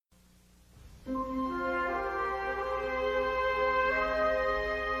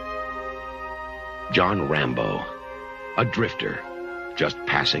John Rambo, a drifter, just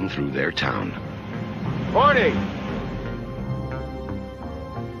passing through their town. Morning!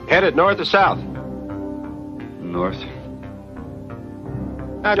 Headed north or south? North.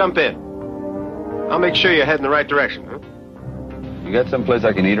 Now jump in. I'll make sure you're heading the right direction, huh? You got someplace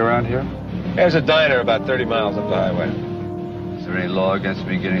I can eat around here? There's a diner about 30 miles up the highway. Is there any law against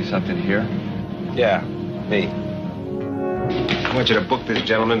me getting something here? Yeah, me. I want you to book this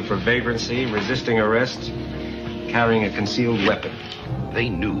gentleman for vagrancy, resisting arrest, carrying a concealed weapon. They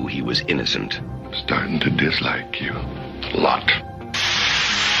knew he was innocent. Starting to dislike you. A lot.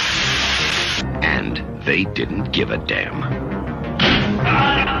 And they didn't give a damn.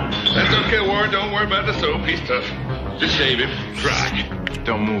 That's okay, Warren. Don't worry about the soap. He's tough. Just save him. Try.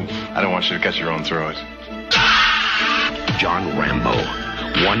 Don't move. I don't want you to cut your own throat. John Rambo,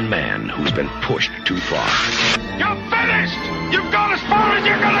 one man who's been pushed too far. You're finished! You've gone as far as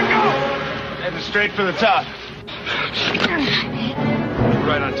you're gonna go! Heading straight for the top.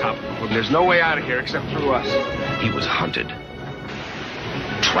 Right on top of him. There's no way out of here except through us. He was hunted.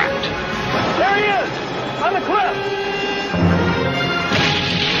 Trapped. There he is! On the cliff!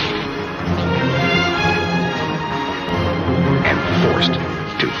 And forced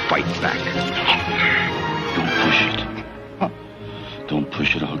to fight back. Don't push it. Don't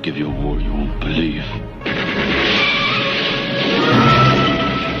push it. I'll give you a war you won't believe.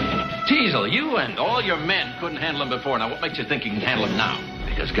 Teasel, you and all your men couldn't handle him before. Now, what makes you think you can handle him now?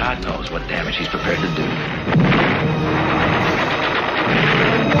 Because God knows what damage he's prepared to do.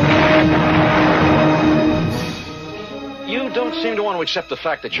 You don't seem to want to accept the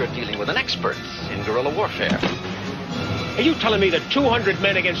fact that you're dealing with an expert in guerrilla warfare. Are you telling me that 200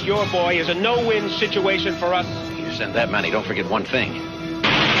 men against your boy is a no-win situation for us? You send that many, don't forget one thing.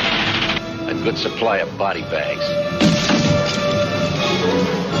 A good supply of body bags.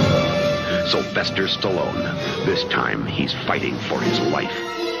 Sylvester Stallone. This time, he's fighting for his life.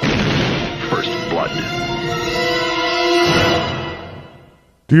 First blood.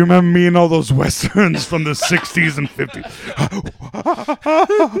 Do you remember me in all those westerns from the 60s and 50s?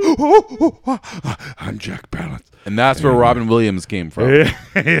 I'm Jack Palance. And that's where Robin Williams came from.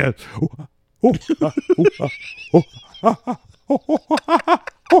 Yeah.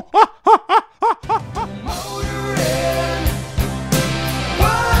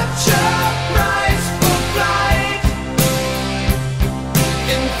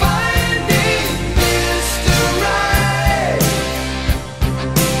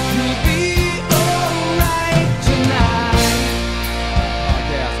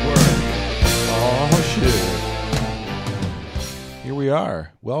 We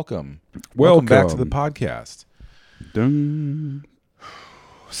are. Welcome back to the podcast. Dun.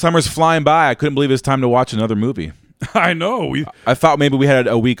 Summer's flying by. I couldn't believe it's time to watch another movie. I know. I thought maybe we had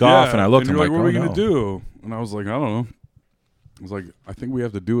a week off, and I looked and and you're I'm like, like, what are we oh, going to no. do? And I was like, I don't know. I was like, I think we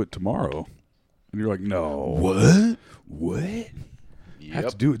have to do it tomorrow. And you're like, no. What? Have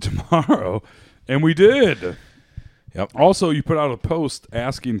to do it tomorrow. And we did. Yep. Also, you put out a post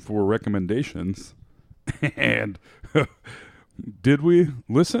asking for recommendations. And did we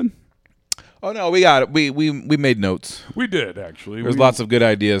listen? Oh no, we got it. We made notes. We did, actually. There's lots of good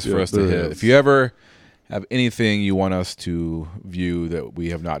ideas for us to hit. is. If you ever have anything you want us to view that we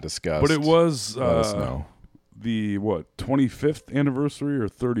have not discussed, But it was let us know. The 25th anniversary or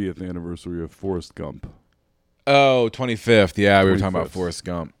 30th anniversary of Forrest Gump. Oh, 25th. Yeah, we were talking 25th. about Forrest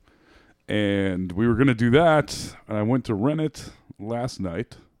Gump. And we were going to do that, and I went to rent it last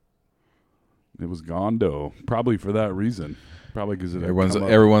night. It was gondo, probably for that reason. Probably because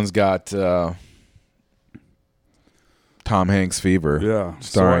everyone's got Tom Hanks fever. Yeah,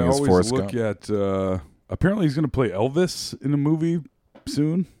 starring as so I Forrest always Gump. look at. Apparently, he's going to play Elvis in a movie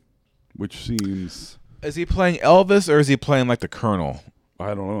soon, which seems. Is he playing Elvis or is he playing like the Colonel?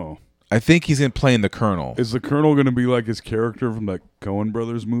 I don't know. I think he's playing the Colonel. Is the Colonel going to be like his character from that Coen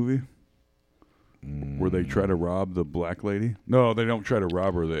Brothers movie, where they try to rob the black lady? No, they don't try to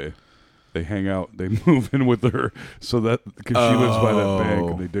rob her. They hang out. They move in with her so that because she lives by that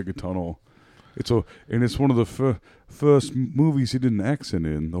bank and they dig a tunnel. It's one of the first movies he did an accent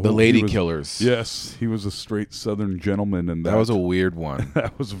in. The Lady Killers. Yes, he was a straight Southern gentleman, and that was a weird one.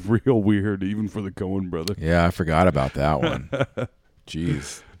 That was real weird, even for the Coen brothers. Yeah, I forgot about that one.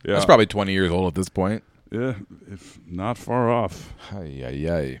 Jeez, yeah. That's probably 20 years old at this point. Yeah, if not far off.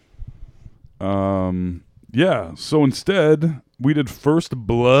 Ay. Yeah. So instead, we did First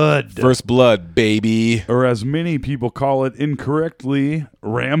Blood. First Blood, baby. Or as many people call it incorrectly,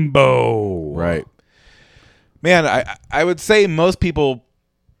 Rambo. Right. Man, I would say most people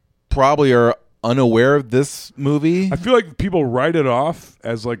probably are unaware of this movie. I feel like people write it off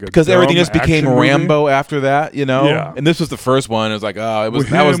as like a because everything just became action movie. Rambo after that, you know. Yeah. And this was the first one. It was like, oh, With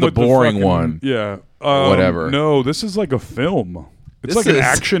that was him the with boring fucking- one. Yeah. Whatever. No, this is like a film. It's This like an is-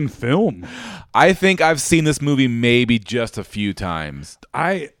 action film. I think I've seen this movie maybe just a few times,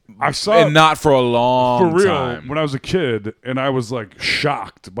 I saw and it not for a long for real time. when I was a kid, and I was like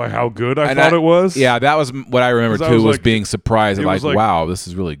shocked by how good I And thought it was. Yeah, that was what I remember 'Cause I too. was Was like- being surprised, it like, was like- wow, this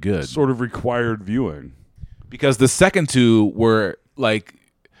is really good. Sort of required viewing. Because the second two were like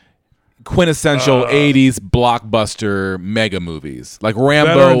quintessential 80s blockbuster mega movies. Like That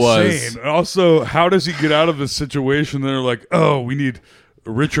Rambo insane. was. And also, how does he get out of this situation? They're like, oh, we need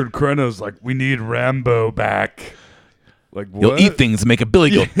Richard Crenna's like, we need Rambo back. Like, what? You'll eat things and make a Billy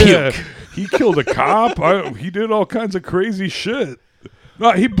go Yeah, puke. he killed a cop. He did all kinds of crazy shit.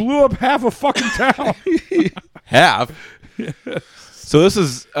 No, he blew up half a fucking town. Half. So this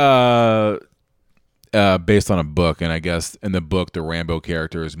is based on a book, and I guess in the book the Rambo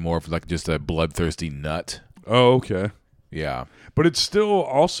character is more of like just a bloodthirsty nut. Oh, okay. Yeah. But it's still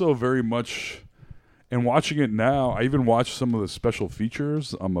also very much. And watching it now, I even watched some of the special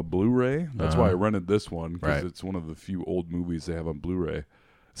features on my Blu-ray. That's why I rented this one, because Right. it's one of the few old movies they have on Blu-ray.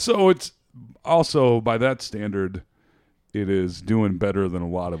 So it's also, by that standard, it is doing better than a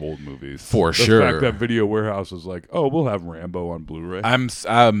lot of old movies. For the sure. fact that Video Warehouse is like, oh, we'll have Rambo on Blu-ray. I'm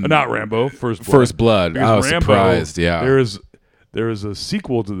Not Rambo, First Blood. First Blood. Because I was surprised, yeah. There is a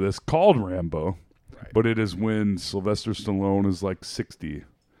sequel to this called Rambo, but it is when Sylvester Stallone is like 60.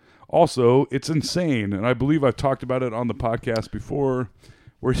 Also, it's insane, and I believe I've talked about it on the podcast before,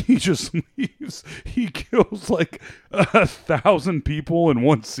 where he just leaves. He kills like 1,000 people in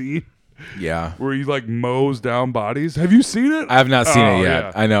one scene, Yeah. where he like mows down bodies. Have you seen it? I have not seen Oh, it yet.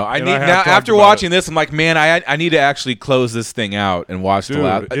 yeah. I know. I And need have now. talked After about watching it. this, I'm like, man, I need to actually close this thing out and watch the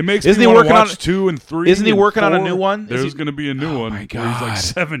last. Dude, it makes Isn't me he want working to watch on 2 and 3. Isn't he and working on a 4. new one? Is There's he- going to be a new one my where he's like God.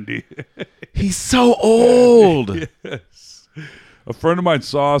 70. He's so old. Yes. A friend of mine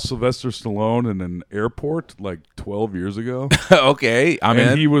saw Sylvester Stallone in an airport like 12 years ago. Okay, I'm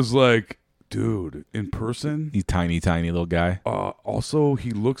and in. he was like, dude, in person, He's tiny little guy. also,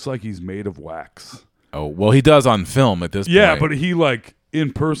 he looks like he's made of wax. Oh well, he does on film at this Yeah, point. but he like,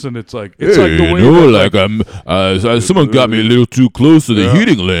 in person, it's like the way that, someone got me a little too close to the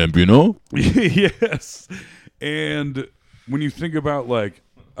heating lamp, you know. yes. And when you think about like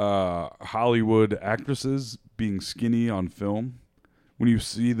Hollywood actresses being skinny on film, when you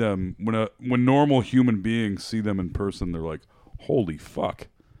see them, when normal human beings see them in person, they're like, holy fuck,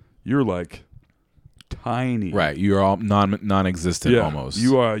 you're like tiny. Right, you're all non-existent Yeah, almost.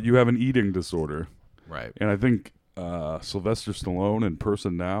 you have an eating disorder. Right. And I think Sylvester Stallone in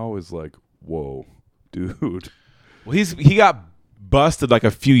person now is like, whoa, dude. Well, he got busted like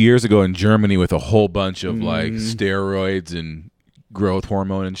a few years ago in Germany with a whole bunch of like steroids and growth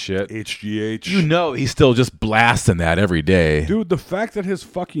hormone and shit. HGH. You know, he's still just blasting that every day. Dude, the fact that his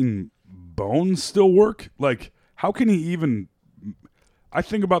fucking bones still work, like, how can he even... I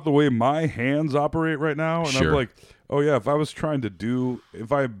think about the way my hands operate right now, and Sure. I'm like, oh yeah, if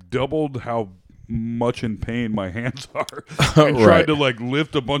I doubled how much in pain my hands are and Right. tried to like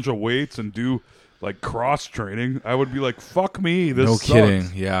lift a bunch of weights and do like cross training, I would be like, fuck me, this No sucks. kidding.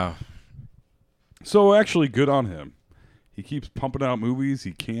 Yeah. So actually, good on him. He keeps pumping out movies.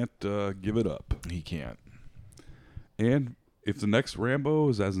 He can't give it up. He can't. And if the next Rambo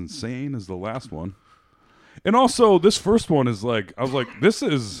is as insane as the last one, and also this first one is like, I was like, this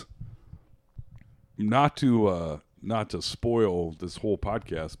is not to spoil this whole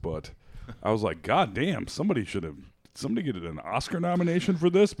podcast, but I was like, God damn, somebody get an Oscar nomination for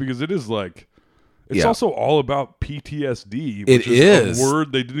this, because it is like, it's Yeah. also all about PTSD. It Which is is. a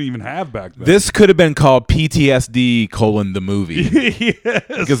word they didn't even have back then. This could have been called PTSD : the movie. Yes.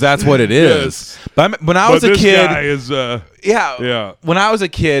 Because that's what it is. Yes. But when I was But a this kid, guy is yeah. When I was a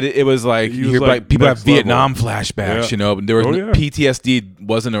kid, it was like He you was hear like like people have next level. Vietnam flashbacks, Yeah. you know. But there was Oh, yeah. PTSD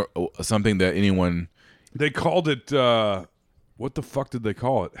wasn't something that anyone. They called it, what the fuck did they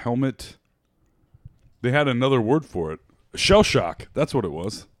call it? Helmet? They had another word for it. Shell shock. That's what it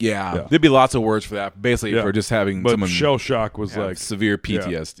was. Yeah, there'd be lots of words for that. Basically, Yeah. for just having But someone shell shock was have like severe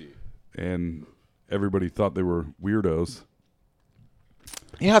PTSD. and everybody thought they were weirdos.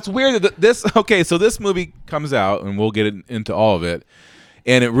 Yeah, it's weird that this. Okay, so this movie comes out, and we'll get into all of it.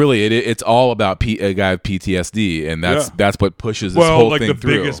 And it's all about a guy with PTSD, and that's what pushes this whole like thing the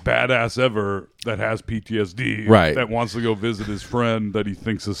through. biggest badass ever that has PTSD, Right. That wants to go visit his friend that he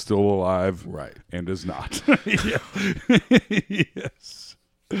thinks is still alive, Right. and is not. Yeah. Yes.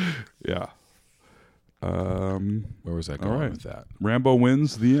 Yeah. Where was I going with that? Rambo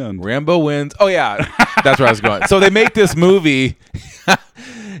wins. The end. Rambo wins. Oh yeah, that's where I was going. So they make this movie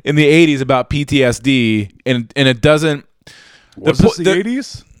in the 80s about PTSD, and it doesn't. Was this the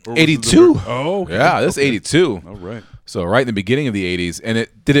 80s? 82. Oh, okay. Yeah, this is 82. All right. So right in the beginning of the 80s, and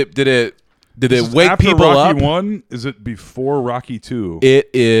did it wake after people Rocky up? 1? Is it before Rocky 2? It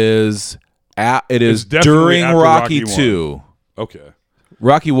is. It is definitely during after Rocky Rocky 2. Okay.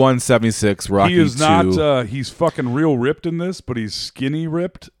 Rocky 1, 76. Rocky 2. He is not. He's fucking real ripped in this, but he's skinny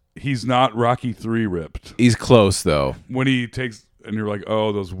ripped. He's not Rocky 3 ripped. He's close though. When he takes, and you're like,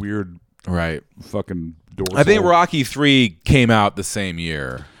 oh, those weird, right? Fucking dorsal. I think Rocky 3 came out the same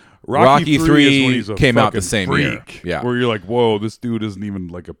year. Rocky 3 is when he's a came out the fucking same freak, year. Yeah. Where you're like, whoa, this dude isn't even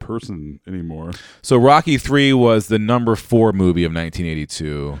like a person anymore. So Rocky 3 was the number 4 movie of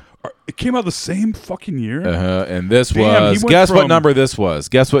 1982. It came out the same fucking year? And this Damn, was, guess what number this was?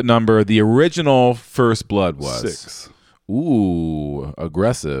 Guess what number the original First Blood was? 6. Ooh,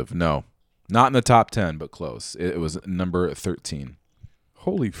 aggressive. No, not in the top 10, but close. It was number 13.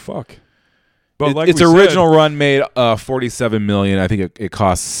 Holy fuck. But like its we original said, run made $47 million. I think it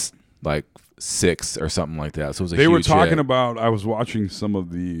costs like $6 or something like that. So it was a they huge were talking hit. about, I was watching some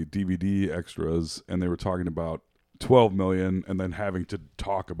of the DVD extras, and they were talking about 12 million and then having to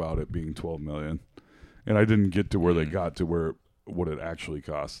talk about it being 12 million. And I didn't get to where they got to what it actually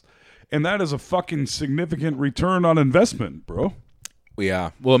cost. And that is a fucking significant return on investment, bro.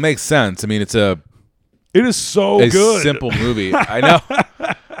 Yeah. Well, it makes sense. I mean, it is so good. Simple movie. I know.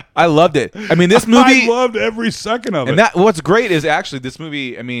 I loved it. I mean, this movie. I loved every second of it. And what's great is actually this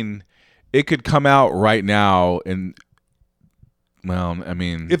movie, I mean, it could come out right now and, well, I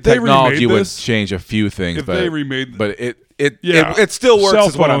mean, if they technology would this, change a few things, if but they remade, but it still works. Cell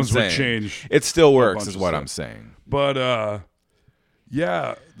is what I'm phones would saying. change It still works, is what I'm saying. But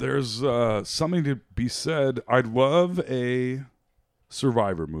yeah, there's something to be said. I'd love a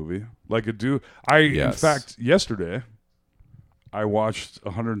Survivor movie, like a do. In fact, yesterday I watched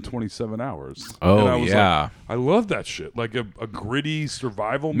 127 Hours. Oh, and I was yeah. like, I love that shit. Like a gritty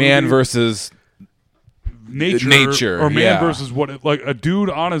survival Man movie. versus nature, or man yeah. versus like a dude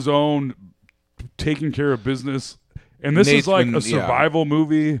on his own taking care of business. And this is like a survival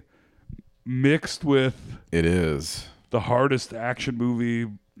movie mixed with it is the hardest action movie,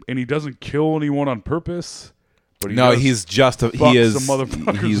 and he doesn't kill anyone on purpose. But he has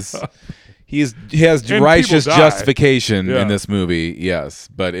And righteous people die. justification Yeah. in this movie. Yes,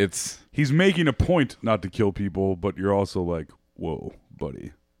 but he's making a point not to kill people, but you're also like, whoa,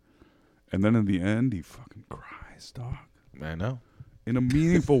 buddy. And then in the end, he fucking cries, dog. I know. In a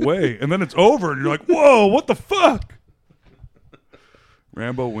meaningful way. And then it's over, and you're like, whoa, what the fuck?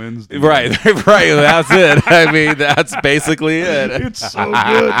 Rambo wins. Right. That's it. I mean, that's basically it. It's so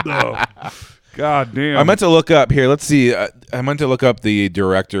good, though. God damn. I meant to look up here. Let's see. I meant to look up the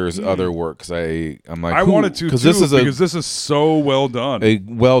director's other work because I'm like, I wanted to because too, this is so well done. A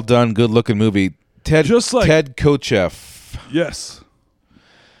well done, good looking movie. Ted Kotcheff. Yes.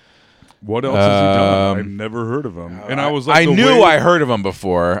 What else has he done? I've never heard of him. And I was like, I heard of him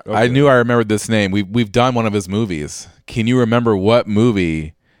before. Okay. I knew I remembered this name. We've done one of his movies. Can you remember what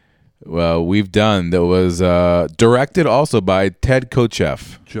movie we've done that was directed also by Ted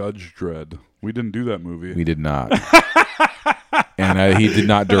Kotcheff? Judge Dredd. We didn't do that movie. We did not. And he did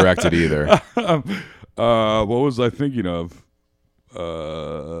not direct it either. What was I thinking of?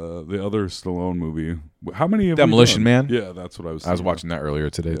 The other Stallone movie. How many have Demolition we done? Man? Yeah, that's what I was thinking. I was watching that earlier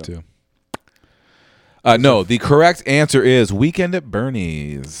today too. No, the correct answer is Weekend at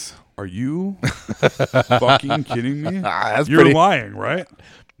Bernie's. Are you fucking kidding me? You're lying, right?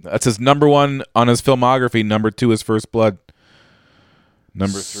 That's his number 1 on his filmography. Number 2 is First Blood.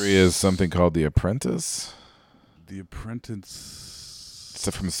 Number 3 is something called The Apprentice. The Apprentice.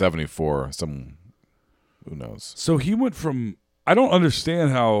 It's from 74. Who knows? So he went from, I don't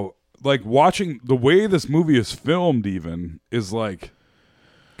understand how, like, watching the way this movie is filmed even is like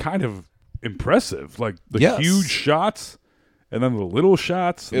kind of impressive. Like the huge shots and then the little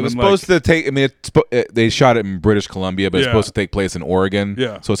shots. It was supposed to take, I mean, they shot it in British Columbia, but it's supposed to take place in Oregon.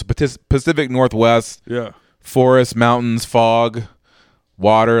 Yeah. So it's a Pacific Northwest. Yeah. Forest, mountains, fog,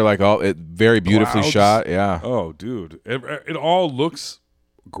 water, like all it very beautifully Clouds. shot. Yeah. Oh, dude. It all looks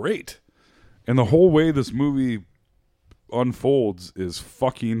great. And the whole way this movie unfolds is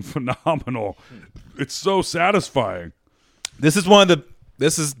fucking phenomenal. It's so satisfying. This is one of the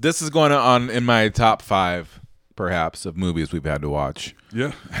this is going on in my top 5 perhaps of movies we've had to watch.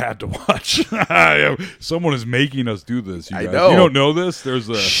 Yeah, had to watch. Someone is making us do this. You guys. I know. You don't know this? There's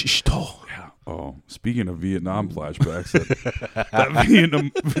a Shh, yeah. Oh, speaking of Vietnam flashbacks, that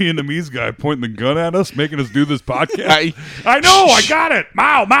Vietnamese guy pointing the gun at us, making us do this podcast. I know, I got it.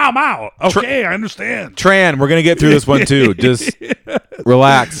 Mao, Mao, Mao. Okay, I understand. Tran, we're gonna get through this one too. Just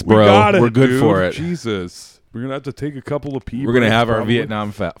relax, bro. We got it, we're good dude. for it. Jesus, we're gonna have to take a couple of pee. We're gonna have our probably.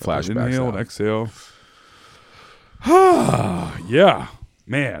 Vietnam flashbacks. Inhale now. and exhale. Yeah,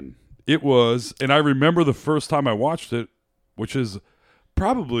 man, it was, and I remember the first time I watched it, which is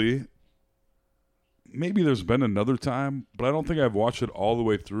probably. Maybe there's been another time, but I don't think I've watched it all the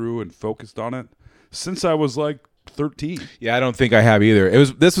way through and focused on it since I was like 13. Yeah, I don't think I have either.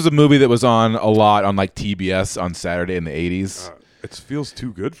 This was a movie that was on a lot on like TBS on Saturday in the 80s. It feels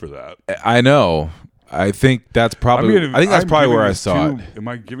too good for that. I know. I think that's probably. I think that's probably where I saw it. Am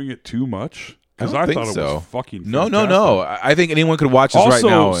I giving it too much? Because I I think thought it so. was fucking No. fantastic. I think anyone could watch this also, right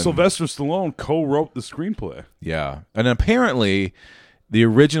now. Also, Sylvester Stallone co-wrote the screenplay. Yeah, and apparently. The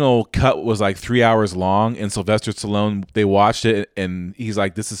original cut was like 3 hours long, and Sylvester Stallone, they watched it, and he's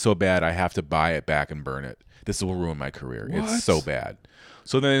like, this is so bad, I have to buy it back and burn it. This will ruin my career. What? It's so bad.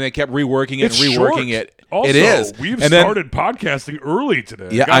 So then they kept reworking it It's and reworking short. it. Also, it is. We've and then, started podcasting early today.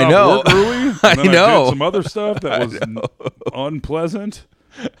 Yeah, Got I off know. work early, and I then I know. did some other stuff that was unpleasant,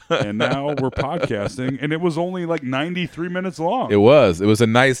 and now we're podcasting, and it was only like 93 minutes long. It was. It was a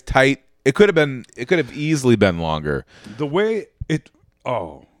nice, tight. It could have easily been longer. The way it.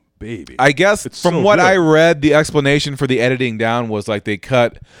 Oh. Baby. I guess it's from so what good. I read, the explanation for the editing down was like they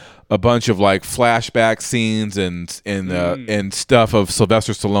cut a bunch of like flashback scenes and stuff of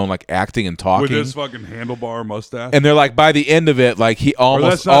Sylvester Stallone like acting and talking with his fucking handlebar mustache. And they're like by the end of it, like he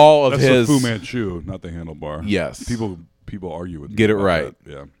almost all of his the Fu Manchu, not the handlebar. Yes, people argue with me get it about right.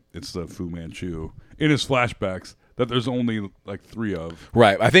 That. Yeah, it's the Fu Manchu in his flashbacks that there's only like 3 of.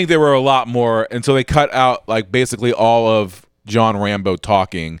 Right. I think there were a lot more, and so they cut out like basically all of John Rambo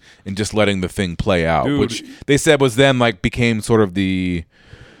talking and just letting the thing play out, Dude. which they said was then like became sort of the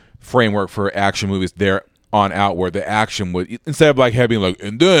framework for action movies there on out, where the action would, instead of like having like,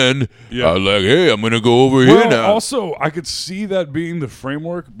 and then I was like, hey, I'm gonna go over here now. Also, I could see that being the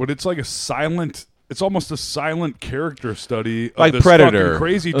framework, but it's like it's almost a silent character study of like this Predator, fucking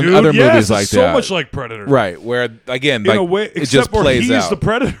crazy and dude. other yes, movies like it's that, so much like Predator, right? Where again, in like, a way, it except just where plays he's out. the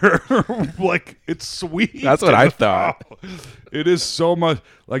Predator. Like it's sweet. That's what I thought. It is so much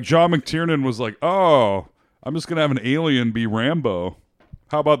like John McTiernan was like, "Oh, I'm just gonna have an alien be Rambo.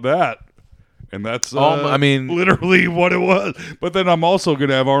 How about that?" And that's I mean, literally what it was. But then I'm also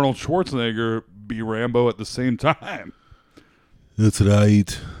gonna have Arnold Schwarzenegger be Rambo at the same time. That's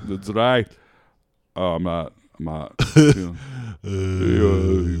right. That's right. Oh, I'm not. You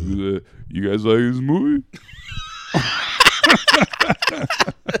know. You guys like this movie?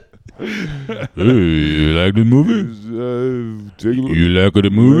 Hey, you like the movie? Take a look. You like the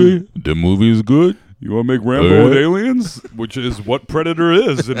movie? The movie is good. You want to make Rambo with aliens? Which is what Predator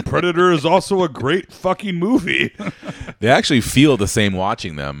is. And Predator is also a great fucking movie. They actually feel the same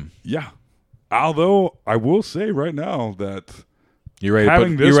watching them. Yeah. Although, I will say right now that you ready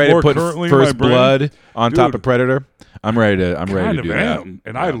having to this more put currently in my First brain, Blood on top dude, of Predator? I'm ready to do that.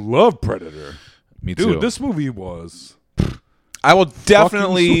 And I love Predator. Me too. Dude, this movie was... I will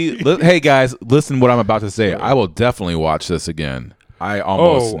definitely... hey, guys, listen what I'm about to say. I will definitely watch this again. I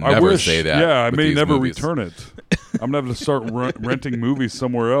almost never say that. Yeah, I with may these never movies. return it. I'm going to have to start renting movies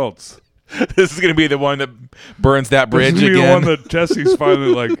somewhere else. This is going to be the one that burns that bridge this is again. The one that Tessie's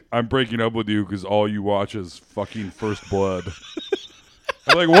finally like, I'm breaking up with you because all you watch is fucking First Blood.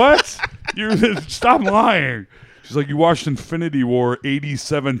 I'm like, what? You stop lying. She's like, you watched Infinity War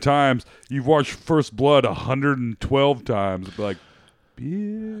 87 times. You've watched First Blood 112 times. I'd be like,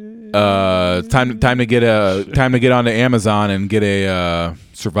 time to get onto Amazon and get a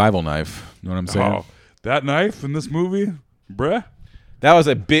survival knife. You know what I'm saying? Oh, that knife in this movie, bruh. That was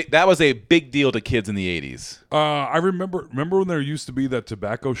a big deal to kids in the 80s. I remember when there used to be that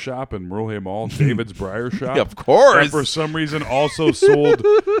tobacco shop in Merle Mall, David's Briar Shop. Of course. That for some reason also sold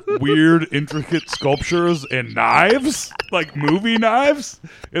weird, intricate sculptures and knives, like movie knives.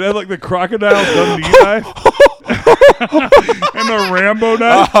 It had like the Crocodile Dundee knife and the Rambo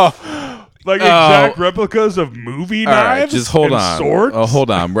knife. Like exact replicas of movie knives. All right, just hold and on. Swords.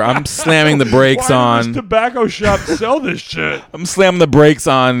 Hold on, bro. I'm slamming the brakes Why does on. this tobacco shop sell this shit? I'm slamming the brakes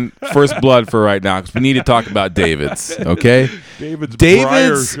on First Blood for right now because we need to talk about David's. Okay, David's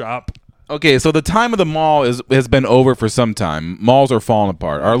Briar Shop. Okay, so the time of the mall has been over for some time. Malls are falling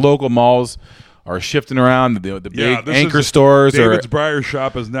apart. Our local malls are shifting around. The big anchor stores. David's Briar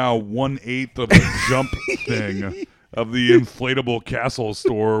Shop is now 1/8 of a Jump thing. of the inflatable castle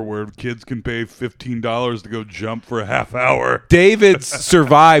store where kids can pay $15 to go jump for a half hour. David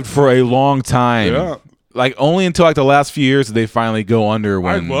survived for a long time. Yeah. Like only until like the last few years did they finally go under.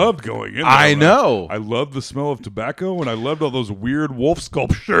 When I loved going in there. I know. I loved the smell of tobacco, and I loved all those weird wolf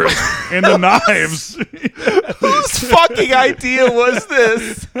sculptures and the knives. Whose fucking idea was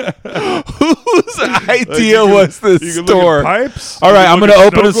this? Whose idea was this you can store? Look at pipes. All right, I'm going to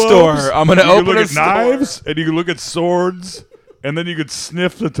open a snow store. globes, I'm going to open look a at store. knives, and you can look at swords, and then you could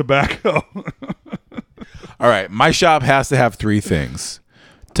sniff the tobacco. All right, my shop has to have three things: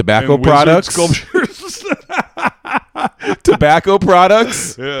 tobacco And wizard products, sculptures. tobacco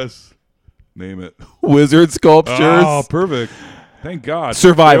products, Yes. Name it. wizard sculptures. Oh, perfect. Thank God.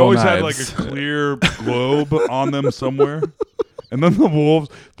 Survival They always knives. had like a clear globe on them somewhere. And then the wolves,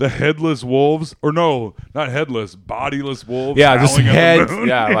 the headless wolves, or no, not headless, bodiless wolves. Yeah, just howling at the heads. moon.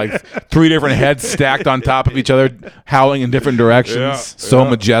 Yeah, like three different heads stacked on top of each other, howling in different directions. Yeah, So yeah.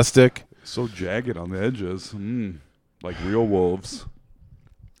 majestic. So jagged on the edges. Like real wolves.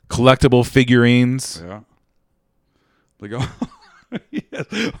 Collectible figurines. Yeah. Like, oh, yes.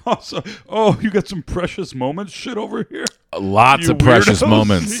 Also, oh, you got some precious moments shit over here? Lots You of precious weirdos.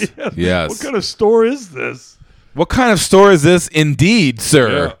 moments. Yes. Yes. What kind of store is this? What kind of store is this? Indeed,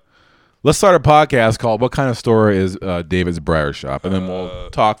 sir. Yeah. Let's start a podcast called "What Kind of Store is David's Briar Shop?" and then we'll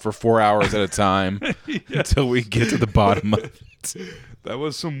talk for 4 hours at a time until we get to the bottom of it. That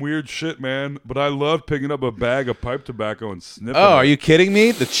was some weird shit, man. But I loved picking up a bag of pipe tobacco and sniffing Oh, it. are you kidding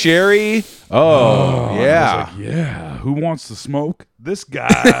me? The cherry? Oh, yeah. I was like, yeah. Who wants to smoke? This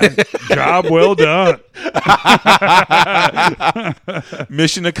guy. Job well done.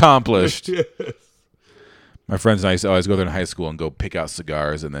 Mission accomplished. My friends and I used to always go there in high school and go pick out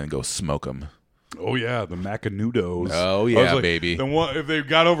cigars and then go smoke them. Oh yeah, the Macanudos. Oh, I was yeah, like, baby. Then what if they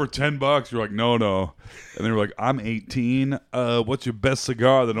got over $10? You're like, no. And they were like, I'm 18. What's your best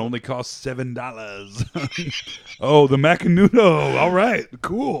cigar that only costs $7? Oh, the Macanudo. All right,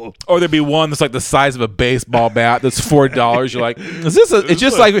 cool. Or there'd be one that's like the size of a baseball bat that's $4. You're like, is this? It's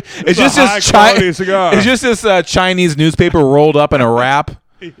just like it's just a high-quality cigar. It's just this Chinese newspaper rolled up in a wrap.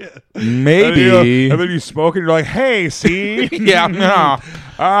 Maybe. And then you smoke it. You're like, hey, see, Yeah, no.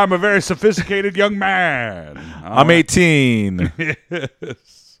 I'm a very sophisticated young man. I'm 18.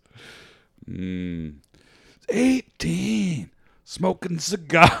 Yes. 18. Smoking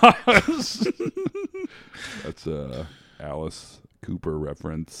cigars. That's a Alice Cooper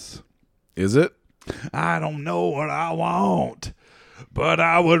reference. Is it? I don't know what I want, but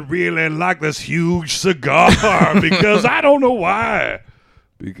I would really like this huge cigar because I don't know why.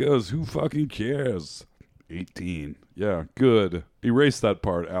 Because who fucking cares? 18. Yeah, good. Erase that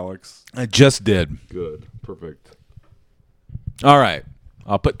part, Alex. I just did. Good. Perfect. All right.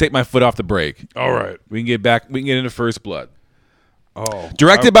 I'll take my foot off the brake. All right. We can get back. We can get into First Blood. Oh,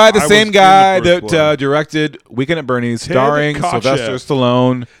 Directed by the I same was guy in the First that Blood. directed Weekend at Bernie's, Ted starring Kotcheff. Sylvester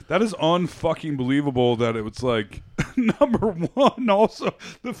Stallone. That is unfucking believable that it was like number one. Also,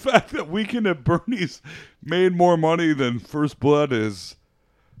 the fact that Weekend at Bernie's made more money than First Blood is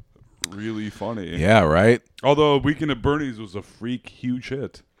really funny. Yeah, right? Although Weekend at Bernie's was a freak huge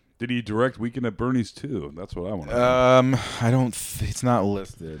hit. Did he direct Weekend at Bernie's too? That's what I want to know. I don't. It's not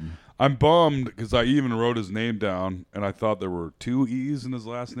listed. I'm bummed because I even wrote his name down and I thought there were 2 E's in his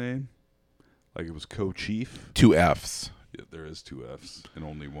last name. Like it was Co-Chief. 2 F's. Yeah, there is 2 F's and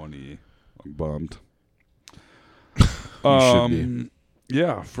only 1 E. I'm bummed. Should be.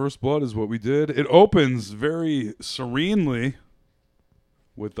 Yeah, First Blood is what we did. It opens very serenely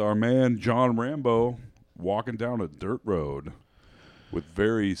with our man John Rambo walking down a dirt road with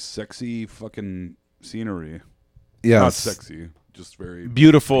very sexy fucking scenery. Yes. Not sexy, just very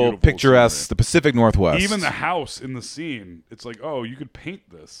Beautiful, picturesque, scenery. the Pacific Northwest. Even the house in the scene, it's like, oh, you could paint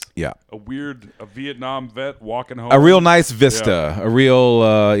this. Yeah. A Vietnam vet walking home. A real nice vista. Yeah. A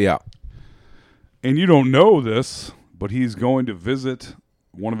real, yeah. And you don't know this, but he's going to visit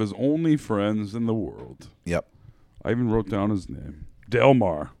one of his only friends in the world. Yep. I even wrote down his name.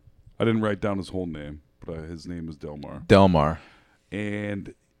 Delmar. I didn't write down his whole name, but his name is Delmar. Delmar.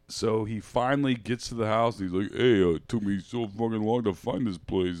 And so he finally gets to the house, and he's like, hey, it took me so fucking long to find this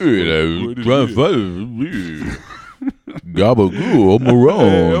place. Gabagoo, I'm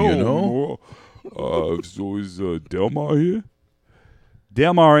around, you know? So is Delmar here?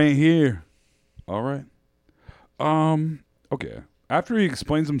 Delmar ain't here. All right. Okay. After he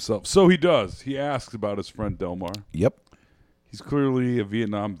explains himself, so he does. He asks about his friend Delmar. Yep. He's clearly a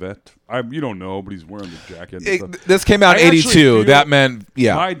Vietnam vet. You don't know, but he's wearing the jacket. And stuff. This came out I in actually 82. feel That meant,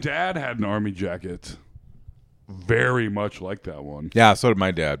 yeah. My dad had an army jacket, very much like that one. Yeah, so did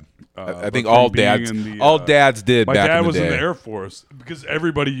my dad. I think but all from being dads, in the, all dads did. My back dad in the was day. in the Air Force because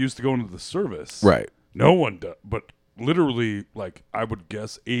everybody used to go into the service. Right. No one does, but literally, like I would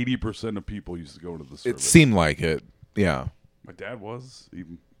guess, 80% of people used to go into the service. It seemed like it. Yeah. My dad was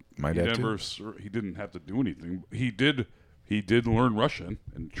even. My dad too. He didn't have to do anything. He did learn Russian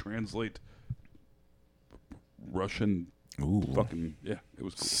and translate Russian. Ooh. Fucking yeah, it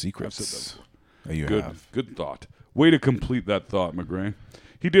was cool. Secrets. I've said that that you good, have. good thought. Way to complete that thought, McGrain.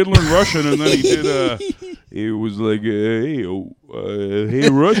 He did learn Russian, and then he did. It was like, hey,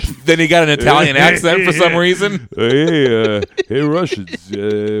 Russian. Then he got an Italian accent for some reason. Hey, Russians, what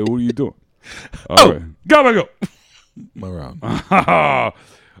are you doing? All right, go.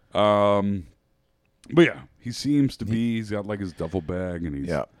 But yeah, he seems to be. He's got like his duffel bag, and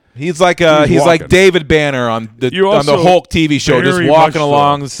he's He's like he's like David Banner on the Hulk TV show, just walking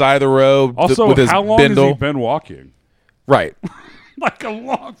along the side of the road. Also, with his how long bindle. has he been walking? Right. Like a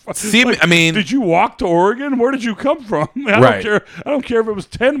long. I mean, did you walk to Oregon? Where did you come from? I don't care if it was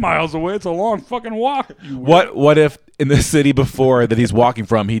 10 miles away. It's a long fucking walk. What if in the city before that he's walking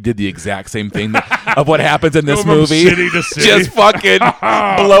from, he did the exact same thing of what happens in this movie? City to city. Just fucking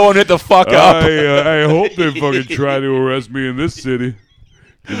blowing it the fuck up. I hope they fucking try to arrest me in this city.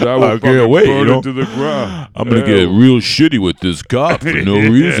 I will burn it to the ground. I'm gonna get real shitty with this cop for no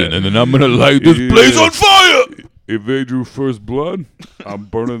reason, and then I'm gonna light this place on fire. If they drew first blood, I'm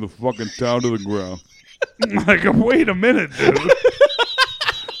burning the fucking town to the ground. Like, wait a minute, dude.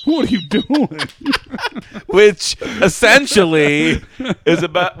 What are you doing? Which essentially is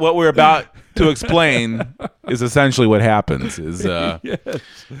about what we're about to explain. Is essentially what happens. Is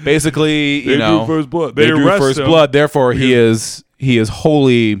basically they drew first blood. They drew first him. blood. Therefore, he is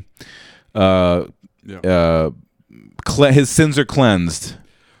wholly. His sins are cleansed.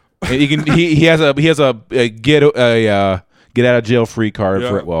 He has a get out of jail free card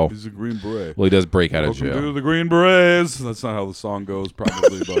for it. Well, he's a Green Beret. Well, he does break out of jail. Welcome to the Green Berets. That's not how the song goes,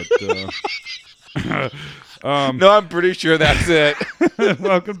 probably, but no, I'm pretty sure that's it.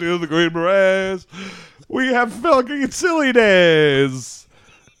 Welcome to the Green Berets. We have fucking silly days.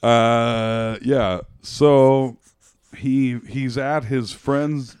 Yeah. So he's at his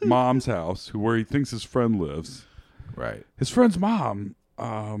friend's mom's house, where he thinks his friend lives. Right. His friend's mom.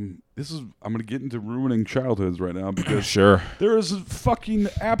 I'm going to get into ruining childhoods right now because sure there is fucking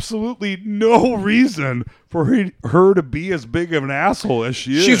absolutely no reason for her to be as big of an asshole as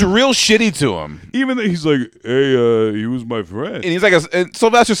she is. She's real shitty to him. Even though he's like, hey, he was my friend. And he's like,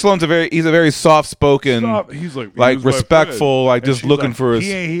 Sylvester Stallone's he's a very soft-spoken, he's like respectful, like just looking like, for his.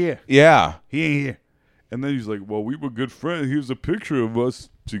 He ain't here. Yeah. He ain't here. And then he's like, well, we were good friends. Here's a picture of us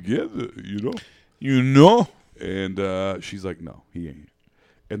together, You know? And she's like, no, he ain't here.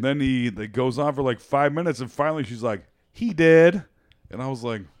 And then it goes on for like 5 minutes, and finally she's like, he did. And I was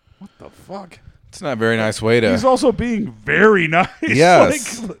like, what the fuck? It's not a very nice way to... He's also being very nice.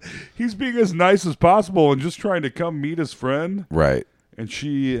 Yes. Like, he's being as nice as possible and just trying to come meet his friend. Right. And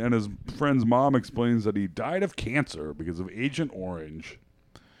she and his friend's mom explains that he died of cancer because of Agent Orange.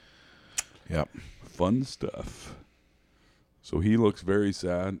 Yep. Fun stuff. So he looks very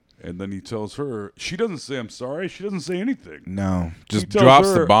sad. And then he tells her, she doesn't say, I'm sorry. She doesn't say anything. No. Just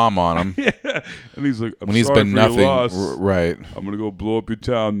drops the bomb on him. Yeah. And he's like, when he's been nothing. Right. I'm going to go blow up your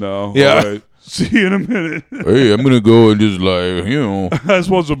town now. Yeah. All right. See you in a minute. Hey, I'm going to go and just like, I just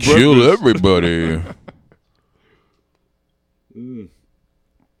want some kill breakfast. everybody. He's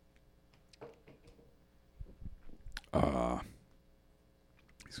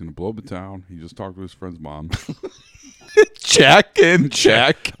going to blow up the town. He just talked to his friend's mom. Check. I'm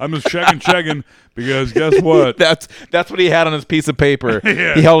just checking because guess what? That's what he had on his piece of paper.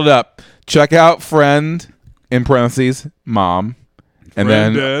 Yeah. He held it up. Check out friend in parentheses mom, and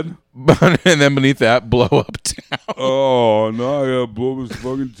Friend then dead. and then beneath that blow up town. Oh no! I gotta blow up his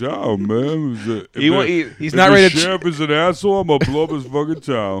fucking town, man. He's not ready. If the sheriff is an asshole, I'm gonna blow up his fucking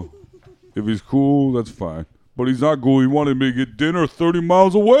town. If he's cool, that's fine. But he's not cool. He wanted me to get dinner 30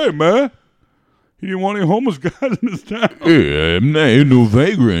 miles away, man. He didn't want any homeless guys in his town. Yeah, I'm not no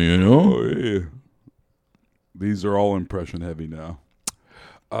vagrant, Oh, yeah. These are all impression heavy now.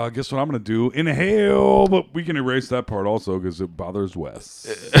 Guess what I'm going to do? Inhale, but we can erase that part also because it bothers Wes.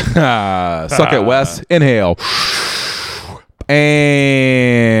 Suck it, Wes. Inhale.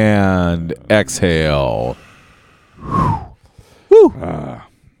 And exhale. Woo.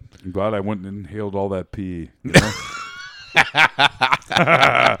 I'm glad I went and inhaled all that pee. You know?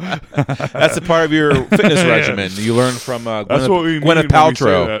 That's a part of your fitness regimen you learned from That's what we mean Gwyneth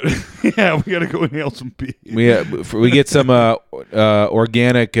Paltrow. Yeah, we got to go inhale some pee. We get some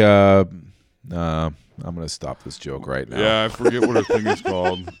organic. I'm going to stop this joke right now. Yeah, I forget what her thing is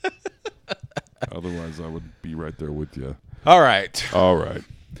called. Otherwise, I would be right there with you. All right. All right.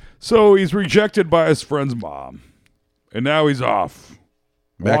 So he's rejected by his friend's mom, and now he's off.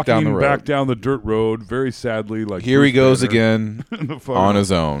 Back down the road. Back down the dirt road, very sadly. Like Here he Bruce goes Banner. again on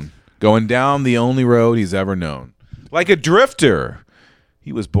his own, going down the only road he's ever known. Like a drifter,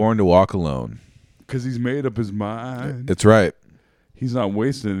 he was born to walk alone. Because he's made up his mind. That's right. He's not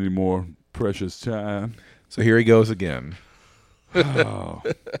wasting any more precious time. So here he goes again. Oh.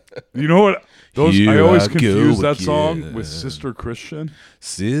 You know what? I always confuse that song with Sister Christian.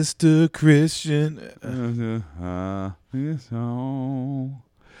 Sister Christian.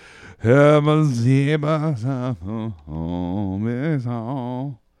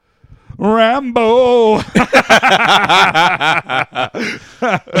 Rambo.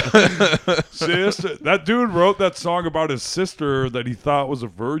 Sister. That dude wrote that song about his sister that he thought was a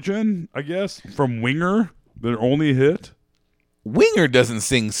virgin, I guess, from Winger, their only hit. Winger doesn't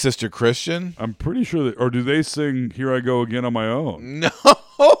sing Sister Christian. I'm pretty sure or do they sing Here I Go Again on My Own? No.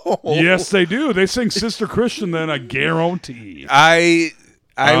 Yes, they do. They sing Sister Christian, then I guarantee. I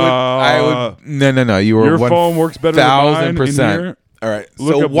would. No. You were your phone works better than mine. 1,000%. All right.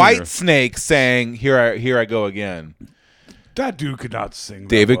 So White Snake sang Here I Go Again. That dude could not sing that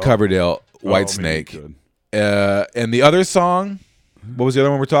David well. Coverdale, White Snake. And the other song, what was the other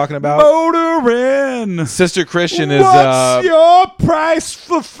one we're talking about? Motorin. Sister Christian is What's your price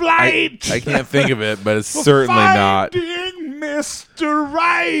for flight? I can't think of it, but it's certainly not. Mr.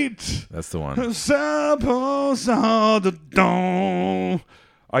 Right. That's the one. Suppose all the dawn.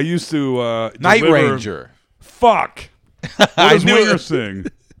 I used to Night Ranger. Fuck. What does Winger sing?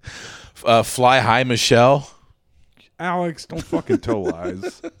 Fly High Michelle. Alex, don't fucking tell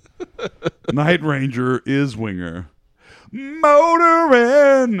lies. Night Ranger is Winger.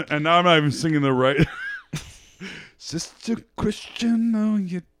 Motorin. And now I'm not even singing the right. Sister Christian, oh,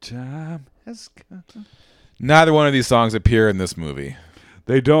 your time has come. Neither one of these songs appear in this movie.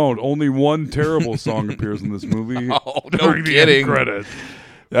 They don't. Only one terrible song appears in this movie. Oh, no during the kidding. end credit.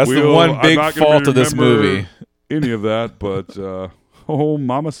 That's the one big fault of this movie. Any of that, but oh,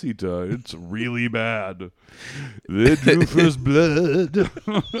 Mamacita, it's really bad. They drew first blood.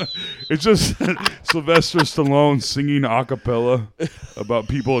 It's just Sylvester Stallone singing a cappella about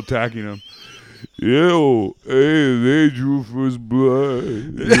people attacking him. Yo, hey, they drew first blood.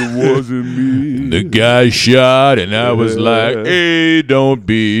 It wasn't me. The guy shot, and I was like, hey, don't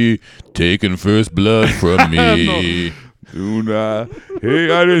be taking first blood from me. No. Do not. Hey,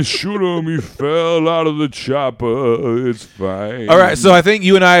 I didn't shoot him. He fell out of the chopper. It's fine. All right, so I think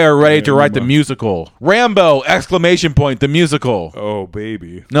you and I are ready to write the musical. Rambo! ! The musical. Oh,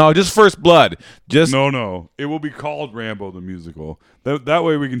 baby. No, just First Blood. Just No. It will be called Rambo the musical. That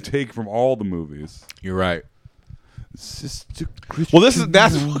way we can take from all the movies. You're right. Sister Well, that's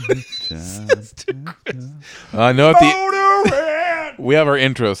what Sister Christian. I know we have our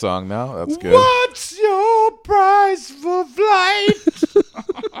intro song now. That's good. What's your price for flight?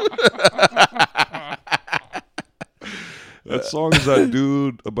 That song is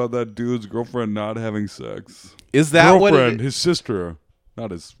about that dude's girlfriend not having sex. Is that girlfriend, his sister,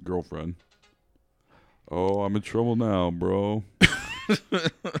 not his girlfriend. Oh, I'm in trouble now, bro.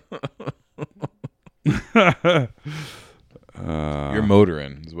 You're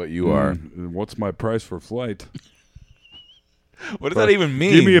motoring is what you are. What's my price for flight? What does that even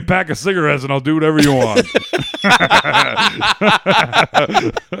mean? Give me a pack of cigarettes and I'll do whatever you want.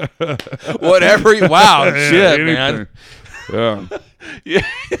 Whatever. Wow, shit, anything. man. Yeah.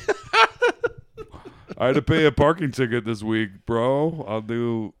 I had to pay a parking ticket this week, bro. I'll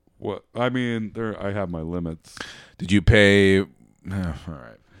do what? I mean, I have my limits. Did you pay? All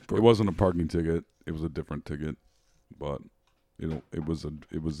right. It wasn't a parking ticket. It was a different ticket, but it was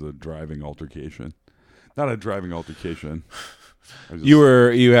a driving altercation. Not a driving altercation.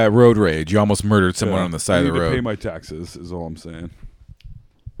 You had road rage. You almost murdered someone on the side of the road. I need to pay my taxes is all I'm saying.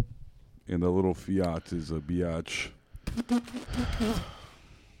 And the little Fiat is a biatch. I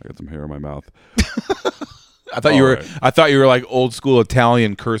got some hair in my mouth. I thought you were like old school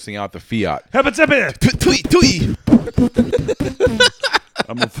Italian cursing out the Fiat. I'm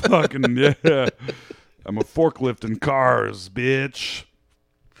a fucking I'm a forklift in Cars, bitch.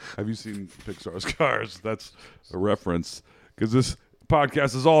 Have you seen Pixar's Cars? That's a reference. Because this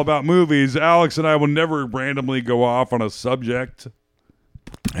podcast is all about movies. Alex and I will never randomly go off on a subject.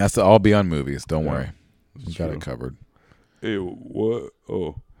 It has to all be on movies. Don't worry. We got it covered. Hey, what?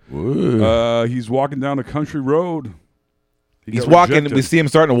 Oh. He's walking down a country road. He's walking. Rejected. We see him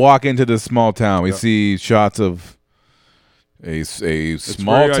starting to walk into this small town. We see shots of a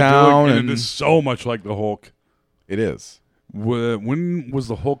small town. And it is so much like the Hulk. It is. When was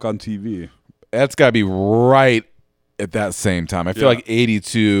the Hulk on TV? That's got to be right at that same time. I feel like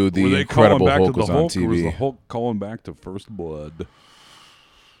 82, the Incredible Hulk was on TV. Or was the Hulk calling back to First Blood?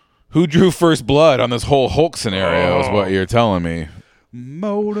 Who drew First Blood on this whole Hulk scenario is what you're telling me.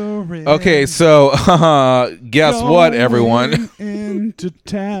 Motoring. Okay, so guess what, everyone? Into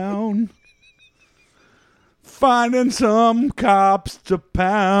town. Finding some cops to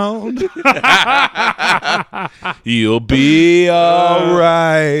pound. You'll be all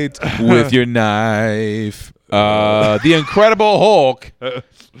right with your knife. The Incredible Hulk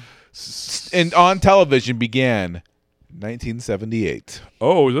on television began 1978.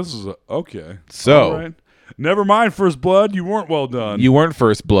 Oh, this is okay. So, all right. Never mind First Blood. You weren't well done. You weren't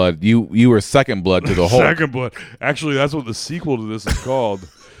First Blood. You were Second Blood to the Hulk. Second Blood. Actually, that's what the sequel to this is called.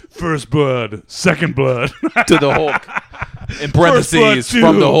 First Blood, Second Blood. To the Hulk. In parentheses,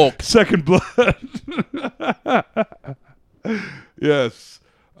 from the Hulk. Second Blood. Yes.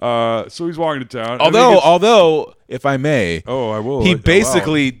 So he's walking to town. Although, if I may, I will. He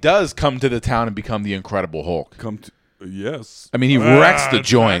basically does come to the town and become the Incredible Hulk. Yes. I mean, he wrecks the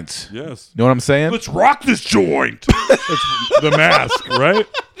joint. Yes. Know what I'm saying? Let's rock this joint. That's the mask, right?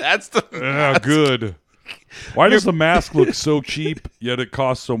 That's the mask. Good. Why does the mask look so cheap, yet it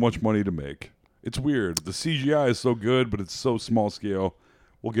costs so much money to make? It's weird. The CGI is so good, but it's so small scale.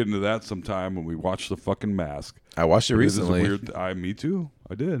 We'll get into that sometime when we watch the fucking Mask. I watched it recently. Me too.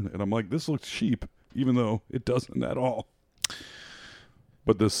 I did. And I'm like, this looks cheap, even though it doesn't at all.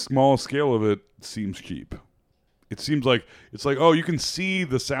 But the small scale of it seems cheap. It seems like oh, you can see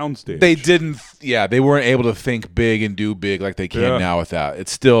the soundstage. They weren't able to think big and do big like they can now with that.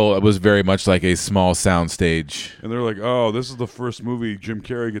 It was very much like a small soundstage. And they're like, oh, this is the first movie Jim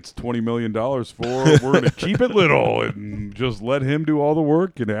Carrey gets $20 million for. We're going to keep it little and just let him do all the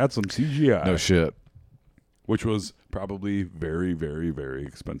work and add some CGI. No shit. Which was probably very, very, very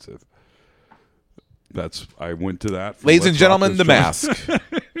expensive. I went to that. Ladies and gentlemen, The Mask.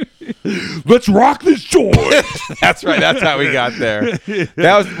 Let's rock this joint. That's right. That's how we got there.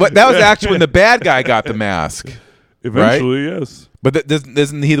 That was actually when the bad guy got the mask. Eventually, right? Yes. But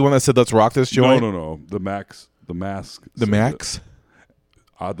isn't he the one that said, "Let's rock this joint"? No. The Max. The Max.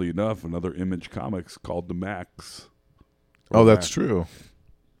 Oddly enough, another Image Comics called The Max. Oh, that's true.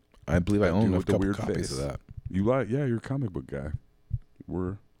 I believe I own a couple copies face. of that. You're a comic book guy.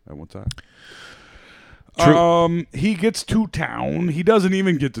 Were at one time. True. He gets to town. He doesn't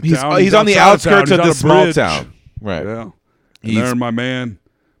even get to town. He's on the outskirts of the small town. Right. Yeah. And there, my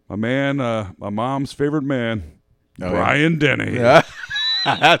mom's favorite man, Brian Dennehy. Yeah.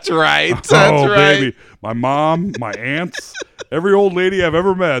 That's right. That's right. Baby. My mom, my aunts, every old lady I've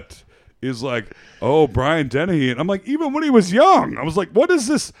ever met is like, oh, Brian Dennehy. And I'm like, even when he was young, I was like, what does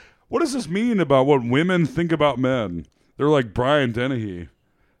this mean about what women think about men? They're like, Brian Dennehy.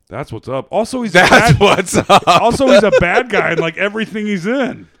 That's what's up. Also, he's a bad guy in like everything he's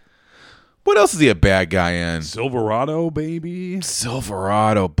in. What else is he a bad guy in? Silverado, baby.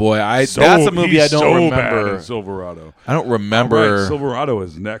 Silverado, boy. That's a movie I don't remember. Bad in Silverado. I don't remember. Right, Silverado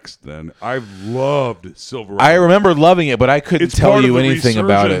is next. Then I've loved Silverado. I remember loving it, but I couldn't tell you anything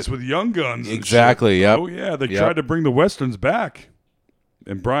about it. With Young Guns, exactly. Yep. Oh yeah, they tried to bring the westerns back,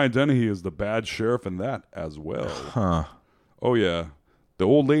 and Brian Dennehy is the bad sheriff in that as well. Huh. Oh yeah. The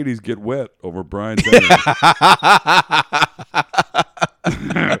old ladies get wet over Brian Dennehy.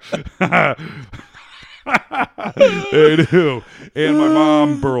 They do. And my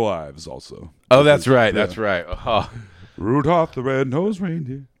mom, Burl Ives, also. Oh, that's right. That's right. Oh. Rudolph the Red-Nosed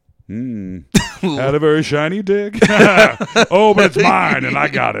Reindeer. Had a very shiny dick. Oh, but it's mine, and I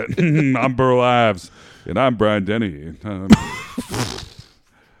got it. I'm Burl Ives, and I'm Brian Dennehy.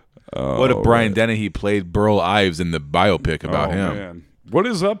 What if Brian Dennehy played Burl Ives in the biopic about him? Man. What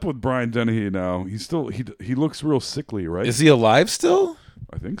is up with Brian Dennehy now? He's still he looks real sickly, right? Is he alive still?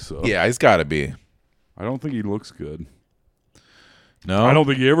 I think so. Yeah, he's got to be. I don't think he looks good. No, I don't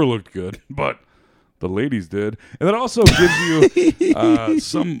think he ever looked good, but the ladies did, and that also gives you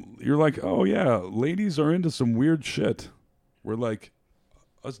some. You're like, oh yeah, ladies are into some weird shit. We're like,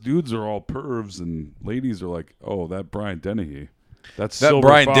 us dudes are all pervs, and ladies are like, oh, that Brian Dennehy, that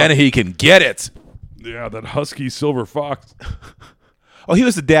Brian Fox. Dennehy can get it. Yeah, that husky silver fox. Oh, he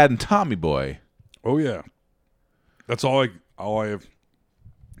was the dad in Tommy Boy. Oh yeah, that's all I have.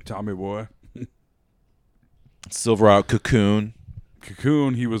 Tommy Boy, Silverado, Cocoon.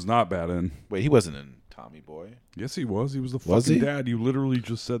 Cocoon. He was not bad in. Wait, he wasn't in Tommy Boy. Yes, he was. He was the fucking dad. You literally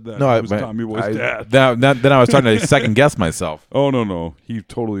just said that. No, he was Tommy Boy's dad. Then I was starting to second guess myself. Oh no, he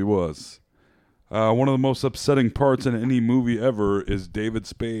totally was. One of the most upsetting parts in any movie ever is David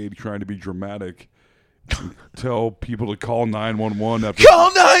Spade trying to be dramatic tell people to call 911 after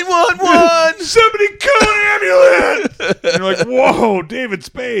Call 911. somebody call an ambulance. And you're like, whoa, David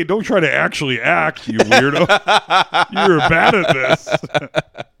Spade, don't try to actually act, you weirdo. You're bad at this.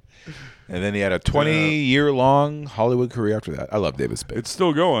 And then he had a 20-year-long Hollywood career after that. I love David Spade. It's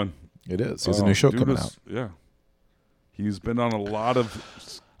still going. It is. There's a new show coming out. Yeah. He's been on a lot of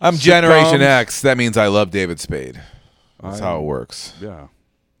I'm sitcoms. Generation X. That means I love David Spade. That's how it works. Yeah.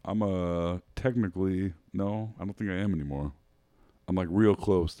 I'm technically, no, I don't think I am anymore. I'm like real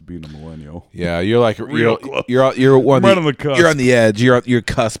close to being a millennial. Yeah, you're like Real close. you're one Right on the cusp. You're on the edge. You're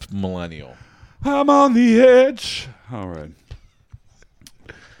cusp millennial. I'm on the edge. All right.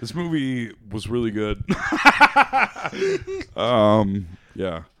 This movie was really good.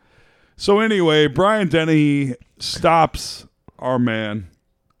 Yeah. So anyway, Brian Dennehy stops our man,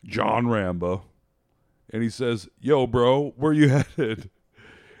 John Rambo, and he says, "Yo, bro, where you headed?"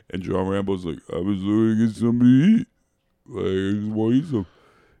 And John Rambo's like, "I was looking to get something to eat. Like, I just want to eat some."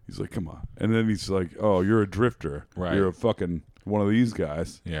 He's like, "Come on." And then he's like, "Oh, you're a drifter. Right. You're a fucking one of these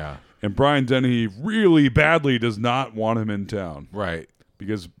guys." Yeah. And Brian Dennehy really badly does not want him in town. Right.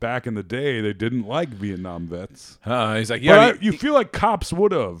 Because back in the day, they didn't like Vietnam vets. He's like, yeah. But you feel like cops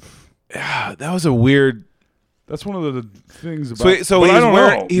would have. Yeah, that was a weird. That's one of the things about. So but he's I don't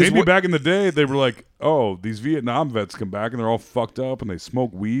wearing. know. He's Maybe back in the day, they were like, "Oh, these Vietnam vets come back and they're all fucked up and they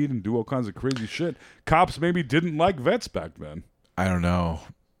smoke weed and do all kinds of crazy shit." Cops maybe didn't like vets back then. I don't know,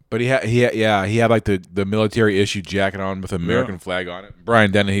 but he had like the military issue jacket on with an American flag on it.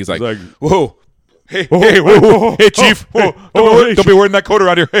 Brian Dennehy, he's like, whoa. Hey, hey, Chief! Don't be wearing that coat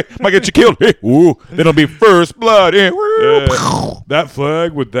around here. Hey, might get you killed. Hey, ooh, then it'll be first blood. Hey, that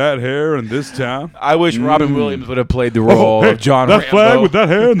flag with that hair in this town. I wish Robin Williams would have played the role of John that Rambo. Flag with that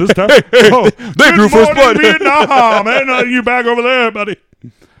hair in this town. They drew first blood. Vietnam, man, you back over there, buddy.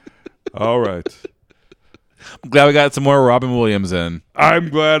 All right. I'm glad we got some more Robin Williams in. I'm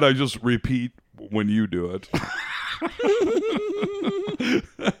glad I just repeat when you do it.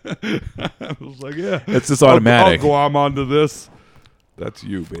 I was like, yeah. It's just automatic. I'll glom onto this. That's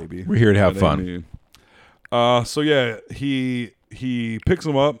you, baby. We're here to have fun. So yeah, he picks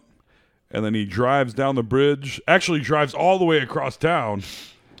him up and then he drives down the bridge. Actually drives all the way across town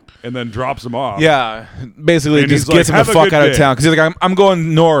and then drops him off. Yeah, basically And just he's gets like, him the "Have a fuck good out of day." town because he's like, I'm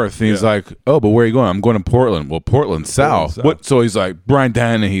going north. And he's like, oh, but where are you going? I'm going to Portland. Well, Portland's south. south. What? So he's like, Brian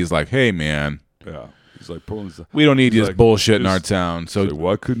Dennehy, and he's like, hey, man. Yeah. He's like, Portland's We don't need He's this like, bullshit in just- our town. So Like,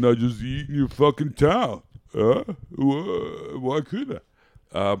 why couldn't I just eat in your fucking town? Huh? Why couldn't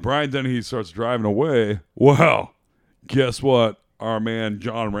I? Brian Dennehy starts driving away. Well, guess what our man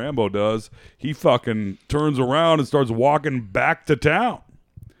John Rambo does? He fucking turns around and starts walking back to town.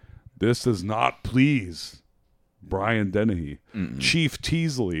 This does not please Brian Dennehy. Chief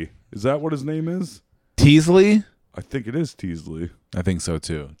Teasley. Is that what his name is? Teasley? I think it is Teasley. I think so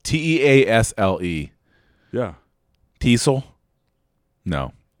too. Teasle. Yeah. Teasel?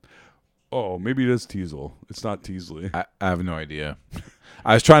 No. Oh, maybe it is Teasel. It's not Teasley. I have no idea.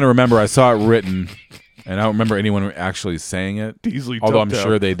 I was trying to remember. I saw it written, and I don't remember anyone actually saying it. Teasley. Although I'm Tuftown.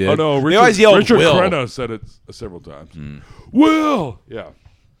 sure they did. Oh no, They always yelled Richard Will. Crenna said it several times. Will. Yeah.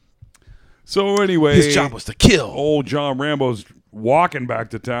 So anyway, His job was to kill. old John Rambo's walking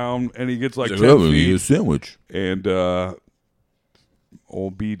back to town, and he gets like 10 a feet, sandwich. and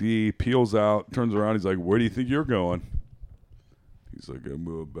old BD peels out, turns around. He's like, "Where do you think you're going?" He's like, "I'm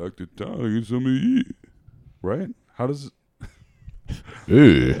going back to town to get something to eat." Right? How does it?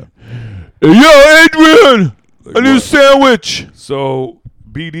 Hey, yo, Adrian, Like I need a what? sandwich. So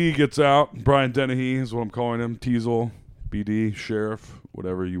BD gets out. Brian Dennehy is what I'm calling him. Teasel, BD, sheriff,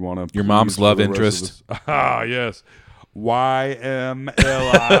 whatever you want to. Your mom's love interest. Ah, yes.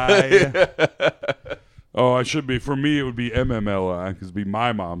 YMLI. Oh, I should be. For me, it would be MMLI because it'd be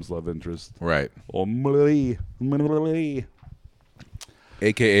my mom's love interest. Right. Or Mley.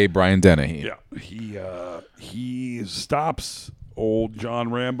 AKA Brian Dennehy. Yeah. He stops old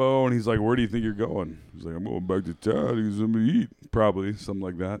John Rambo and he's like, "Where do you think you're going?" He's like, "I'm going back to town to get something to eat." Probably something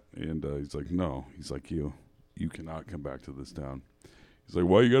like that. And he's like, "No." He's like, You cannot come back to this town." He's like,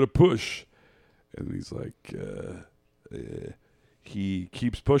 "Why you got to push?" And he's like, he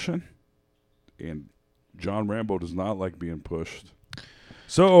keeps pushing, and John Rambo does not like being pushed.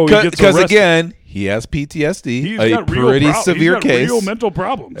 So he gets Because arrested. again, he has PTSD, He's a got pretty severe he's got case. real mental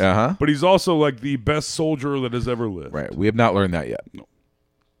problems. Uh-huh. But he's also like the best soldier that has ever lived. Right. We have not learned that yet.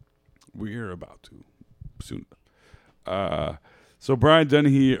 We're about to soon. So Brian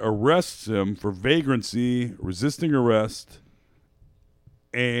Dennehy arrests him for vagrancy, resisting arrest,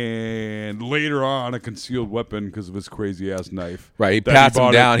 and and later on a concealed weapon because of his crazy ass knife. Right, he that pats him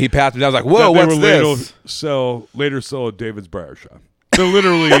bought down. it- He pats him down. I was like, "Whoa, that they what's were this?" Later sell at David's Briar Shop. They're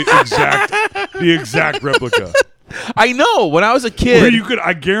literally the exact replica. I know. When I was a Where kid, you could,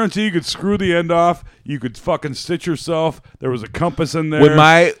 I guarantee, you could screw the end off. You could fucking stitch yourself. There was a compass in there. when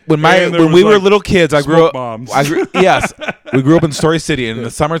And we were like little kids, I grew smoke up. bombs. Yes, we grew up in Story City, and in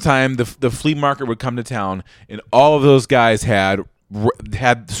the summertime, the flea market would come to town, and all of those guys had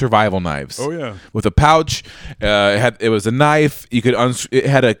survival knives. Oh, yeah. with a pouch. It was a knife. You could it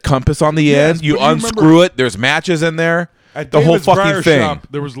had a compass on the Yes, end. You but you unscrew remember- it. There's matches in there. At The whole David's fucking Briar thing. Shop,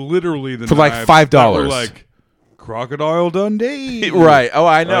 there was literally the For like knives $5. that were like Crocodile Dundee. Right. Oh,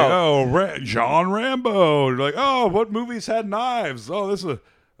 I know. Like, John Rambo. You're like, oh, what movies had knives? Oh, this is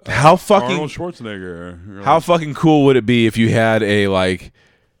How fucking Arnold Schwarzenegger. You're How like, fucking cool would it be if you had a like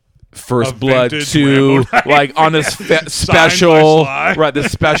First A Blood vintage 2 Rambo knife. like on this Signed by special Sly. right,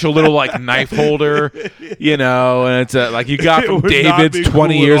 this special little like knife holder, you know, and it's like you got It from would not David's be 20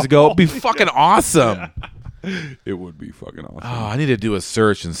 cool at years ago. all. It'd be fucking awesome. it would be fucking awesome. Oh, I need to do a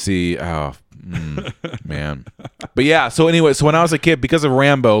search and see. Oh, man. But yeah, so anyway, so when I was a kid, because of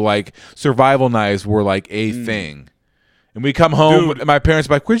Rambo, like survival knives were like a thing. And we come home, Dude. and my parents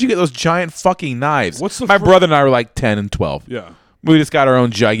were like, "Where'd you get those giant fucking knives?" What's the my fir- brother and I were like 10 and 12. Yeah. We just got our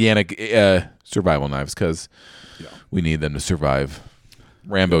own gigantic survival knives because we need them to survive.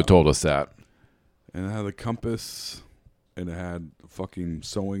 Rambo told us that. And it had a compass, and it had fucking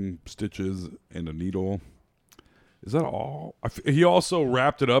sewing stitches and a needle. Is that all? He also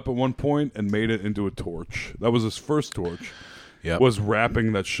wrapped it up at one point and made it into a torch. That was his first torch. Yep. Was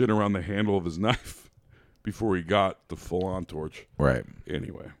wrapping that shit around the handle of his knife before he got the full-on torch. Right.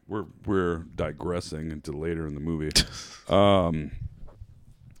 Anyway, we're digressing into later in the movie.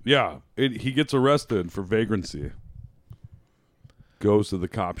 Yeah, he gets arrested for vagrancy. Goes to the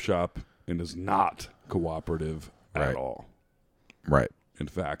cop shop and is not cooperative Right. at all. Right. In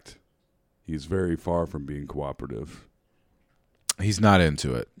fact, he's very far from being cooperative. He's not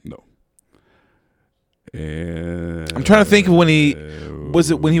into it. No. And I'm trying to think of when he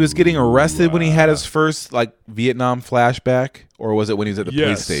when he was getting arrested when he had his first like Vietnam flashback, or was it when he was at the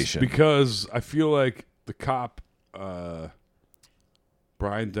police station? Because I feel like the cop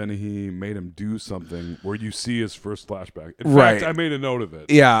Brian Dennehy made him do something where you see his first flashback. In fact, I made a note of it.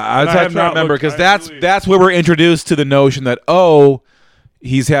 Yeah, I was And I trying have to not remember looked- because I really- that's where we're introduced to the notion that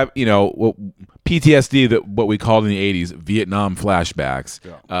he's PTSD, that what we called in the 80s Vietnam flashbacks.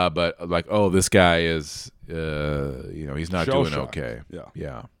 Yeah. But like, this guy is he's not doing Shell-shocked. okay.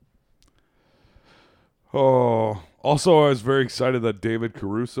 Yeah. Oh, also I was very excited that David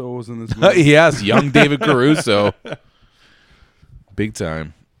Caruso was in this movie. Yes, young David Caruso, big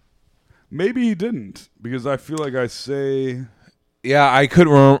time. Maybe he didn't, because I feel like I say Yeah, I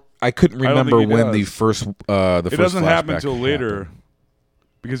couldn't remember think he when does. the first it first doesn't happen flashback until later, happened.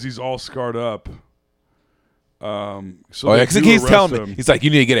 because he's all scarred up. So Oh, they yeah, because do he's arrest telling him. me, he's like, you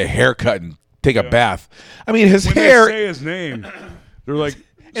need to get a haircut and take a bath. I mean, his When hair they say his name, they're like,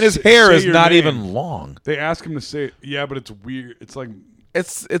 and his "Say- hair say is your not name." even long. They ask him to say, yeah, but it's weird. It's like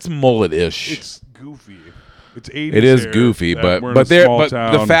It's mullet-ish. it's goofy. It's 80s. It is hair goofy, that but we're in a the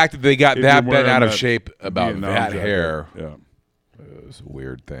small fact that they got if that you're bent out wearing of that shape about Vietnam that jacket. hair, Yeah. it was a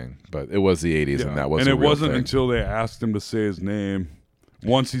weird thing. But it was the 80s, and that was and a it real wasn't thing. until they asked him to say his name.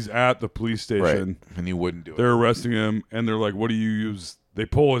 Once he's at the police station, Right. And he wouldn't do it. they're arresting him, and they're like, "What do you use?" They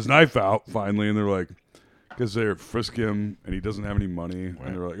pull his knife out finally, and they're like, because they're frisking him, and he doesn't have any money,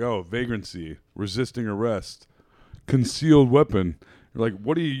 and they're like, "Oh, vagrancy, resisting arrest, concealed weapon." They're like,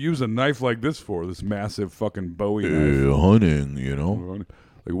 "What do you use a knife like this for? This massive fucking Bowie knife?" Hunting, you know.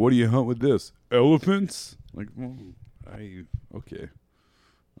 Like, what do you hunt with this? Elephants? Like, well, okay,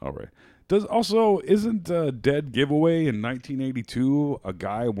 all right. Isn't Dead Giveaway in 1982 a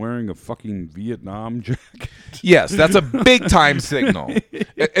guy wearing a fucking Vietnam jacket? Yes, that's a big time signal.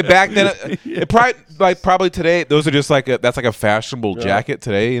 Back then, it probably today, those are just that's like a fashionable jacket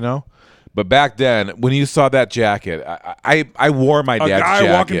today, you know. But back then, when you saw that jacket, I wore my dad's guy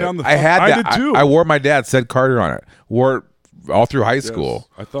jacket. walking down the I had I that. did too. I wore my dad's Said Carter on it. Wore it all through high school.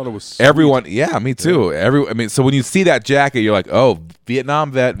 I thought it was sweet. Everyone, yeah, me too. So when you see that jacket, you're like, oh,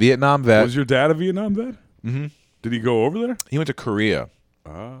 Vietnam vet. Was your dad a Vietnam vet? Mm-hmm. Did he go over there? He went to Korea.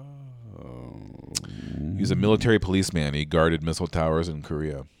 Oh. He was a military policeman. He guarded missile towers in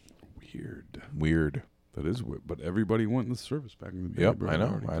Korea. Weird. That is weird. But everybody went in the service back in the day. Yep, bro. I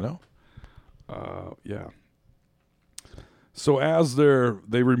know. Yeah. So as they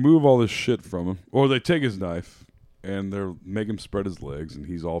remove all this shit from him, or they take his knife and they make him spread his legs, and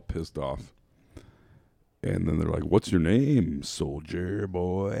he's all pissed off. And then they're like, "What's your name, soldier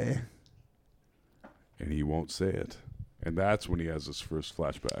boy?" and he won't say it. And that's when he has his first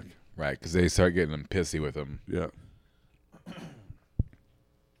flashback. Right, because they start getting him pissy with him. Yeah.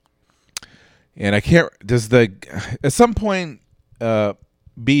 And I can't. At some point,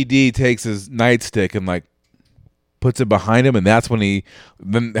 BD takes his nightstick and like puts it behind him, and that's when he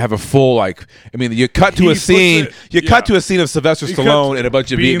then have a full like. I mean, you cut to a scene. Cut to a scene of Sylvester Stallone and a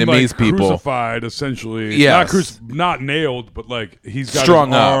bunch of Vietnamese people crucified, essentially. Yes, not nailed, but like he's got strung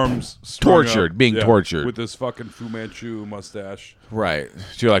his arms tortured, being tortured with this fucking Fu Manchu mustache. Right.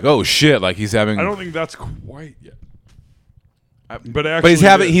 So you're like, oh shit! Like he's having. I don't think that's quite yet. But he's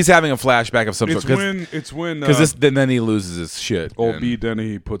having a flashback of some sort. It's when because then he loses his shit. Old B.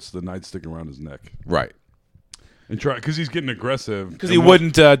 Denny puts the nightstick around his neck. Right. And try because he's getting aggressive. Because he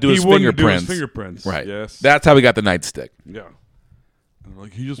wouldn't do his fingerprints. Right. Yes. That's how he got the nightstick. Yeah. And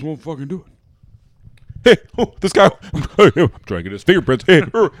like he just won't fucking do Hey, it. this guy, I'm trying to get his fingerprints.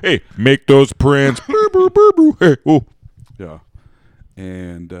 Hey, make those prints. Hey, oh. Yeah.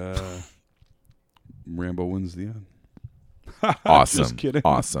 And Rambo wins the end. Awesome. Just kidding.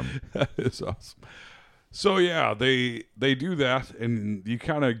 Awesome. It's awesome. So yeah, they do that, and you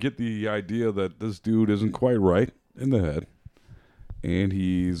kind of get the idea that this dude isn't quite right in the head, and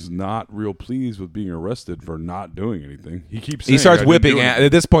he's not real pleased with being arrested for not doing anything. He keeps saying, he starts whipping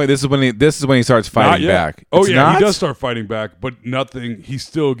at this point. This is when he starts fighting back. Oh yeah, he does start fighting back, but nothing. He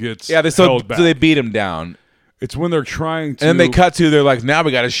still gets held back. So they beat him down. It's when they're trying to, and then they cut to. They're like, now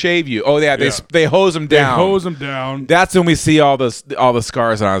we got to shave you. Oh yeah, they hose him down. They hose him down. That's when we see all the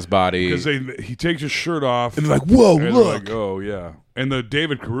scars on his body because he takes his shirt off, and they're like, whoa, and look. Like, oh yeah, and the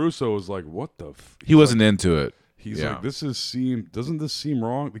David Caruso was like, what the? He wasn't into it. He's like, doesn't this seem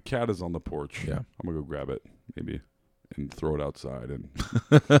wrong? The cat is on the porch. Yeah, I'm gonna go grab it, maybe, and throw it outside, and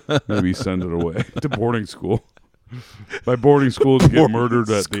maybe send it away to boarding school. My boarding school to get murdered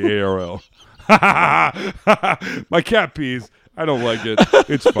at the ARL. My cat pees. I don't like it.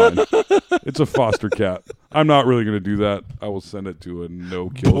 It's fine. It's a foster cat. I'm not really going to do that. I will send it to a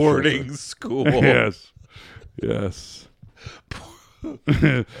no-kill boarding school. Yes. This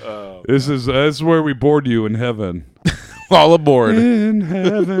is where we board you in heaven. All aboard. In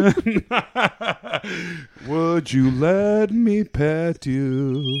heaven. Would you let me pet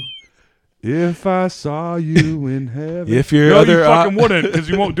you? If I saw you in heaven. If you're you fucking wouldn't, because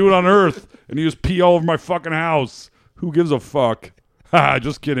you won't do it on earth, and you just pee all over my fucking house. Who gives a fuck? Ha!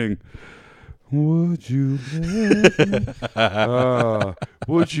 Just kidding. Would you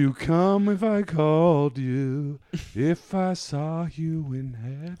would you come if I called you? If I saw you in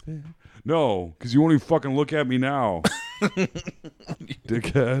heaven? No, because you won't even fucking look at me now.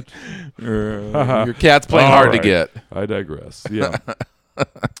 Dickhead. Your cat's playing hard to get. I digress. Yeah.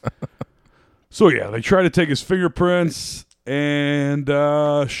 So yeah, they try to take his fingerprints, and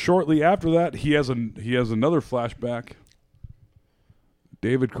shortly after that, he has another flashback.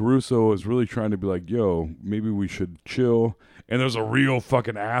 David Caruso is really trying to be like, "Yo, maybe we should chill." And there's a real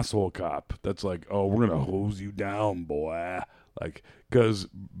fucking asshole cop that's like, "Oh, we're gonna hose you down, boy," like because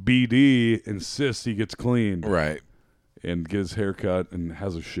BD insists he gets clean, right, and gets his haircut and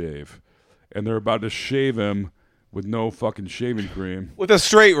has a shave, and they're about to shave him. With no fucking shaving cream. With a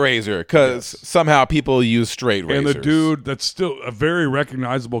straight razor, because somehow people use straight razors. And the dude that's still a very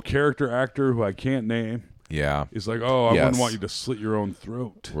recognizable character actor who I can't name. Yeah. Is like, oh, I wouldn't want you to slit your own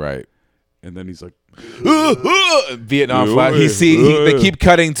throat. Right. And then he's like, Vietnam flag. They keep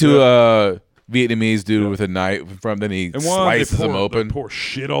cutting to a Vietnamese dude with a knife from, then he slices him open. They pour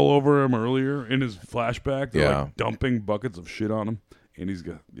shit all over him earlier in his flashback. They're like dumping buckets of shit on him. And he's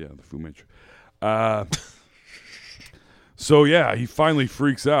got, the Fu Manchu. So yeah, he finally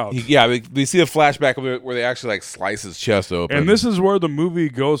freaks out. We see a flashback where they actually like slice his chest open. And this is where the movie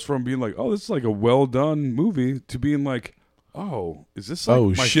goes from being like, oh, this is like a well done movie to being like, oh, is this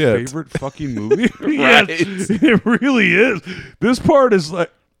like my favorite fucking movie? Right. Yes, it really is. This part is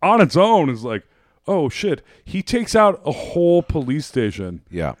like on its own is like, oh shit. He takes out a whole police station.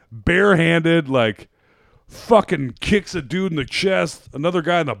 Yeah. Barehanded, like fucking kicks a dude in the chest, another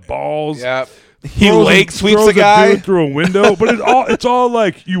guy in the balls. Yeah. He leg sweeps a guy through a window, but it's all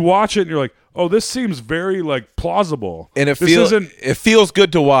like you watch it and you're like, oh, this seems very like plausible, and it feels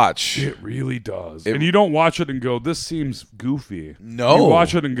good to watch. It really does, and you don't watch it and go, this seems goofy. No, you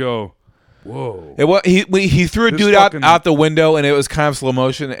watch it and go, whoa. He threw a dude out the window, and it was kind of slow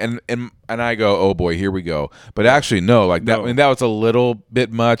motion, and I go, oh boy, here we go. But actually, no, like that. I mean, that was a little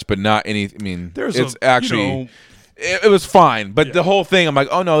bit much, but not any. I mean, it's actually. It was fine, but the whole thing, I'm like,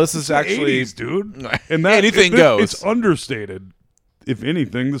 oh no, this is actually 80s, dude. And that, anything goes. It's understated. If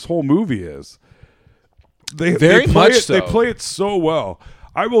anything, this whole movie is. They play it so well.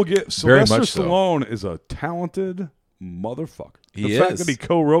 I will get Very Sylvester much so. Stallone is a talented motherfucker. He the fact is. that he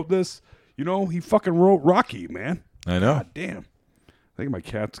co-wrote this, he fucking wrote Rocky, man. I know. God damn. I think my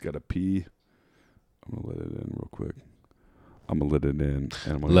cat's got to pee. I'm gonna let it in real quick. I'm gonna let it in. And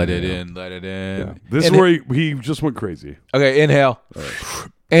I'm gonna Let it in. Let it in. Yeah. This is where he just went crazy. Okay, inhale.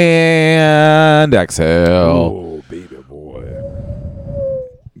 And exhale. Oh, baby boy.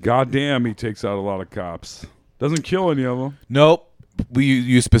 God damn, he takes out a lot of cops. Doesn't kill any of them. Nope.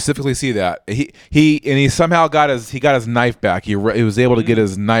 You specifically see that. He somehow got his knife back. He was able to get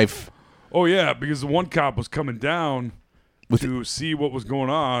his knife. Oh, yeah, because the one cop was coming down to see what was going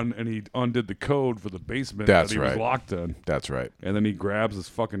on, and he undid the code for the basement that he was locked in. That's right. And then he grabs his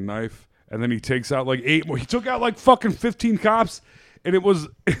fucking knife, and then he takes out like 8 more. He took out like fucking 15 cops, and it was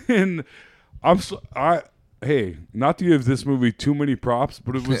in. Hey, not to give this movie too many props,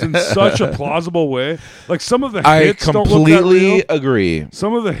 but it was in such a plausible way. Like some of the hits don't look that real. I completely agree.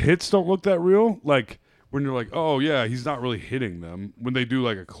 Some of the hits don't look that real. Like when you're like, oh yeah, he's not really hitting them. When they do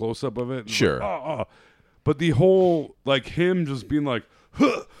like a close up of it, sure. Like, but the whole like him just being like,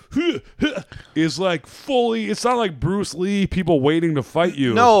 is like fully. It's not like Bruce Lee. People waiting to fight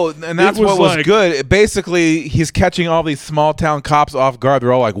you. No, and that's what was good. Basically, he's catching all these small town cops off guard.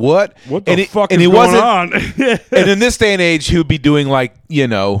 They're all like, "What? What the fuck is going on?" And in this day and age, he would be doing like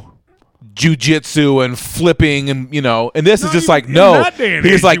jujitsu and flipping, and and this is just like no.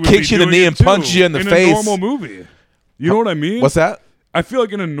 He's like kicks you in the knee and punches you in the face. In a normal movie, you know what I mean? What's that? I feel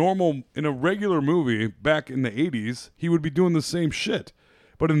like in a regular movie back in the 80s, he would be doing the same shit.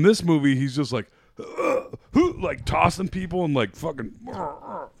 But in this movie, he's just like tossing people and like fucking.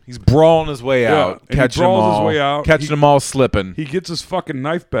 He's brawling his way out, catching them all, catching them all slipping. He gets his fucking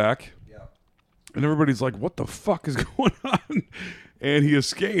knife back, and everybody's like, "What the fuck is going on?" And he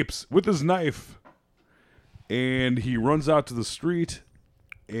escapes with his knife, and he runs out to the street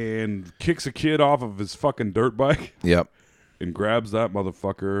and kicks a kid off of his fucking dirt bike. Yep. And grabs that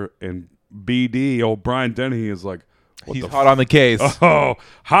motherfucker, and BD, old Brian Dennehy, is like, he's hot on the case. Oh,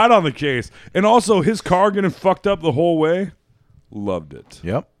 hot on the case. And also his car getting fucked up the whole way. Loved it.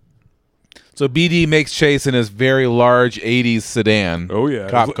 Yep. So BD makes chase in his very large 80s sedan. Oh, yeah.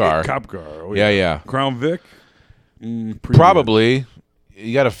 Cop car. Cop car. Oh, yeah. Crown Vic? Probably.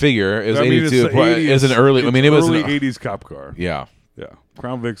 You got to figure. It was 82. It was an early. I mean, it was early 80s cop car. Yeah. Yeah.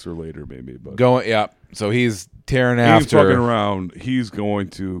 Crown Vics are later, maybe. But So he's tearing he's after. fucking around. He's going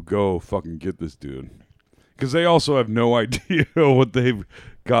to go fucking get this dude. Because they also have no idea what they've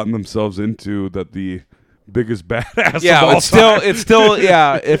gotten themselves into. That the biggest badass. Yeah, of all it's still.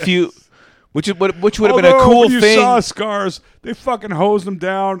 Yeah, if you, which would have been a cool when you thing. Saw Scars. They fucking hosed him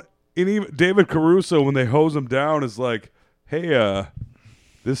down. And even David Caruso, when they hose him down, is like, "Hey,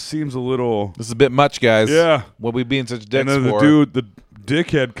 this seems a little. This is a bit much, guys. Yeah, what we being such dicks and then for?" The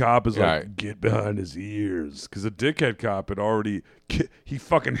dickhead cop is like, "Get behind his ears," because the dickhead cop had already he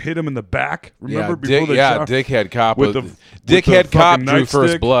fucking hit him in the back. Remember before they shot? Dickhead cop with dickhead cop drew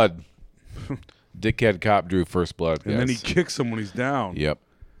first stick. blood. Dickhead cop drew first blood, and then he kicks him when he's down. Yep.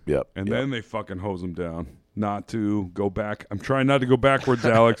 And then they fucking hose him down. Not to go back. I'm trying not to go backwards,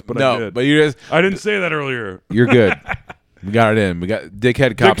 Alex, but no, I did. But you just I didn't say that earlier. You're good. We got it in. We got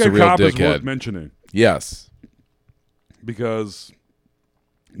dickhead cop's a real cop dickhead. Is worth mentioning. Yes, because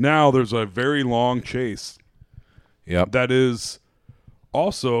now there's a very long chase. Yep. That is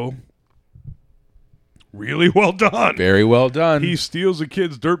also really well done. Very well done. He steals a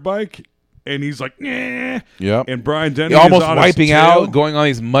kid's dirt bike, and he's like, "Nah." Yep. And Brian Dennehy almost is on wiping his tail. out, going on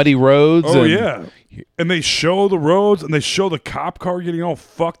these muddy roads. Oh yeah. And they show the roads, and they show the cop car getting all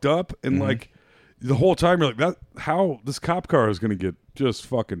fucked up, and like the whole time you're like, "That how this cop car is going to get just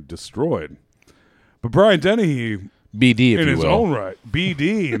fucking destroyed." But Brian Dennehy, BD, in his own right,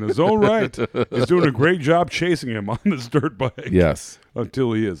 BD in his own right, is doing a great job chasing him on this dirt bike. Yes,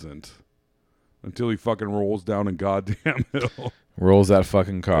 until he isn't, until he fucking rolls down a goddamn hill, rolls that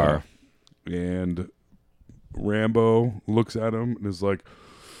fucking car, and Rambo looks at him and is like.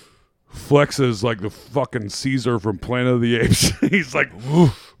 Flexes like the fucking Caesar from Planet of the Apes. He's like,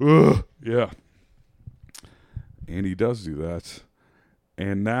 yeah. And he does do that.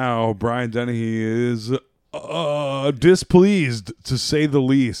 And now Brian Dennehy is displeased, to say the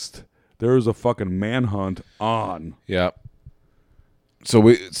least. There is a fucking manhunt on. Yep. So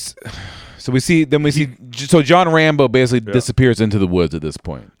we see so John Rambo basically disappears into the woods at this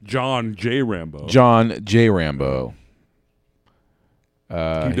point. John J. Rambo.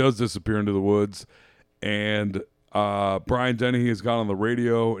 He does disappear into the woods, and Brian Dennehy has gone on the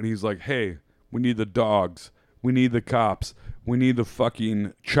radio, and he's like, "Hey, we need the dogs, we need the cops, we need the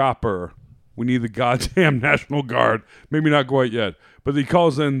fucking chopper, We need the goddamn National Guard. Maybe not quite yet. But he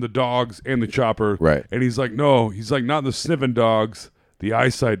calls in the dogs and the chopper. Right. And he's like, no. He's like, not the sniffing dogs, the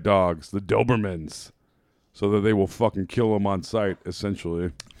eyesight dogs, the Dobermans. So that they will fucking kill him on sight,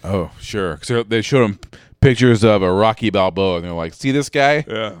 essentially. Oh, sure. So they showed him pictures of a Rocky Balboa, and they're like, see this guy?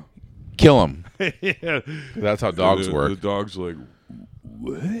 Yeah. Kill him. Yeah. That's how dogs work. The dog's like,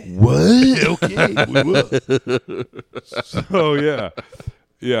 What? okay. We will. So yeah.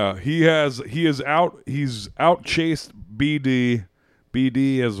 He's out chased BD.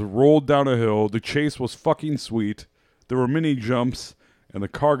 BD has rolled down a hill. The chase was fucking sweet. There were many jumps, and the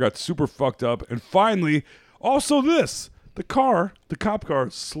car got super fucked up. And finally, also the cop car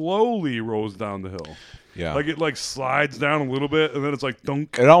slowly rolls down the hill. Yeah. Like it like slides down a little bit, and then it's like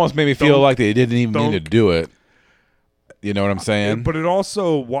dunk. It almost made me feel dunk, like they didn't even dunk. need to do it. You know what I'm saying? But it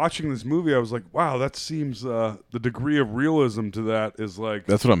also, watching this movie, I was like, wow, that seems, the degree of realism to that is like...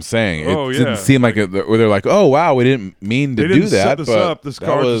 That's what I'm saying. Oh, it yeah. didn't seem like where they're like, oh, wow, we didn't mean to They do didn't that. set this but up. This that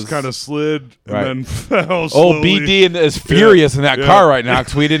car was, just kind of slid and Right. then fell Oh, slowly. BD is furious in that car right now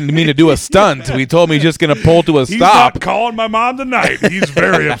because we didn't mean to do a stunt. We told him he's just going to pull to a He's stop. not calling my mom tonight. He's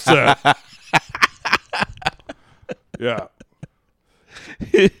very upset. Yeah.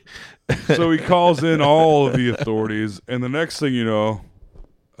 So he calls in all of the authorities, and the next thing you know,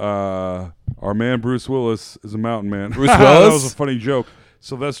 our man Bruce Willis is a mountain man. Bruce That Willis? was a funny joke.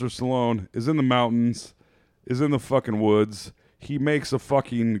 Sylvester Stallone is in the mountains, is in the fucking woods. He makes a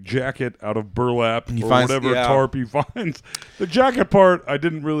fucking jacket out of burlap or whatever tarp he finds. The jacket part I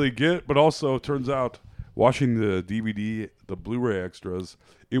didn't really get, but also it turns out watching the DVD, the Blu-ray extras,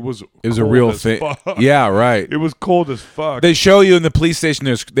 it was a cold real as thing. fuck. Yeah, right. It was cold as fuck. They show you in the police station.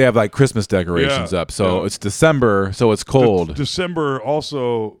 They have like Christmas decorations Yeah, up, so yeah. it's December, so it's cold. December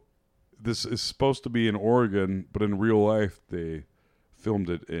also. This is supposed to be in Oregon, but in real life they filmed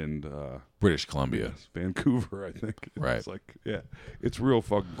it in British Columbia, Vancouver, I think. Right. It's like, yeah, it's real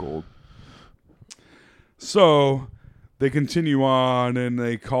fucking cold. So they continue on and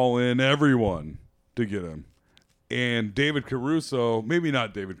they call in everyone to get him. And David Caruso, maybe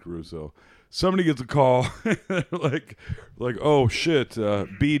not David Caruso, somebody gets a call like, oh shit,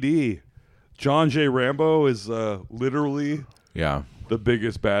 BD, John J. Rambo is literally the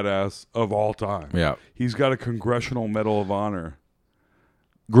biggest badass of all time. Yeah. He's got a Congressional Medal of Honor.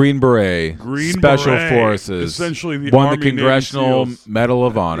 Green Beret, Special Beret, Forces, essentially the won Army, the Congressional Navy SEALs. Medal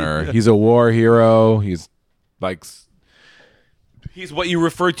of Honor. He's a war hero. He's like, he's what you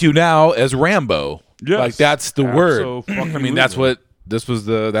refer to now as Rambo. Yes, like that's the word. abso-fucking-lutely. I mean, that's what this was.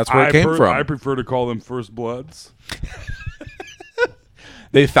 That's where it came from. I prefer to call them First Bloods.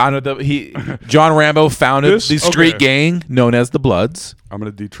 They founded John Rambo founded the street gang known as the Bloods. I'm going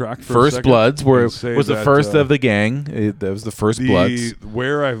to detract for a First second Bloods was and the say that, first of the gang. That was the first Bloods.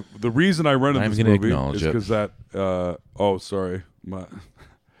 The reason I rented I'm this gonna movie acknowledge is it. because that. Oh, sorry.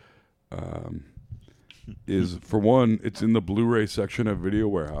 Is for one, it's in the Blu-ray section of Video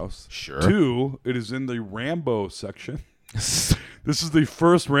Warehouse. Sure. 2, it is in the Rambo section. This is the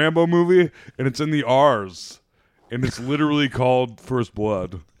first Rambo movie, and it's in the R's, and it's literally called First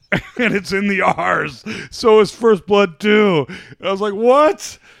Blood, and it's in the R's. So is First Blood 2. And I was like,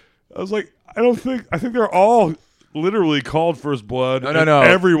 what? I was like, I think they're all literally called First Blood. No.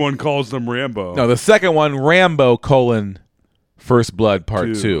 Everyone calls them Rambo. No, the second one, Rambo: First Blood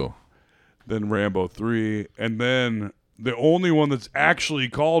Part 2. Then Rambo 3, and then the only one that's actually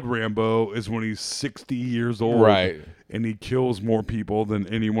called Rambo is when he's 60 years old, Right? And he kills more people than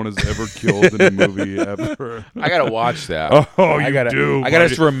anyone has ever killed in a movie ever. I gotta watch that. Oh, I you gotta do. I gotta buddy.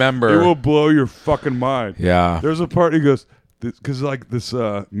 just remember. It will blow your fucking mind. Yeah. There's a part he goes because like this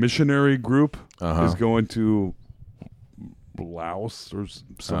missionary group Uh-huh. is going to Laos or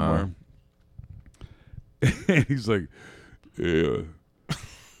somewhere, and he's like, "Yeah,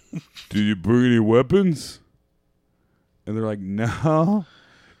 did you bring any weapons?" And they're like, "No."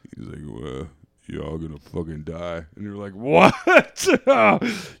 He's like, "Well, y'all gonna fucking die." And you're like, "What?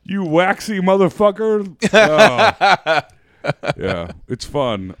 You waxy motherfucker!" Oh. Yeah, it's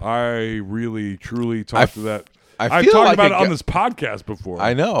fun. I really, truly talked to that. I've feel talked like about it it on got- this podcast before.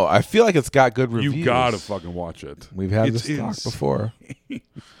 I know. I feel like it's got good reviews. You gotta fucking watch it. We've had It's this talk before.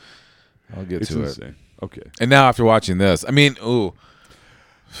 I'll get It's to insane. it. Okay. And now after watching this, I mean, ooh,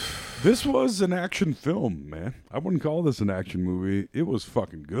 This was an action film, man. I wouldn't call this an action movie. It was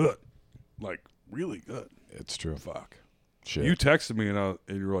fucking good. Like, really good. it's true. Fuck. Shit. You texted me and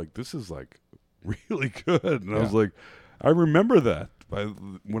you were like, this is like really good. And I was Yeah. like, I remember that.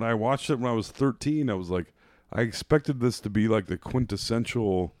 When I watched it when I was 13, I was like, I expected this to be like the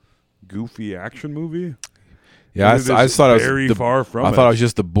quintessential goofy action movie. Yeah, I just thought very it was far from. I thought it was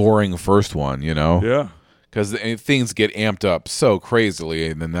just the boring first one, you know. Yeah. Because things get amped up so crazily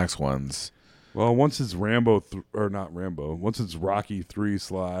in the next ones. Well, once it's once it's Rocky 3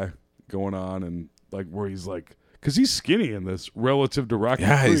 Sly going on, and like where he's like, because he's skinny in this relative to Rocky 3.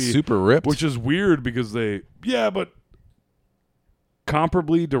 Yeah, he's super ripped. Which is weird because but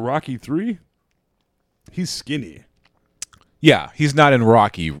comparably to Rocky 3, he's skinny. Yeah, he's not in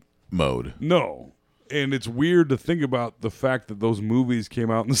Rocky mode. No. And it's weird to think about the fact that those movies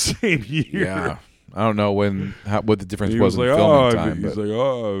came out in the same year. Yeah. I don't know what the difference was in like, filming time. He's like,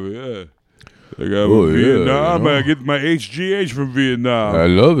 oh, yeah. I got Vietnam. I get my HGH from Vietnam. I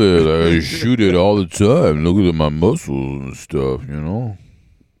love it. I shoot it all the time. Look at my muscles and stuff, you know?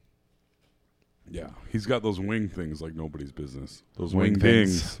 Yeah. He's got those wing things like nobody's business. Those wing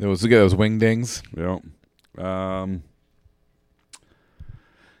dings. Look at those wing dings. Yeah.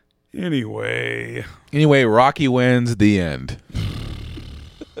 Anyway, Rocky wins. The end.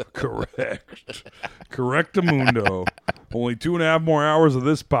 Correctamundo. Only 2.5 more hours of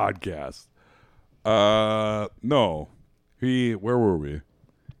this podcast. No. Where were we?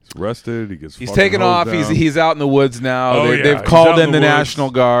 He's arrested. He's taken off. Down. He's out in the woods now. Oh, They've called in the National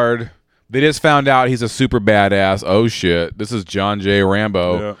Guard. They just found out he's a super badass. Oh shit! This is John J.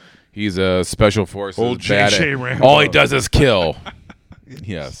 Rambo. Yeah. He's a special forces Old J.J. Rambo. All he does is kill.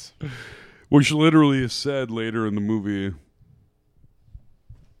 Yes. Which literally is said later in the movie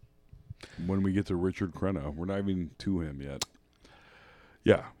when we get to Richard Crenna. We're not even to him yet.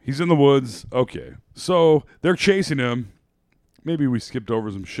 Yeah, he's in the woods. Okay, so they're chasing him. Maybe we skipped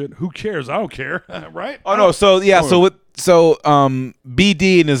over some shit. Who cares? I don't care, right? Oh no. So yeah. So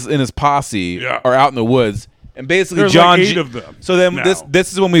BD and his posse are out in the woods, and basically There's John. like 8 of them. So then now.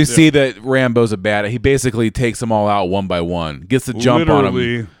 this is when we see that Rambo's a bad. He basically takes them all out one by one. Gets the jump on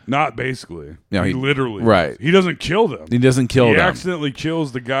them. Not basically. No, he literally. Right. He doesn't kill them. He doesn't kill them. He accidentally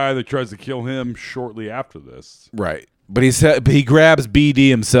kills the guy that tries to kill him shortly after this. Right. But he grabs BD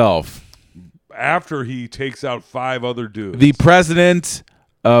himself. After he takes out 5 other dudes. The president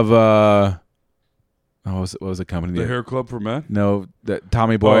of what was the company? The Hair Club for Men? No, that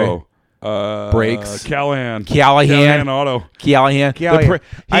Tommy Boy. Brakes. Callahan Auto. Callahan.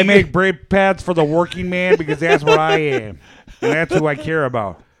 I make brake pads for the working man because that's what I am. And that's who I care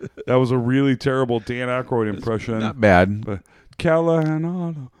about. That was a really terrible Dan Aykroyd impression. Not bad. But Callahan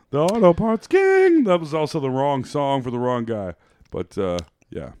Auto. The Auto Parts King. That was also the wrong song for the wrong guy. But,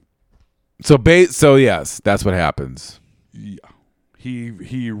 yeah. So yes, that's what happens. Yeah.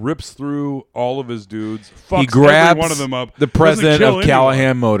 He rips through all of his dudes. Fucks He grabs every one of them up. the president of anyone.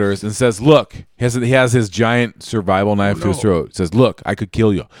 Callahan Motors and says, "Look," he has his giant survival knife to his throat. Says, "Look, I could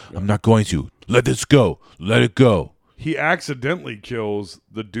kill you. I'm not going to. Let this go. Let it go." He accidentally kills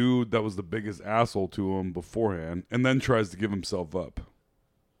the dude that was the biggest asshole to him beforehand, and then tries to give himself up.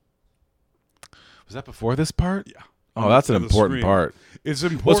 Was that before this part? Yeah. Oh, that's an important part. It's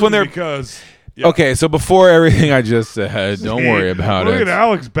important because... Yeah. Okay, so before everything I just said, don't worry about Look it. at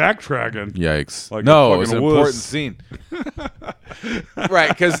Alex backtracking. Yikes. Like no, it's an important scene. Right,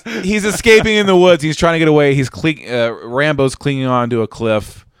 because he's escaping in the woods. He's trying to get away. Rambo's clinging onto a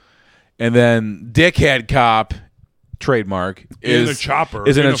cliff. And then Dickhead Cop, trademark, is in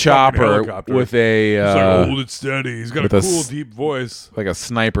a chopper with a... he's like, hold it steady. He's got a cool, deep voice. Like a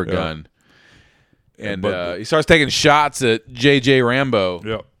sniper gun. And he starts taking shots at J.J. Rambo.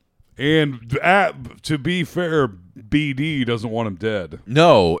 Yep. And to be fair, BD doesn't want him dead.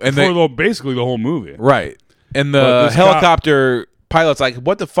 No, and basically the whole movie, right? And the helicopter pilot's like,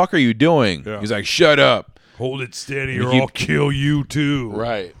 "What the fuck are you doing?" Yeah. He's like, "Shut up, hold it steady, or I'll kill you too."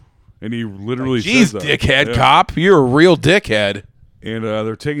 Right? And he literally says that. Dickhead cop, you're a real dickhead. And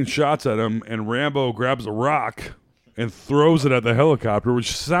they're taking shots at him, and Rambo grabs a rock and throws it at the helicopter,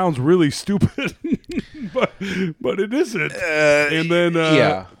 which sounds really stupid, but it isn't. And then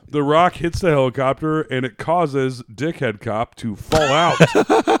the rock hits the helicopter, and it causes Dickhead Cop to fall out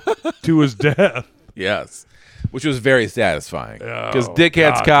to his death. Yes, which was very satisfying because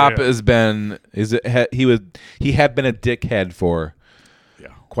Dickhead Cop had been a dickhead for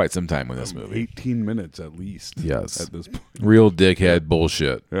quite some time in this movie. 18 minutes at least. Yes, at this point, real dickhead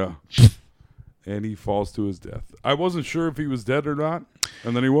bullshit. Yeah. And he falls to his death. I wasn't sure if he was dead or not,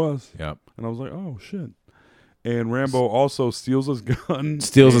 and then he was. Yep. And I was like, oh, shit. And Rambo also steals his gun.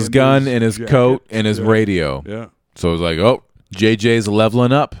 And his coat and his radio. Yeah. So it's like, oh, JJ's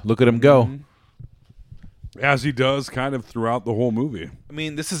leveling up. Look at him go. Mm-hmm. As he does kind of throughout the whole movie. I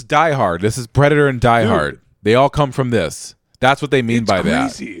mean, this is Die Hard. This is Predator and Die Hard. They all come from this. That's what they mean by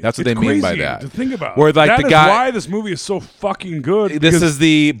crazy. that. That's what It's they mean by crazy that. To think about. Where like that the is guy. why this movie is so fucking good. This because is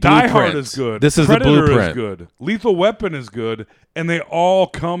the Die Hard blueprint. is good. This is Predator the blueprint. is good. Lethal Weapon is good, and they all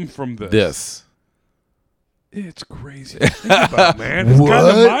come from this. It's crazy to think about, man. It's kind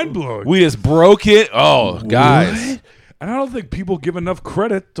of mind blowing. We just broke it. Oh, guys. And I don't think people give enough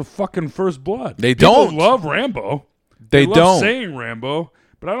credit to fucking First Blood. They People don't. love Rambo. They love don't. saying Rambo,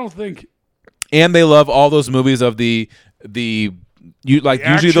 but I don't think. And they love all those movies of the usually the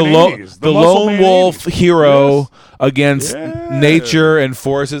action 80s, the muscle lone man wolf 80s. hero Yes. against Yeah. nature and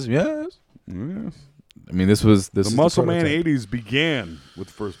forces. Yes. Yes. I mean, this is The Muscle Man prototype. 80s began with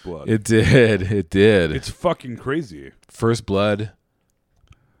First Blood. It did. It did. It's fucking crazy. First Blood.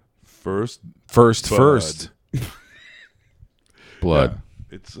 First Blood.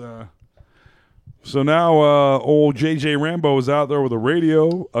 Yeah. It's so now old JJ Rambo is out there with a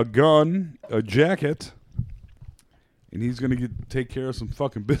radio, a gun, a jacket, and he's gonna take care of some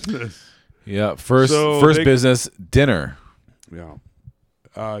fucking business. Yeah. First So they- business dinner.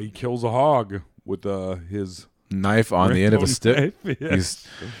 Yeah. He kills a hog with his Knife on the end of a Rambo stick. knife, yes. He's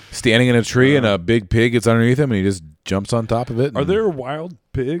standing in a tree and a big pig gets underneath him and he just jumps on top of it. Are and- there wild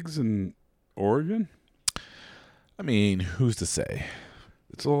pigs in Oregon? I mean, who's to say?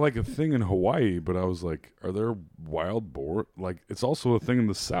 It's like a thing in Hawaii, but I was like, are there wild boar? Like, it's also a thing in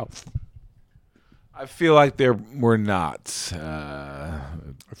the South. I feel like we're not. I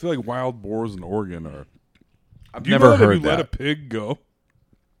feel like wild boars in Oregon are. I've Do you never know that heard if you let a that. pig go,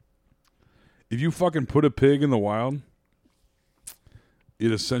 if you fucking put a pig in the wild,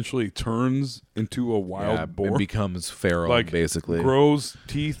 it essentially turns into a wild boar. It becomes feral, like basically. grows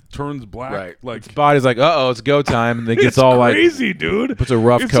teeth, turns black. Right. Like Its body's like, it's go time, and it gets it's all like crazy, dude. puts a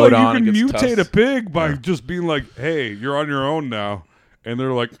rough It's coat like on. You and can gets mutate tusks. a pig by just being like, "Hey, you're on your own now," and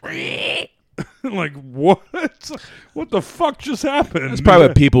they're like, "Like what? What the fuck just happened?" That's probably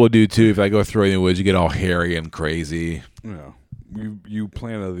what people would do too. If I go throw in the woods, you get all hairy and crazy. Yeah, you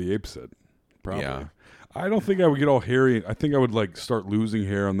Planet of the Apes it. Probably. Yeah. I don't think I would get all hairy. I think I would like start losing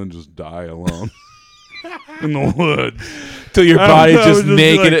hair and then just die alone in the woods. Till your I don't body's know, just I would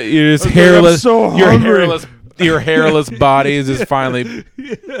naked. be like- You're just I was like, I'm hairless. so Your hungry. hairless body is just finally.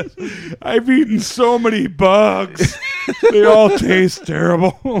 Yes. I've eaten so many bugs. They all taste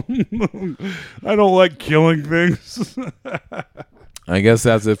terrible. I don't like killing things. I guess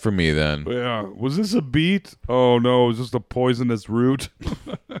that's it for me then. Yeah. Was this a beet? Oh no, it was just a poisonous root.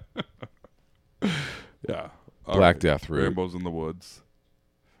 Yeah. All Black Death root. Rambo's in the woods.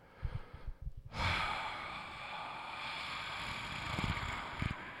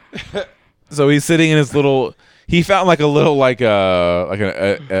 So he's sitting in his little. He found like a little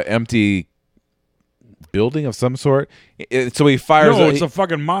an empty building of some sort. So he fires. No, it's a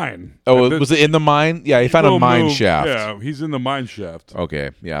fucking mine. Was it in the mine? Yeah, he found a Little mine move. shaft. Yeah, he's in the mine shaft.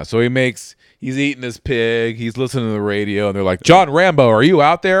 Okay, yeah. So he's eating his pig. He's listening to the radio, and they're like, "John Rambo, are you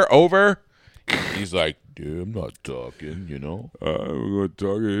out there? Over." He's like, "Dude, I'm not talking. You know." We're gonna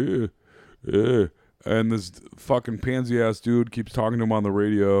talk here. Yeah. And this fucking pansy ass dude keeps talking to him on the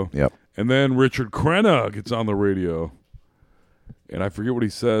radio. Yep. And then Richard Crenna gets on the radio. And I forget what he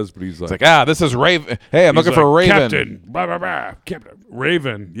says, but he's It's like, this is Raven. Hey, I'm he's looking for like, Raven. Captain. Blah, blah, blah. Captain.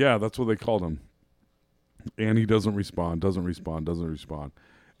 Raven. Yeah, that's what they called him. And he doesn't respond. And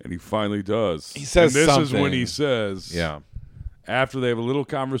he finally does. He says and this something. is when he says, Yeah. after they have a little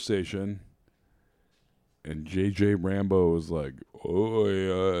conversation, and JJ Rambo is like, "Oh,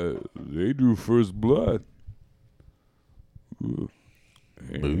 yeah, they do First Blood." Ooh.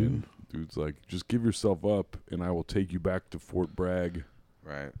 And dude's like, "Just give yourself up, and I will take you back to Fort Bragg."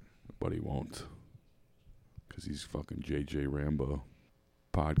 Right. But he won't, because he's fucking JJ Rambo.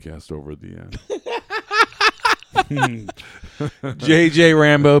 Podcast over at the end. JJ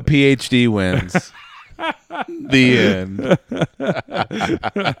Rambo, PhD wins. The end.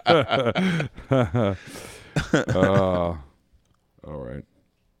 All right.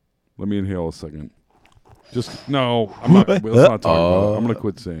 Let me inhale a second. Just no. I'm not. Let's not talk about it. I'm gonna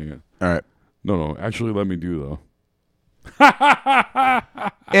quit saying it. All right. No. Actually, let me do though.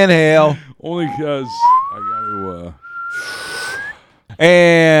 Inhale. Only because I got to.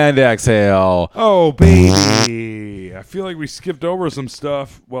 And exhale. Oh, baby. I feel like we skipped over some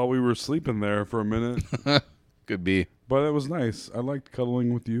stuff while we were sleeping there for a minute. Could be. But it was nice. I liked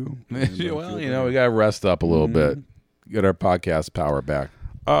cuddling with you. Well, we got to rest up a little bit. Get our podcast power back.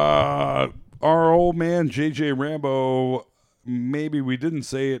 Our old man, JJ Rambo, maybe we didn't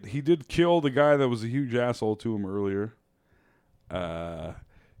say it. He did kill the guy that was a huge asshole to him earlier.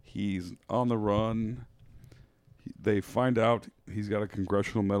 He's on the run. They find out he's got a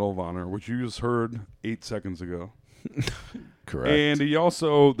Congressional Medal of Honor, which you just heard 8 seconds ago. Correct. And he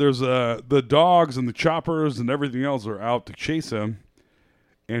also, there's the dogs and the choppers and everything else are out to chase him.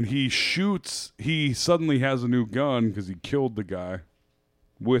 And he suddenly has a new gun because he killed the guy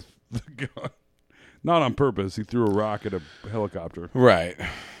with the gun. Not on purpose. He threw a rock at a helicopter. Right.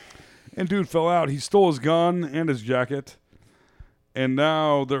 And dude fell out. He stole his gun and his jacket. And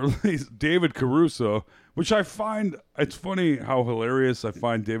now he's David Caruso, which I find, it's funny how hilarious I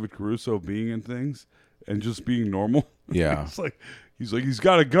find David Caruso being in things and just being normal. Yeah. It's like, he's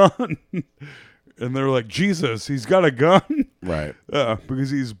got a gun. And they're like, Jesus, he's got a gun? Right. Because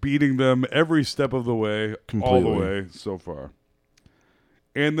he's beating them every step of the way, all the way so far.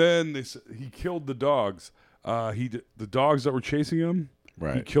 And then he killed the dogs. The dogs that were chasing him,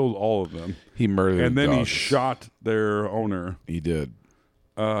 right. He killed all of them. He murdered and then dogs. he shot their owner. He did.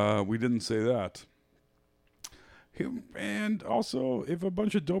 We didn't say that. And also, if a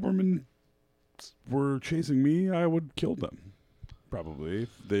bunch of Doberman were chasing me, I would kill them. Probably, if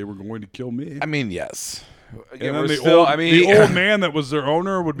they were going to kill me. I mean, yes. And then the old man that was their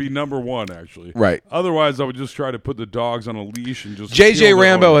owner would be number one, actually. Right. Otherwise, I would just try to put the dogs on a leash and just. JJ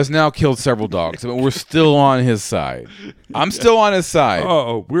Rambo has now killed several dogs, but we're still on his side. I'm still on his side.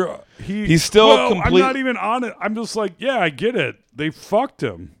 Oh, he's still complete. I'm not even on it. I'm just like, yeah, I get it. They fucked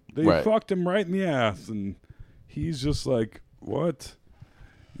him. They fucked him right in the ass, and he's just like, what?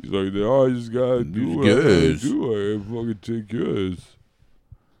 He's like, I just gotta do what I do. I fucking take yours.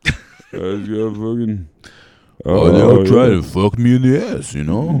 I just gotta fucking. they'll try to fuck me in the ass, you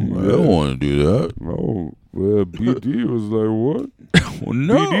know? I don't want to do that. Oh, well, BD was like, what? Well,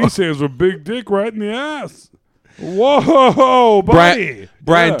 no. BD says a big dick right in the ass. Whoa, buddy.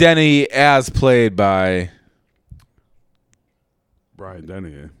 Brian Denny, as played by Brian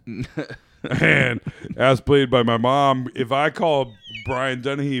Denny. And as played by my mom, if I call Brian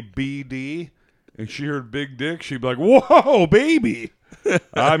Denny BD and she heard big dick, she'd be like, whoa, baby.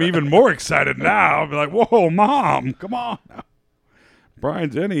 I'm even more excited now. I'll be like, whoa, Mom, come on now. Brian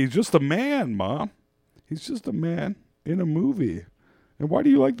Denny, he's just a man, Mom. He's just a man in a movie. And why do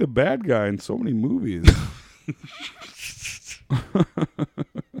you like the bad guy in so many movies?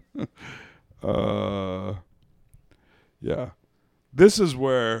 Yeah. This is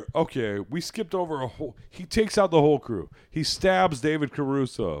where, okay, we skipped over he takes out the whole crew. He stabs David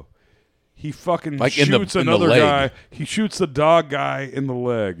Caruso. He fucking shoots another guy. He shoots the dog guy in the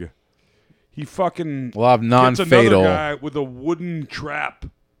leg. He fucking gets another guy with a wooden trap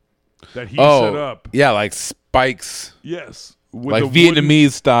that he set up. Yeah, like spikes. Yes. Like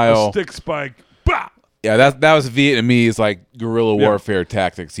Vietnamese style. A stick spike. Bah! Yeah, that was Vietnamese, like, guerrilla warfare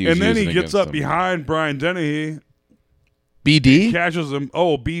tactics he was using. And then he gets up him. behind Brian Dennehy. BD? He catches him.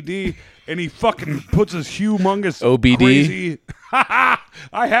 Oh, BD. And he fucking puts his humongous OBD? crazy...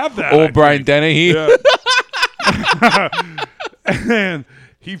 I have that. Old Brian Dennehy? Yeah. And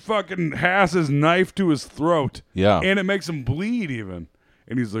he fucking has his knife to his throat. Yeah. And it makes him bleed even.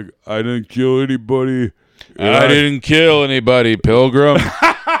 And he's like, I didn't kill anybody. I didn't kill anybody, Pilgrim.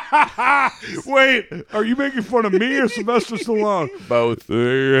 Wait, are you making fun of me or Sylvester Stallone? Both.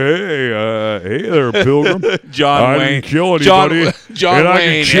 Hey there, Pilgrim. John Wayne. I didn't kill anybody. John and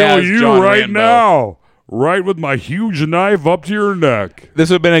Wayne I can kill you John right Rambo. now. Right with my huge knife up to your neck. This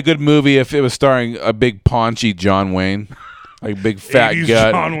would have been a good movie if it was starring a big paunchy John Wayne. Like big fat 80s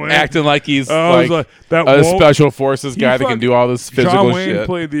gut. John Wayne. Acting like he's that a special forces guy that can do all this physical John Wayne shit.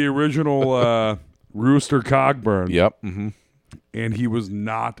 played the original Rooster Cogburn. Yep. Mm-hmm. And he was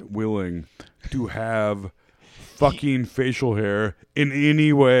not willing to have fucking facial hair in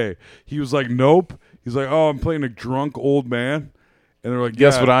any way. He was like, nope. He's like, oh, I'm playing a drunk old man. And they're like,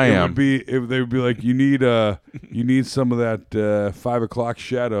 guess what I am? They would be like, you need some of that 5 o'clock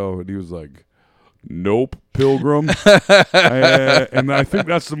shadow. And he was like, nope, Pilgrim. And I think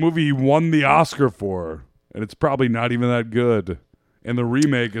that's the movie he won the Oscar for. And it's probably not even that good. And the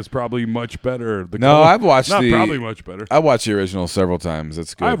remake is probably much better. I've watched probably much better. I watched the original several times.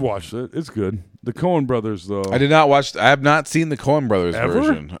 It's good. I've watched it. It's good. The Coen Brothers, though. I did not watch. I have not seen the Coen Brothers Ever?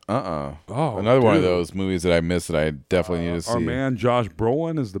 version. Oh, another one of dude. those movies that I missed that I definitely need to see. Our man Josh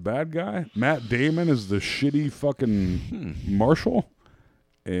Brolin is the bad guy. Matt Damon is the shitty fucking marshal.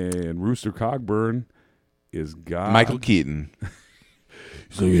 And Rooster Cogburn is God. Michael Keaton.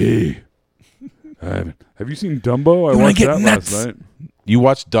 He's like, hey, have you seen Dumbo? I watched that last night. You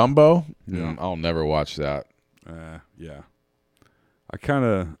watched Dumbo? Yeah. I'll never watch that. Yeah.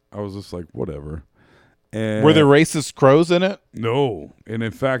 I was just like, whatever. And Were there racist crows in it? No. And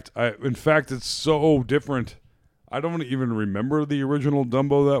in fact, it's so different. I don't even remember the original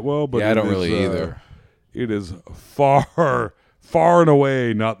Dumbo that well, but I don't really either. It is far, far and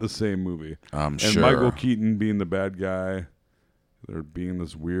away not the same movie. I'm and sure. Michael Keaton being the bad guy. They're being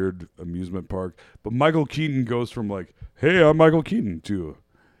this weird amusement park. But Michael Keaton goes from like, hey, I'm Michael Keaton to,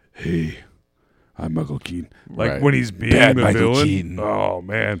 hey, I'm Michael Keaton. Like Right. when he's being Bad the Michael villain. Keaton. Oh,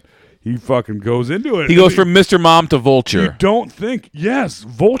 man. He fucking goes into it. He goes from Mr. Mom to Vulture. You don't think, yes,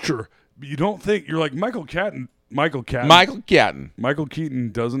 Vulture. But you don't think, you're like Michael Keaton. Michael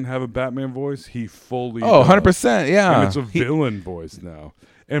Keaton doesn't have a Batman voice. He fully Oh, does. 100%, yeah. And it's a villain voice now.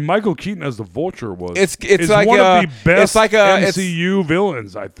 And Michael Keaton as the Vulture was It's is like one of the best it's like MCU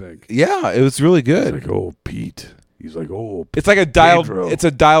villains, I think. Yeah, it was really good. He's like, oh, Pete. He's like, oh, It's like a dialed. Pedro. It's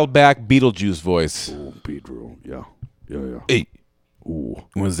a dialed back Beetlejuice voice. Oh, Pedro. Yeah. Hey, Ooh.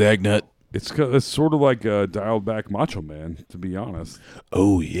 was Zagnut? It's sort of like a dialed back Macho Man, to be honest.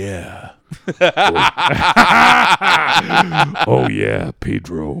 Oh yeah. Oh yeah,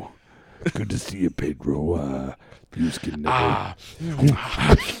 Pedro. Good to see you, Pedro. Jack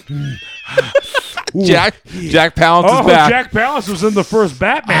Palance is back. Jack Palance was in the first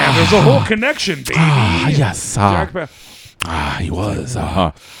Batman. There's a whole connection, baby. Yes. Jack He was.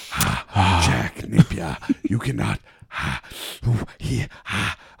 Jack Napier, you cannot.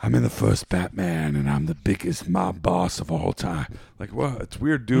 I'm in the first Batman, and I'm the biggest mob boss of all time. Like, what? It's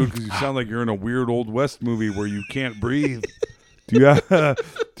weird, dude, because you sound like you're in a weird Old West movie where you can't breathe. Do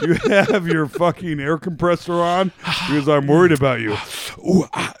you have your fucking air compressor on? Because I'm worried about you.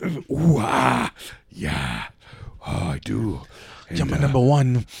 Yeah. Oh, I do. And, You're my number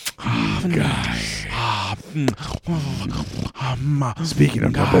one guy. Speaking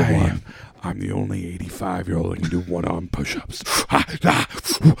of number one, I'm the only 85-year-old that can do one-arm push-ups.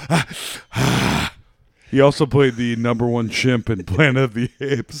 He also played the number one chimp in Planet of the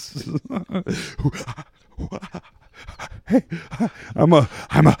Apes. Hey, I'm a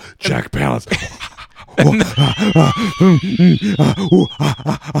Jack Palance.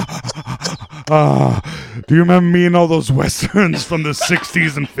 Do you remember me in all those westerns from the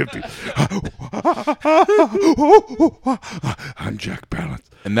 60s and 50s? I'm Jack Palance.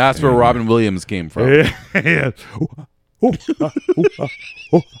 And that's where Robin Williams came from. Yeah.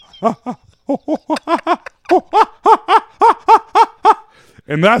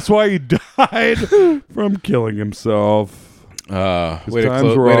 And that's why he died from killing himself. Way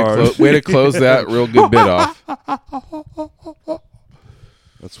to close that real good bit off.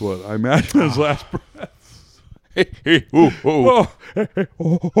 That's what I imagine his last breath.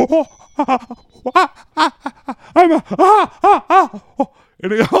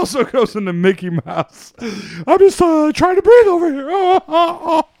 And he also goes into Mickey Mouse. I'm just trying to breathe over here.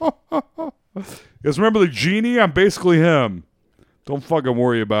 Yes, remember the genie? I'm basically him. Don't fucking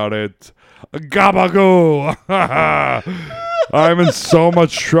worry about it. Gabago. I'm in so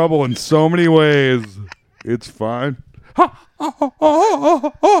much trouble in so many ways. It's fine.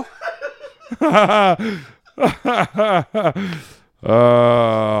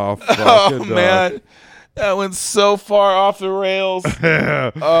 Oh, man. That went so far off the rails.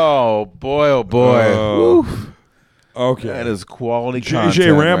 Oh, boy. Okay. That is quality content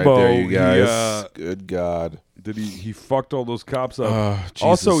J.J. Rambo, right there, you guys. Good God. Did he fucked all those cops up. Jesus.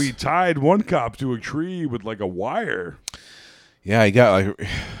 Also, he tied one cop to a tree with like a wire. Yeah, he got like...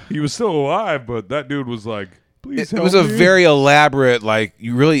 He was still alive, but that dude was like, please It help was a me. very elaborate, like,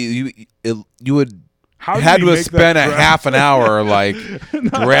 you would... How did had he to have make spent that a trap? half an hour, like,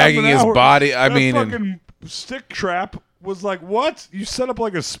 Not dragging half an his hour. body. I That mean... fucking stick trap was like, what? You set up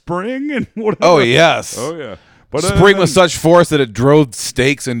like a spring and whatever? Oh, yes. Oh, yeah. But spring with such force that it drove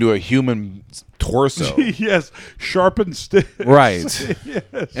stakes into a human torso. Yes, sharpened sticks. Right.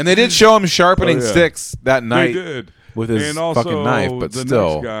 Yes. And they did show him sharpening Oh, yeah. sticks that night. They did. With his and also, fucking knife, but the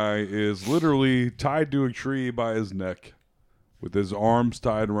still. next guy is literally tied to a tree by his neck, with his arms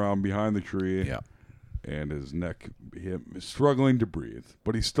tied around behind the tree. Yeah. And his neck, him struggling to breathe,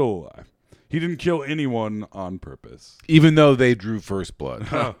 but he's still alive. He didn't kill anyone on purpose. Even though they drew first blood.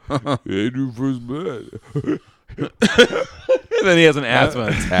 They drew first blood. And then he has an asthma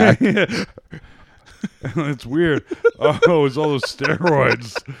attack. It's weird. Oh, it's all those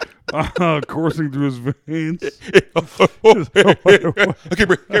steroids coursing through his veins.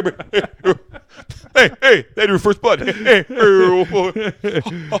 Okay, hey, they drew first blood. Hey.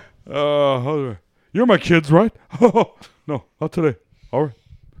 You're my kids, right? Oh, no, not today. All right.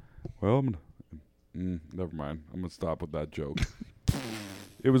 Well, I'm gonna. Never mind. I'm gonna stop with that joke.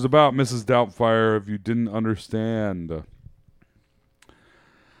 It was about Mrs. Doubtfire. If you didn't understand.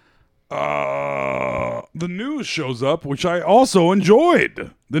 The news shows up, which I also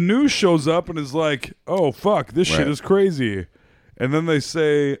enjoyed. The news shows up and is like, oh, fuck, this shit is crazy. And then they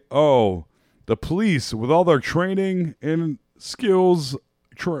say, oh, the police, with all their training in skills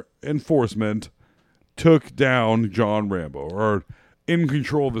enforcement took down John Rambo, or in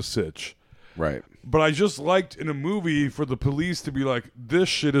control of the sitch. Right. But I just liked in a movie for the police to be like, this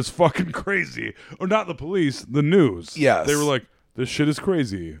shit is fucking crazy. Or not the police, the news. Yes. They were like, this shit is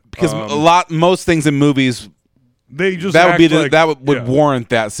crazy. Because most things in movies, they just that would be like, that would warrant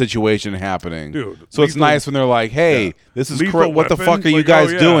that situation happening. Dude, so it's nice when they're like, hey, this is what the fuck are you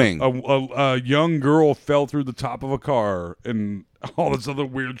guys doing? A young girl fell through the top of a car and all this other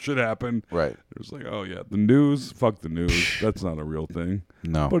weird shit happened. Right. It was like, oh yeah, the news, fuck the news. That's not a real thing.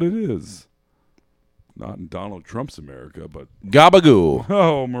 No. But it is. Not in Donald Trump's America, but Gabagoo.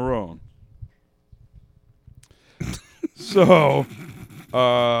 Oh, Marone. So,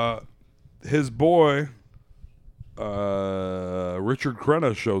 his boy, Richard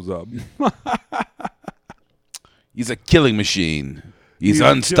Crenna shows up. He's a killing machine. He's an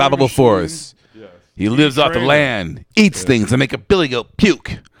unstoppable force. Yes. He lives off the land, eats things to make a billy goat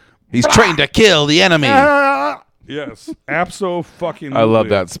puke. He's trained to kill the enemy. Yes, abso-fucking-lutely. I love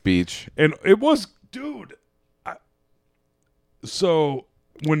that speech. And it was, dude. So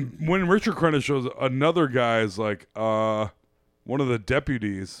when Richard Crenna shows up, another guy is like, one of the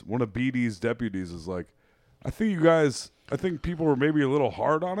deputies, one of BD's deputies is like, I think people were maybe a little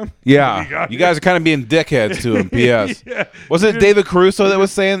hard on him. Yeah, you guys are kind of being dickheads to him. P.S. Yeah. Was it David Caruso that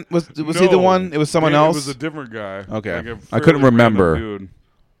was saying? Was he the one? It was someone else. It was a different guy. Okay, like I couldn't remember.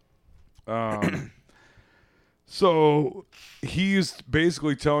 Dude. So he's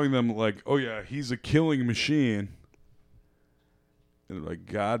basically telling them like, oh yeah, he's a killing machine, and like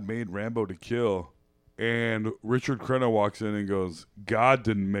God made Rambo to kill, and Richard Crenna walks in and goes, God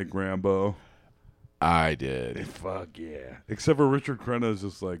didn't make Rambo. I did. Fuck yeah. Except for Richard Crenna is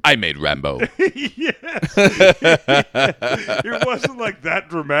just like, I made Rambo. Yes. It wasn't like that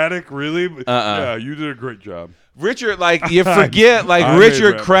dramatic, really. But yeah, you did a great job. Richard, like, you forget, like,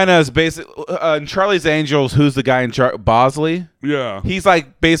 Richard Crenna is basically, in Charlie's Angels, who's the guy in Bosley? Yeah. He's,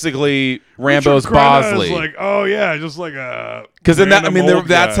 like, basically Rambo's Richard Crenna Bosley. Is like, oh, yeah, just like a. Because then that, I mean,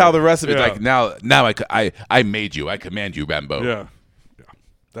 that's guy. how the rest of it, Yeah. like, now I made you. I command you, Rambo. Yeah.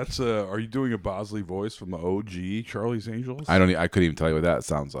 That's are you doing a Bosley voice from the OG Charlie's Angels? I couldn't even tell you what that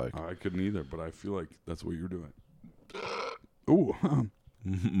sounds like. I couldn't either, but I feel like that's what you're doing. Ooh.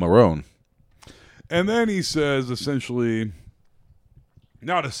 Marone. And then he says basically,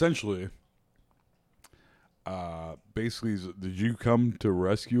 did you come to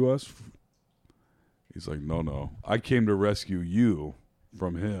rescue us? He's like, no. I came to rescue you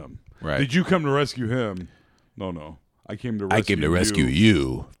from him. Right. Did you come to rescue him? No. I came to rescue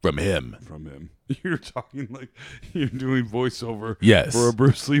you from him. From him. You're talking like you're doing voiceover yes. for a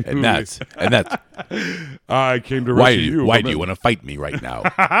Bruce Lee movie. And that's I came to rescue you. Why do you want to fight me right now?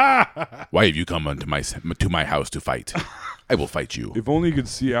 Why have you come to my house to fight? I will fight you. If only you could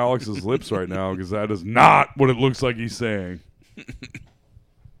see Alex's lips right now, because that is not what it looks like he's saying.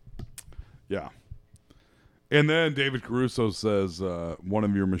 Yeah. And then David Caruso says one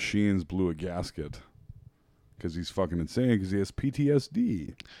of your machines blew a gasket. Because he's fucking insane, because he has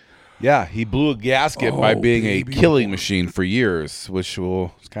PTSD. Yeah, he blew a gasket by being a killing machine for years, which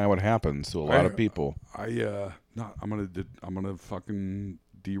is kind of what happens to a lot of people. I'm gonna fucking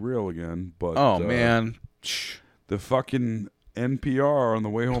derail again, but man, the fucking NPR on the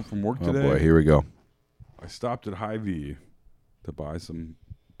way home from work today. Oh boy, here we go. I stopped at Hy-Vee to buy some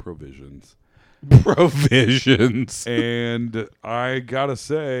provisions. And I gotta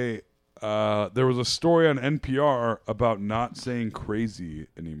say. There was a story on NPR about not saying crazy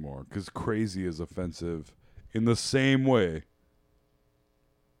anymore because crazy is offensive in the same way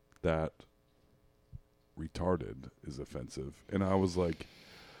that retarded is offensive. And I was like,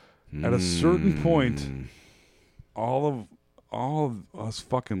 at a certain point, all of us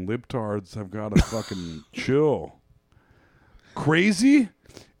fucking libtards have got to fucking chill. Crazy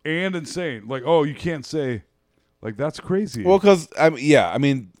and insane. Like, oh, you can't say... Like, that's crazy. Well, because, I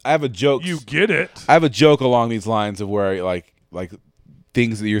have a joke. You get it. I have a joke along these lines of where, like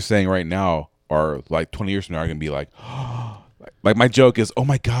things that you're saying right now are, like, 20 years from now are going to be like, like, my joke is, oh,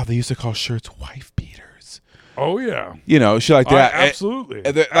 my God, they used to call shirts wife beaters. Oh, yeah. You know, shit like that. Absolutely.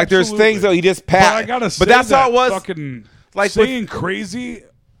 Like, there's things that he just passed. But I got to say but that's how it was. Fucking, like, saying crazy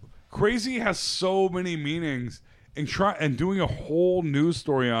has so many meanings. And doing a whole news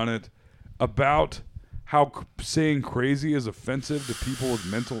story on it about... how saying crazy is offensive to people with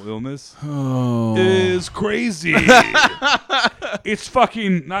mental illness is crazy. It's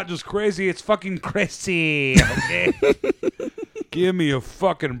fucking not just crazy, it's fucking crazy. Okay? Give me a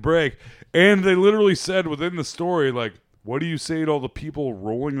fucking break. And they literally said within the story, like, what do you say to all the people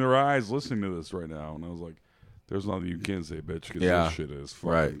rolling their eyes listening to this right now? And I was like, There's nothing you can say, bitch, because Yeah. this shit is fucking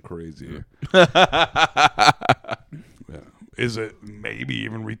Right. crazy. Yeah. Is it maybe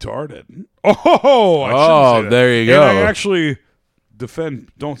even retarded? Oh, I shouldn't say that. there you And go. I actually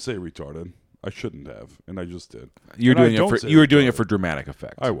don't say retarded. I shouldn't have, and I just did. You were And I doing it don't for say you were doing it retarded. for dramatic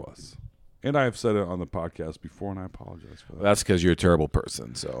effect. I was. And I have said it on the podcast before, and I apologize for that. That's because you're a terrible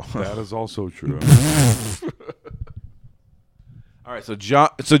person. So That is also true. all right. So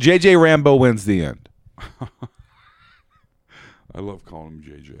JJ Rambo wins the end. I love calling him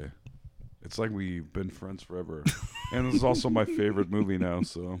JJ. It's like we've been friends forever. And this is also my favorite movie now,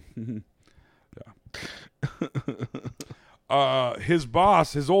 so yeah. His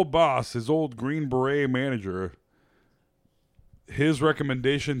boss, his old Green Beret manager, his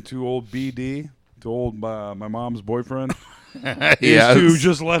recommendation to old BD, to old my mom's boyfriend, is to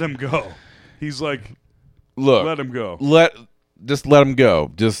just let him go. He's like, look, let him go. Let him go.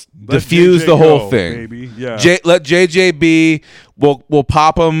 Just Let diffuse JJ the whole go, thing. baby. Yeah. Let JJ be. We'll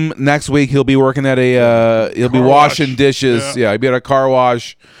pop him next week. He'll be working at a. He'll be Car washing wash. dishes. Yeah, he'll be at a car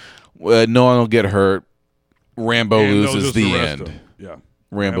wash. No one will get hurt. Rambo And they'll loses just the arrest end. him. Yeah.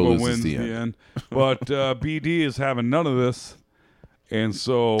 Rambo loses wins the end. But BD is having none of this. And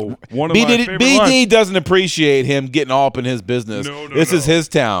so one of my favorite BD lines, doesn't appreciate him getting all up in his business. No, this is his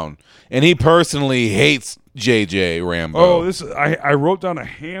town, and he personally hates JJ Rambo. Oh, this I wrote down a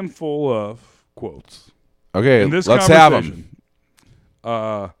handful of quotes. Okay, in this let's have them.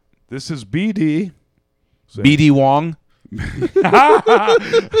 conversation. This is BD. BD Wong. If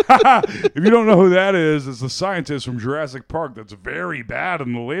you don't know who that is, it's the scientist from Jurassic Park that's very bad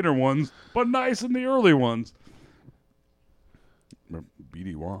in the later ones, but nice in the early ones.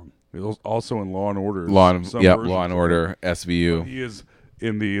 BD Wong. He was also in Law and Order. Law and some versions of it. Order, SVU. He is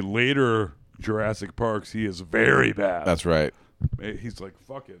in the later Jurassic Parks. He is very bad. That's right. He's like,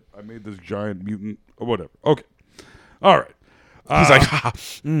 fuck it. I made this giant mutant or whatever. Okay. All right. He's like,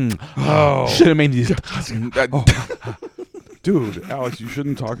 should have made these. Dude, Alex, you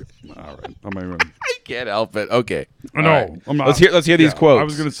shouldn't talk. All right. I'm not even. I can't help it. Okay. No, right. I'm not. Let's hear these quotes. I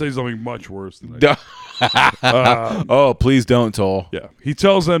was going to say something much worse than that. Oh, please don't, Toll. Yeah. He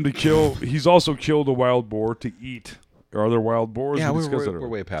tells them to kill. He's also killed a wild boar to eat. Are there wild boars? Yeah, We discussed that we're earlier.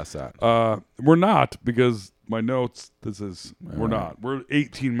 way past that. We're not, because my notes, we're not. We're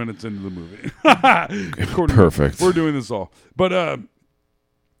 18 minutes into the movie. Perfect. We're doing this all. But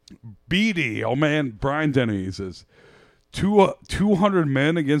BD, Brian Denny, he says, 200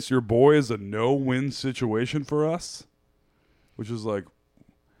 men against your boy is a no-win situation for us. Which is like,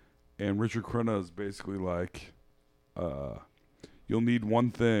 and Richard Crenna is basically like, you'll need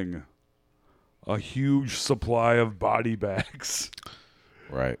one thing. A huge supply of body bags.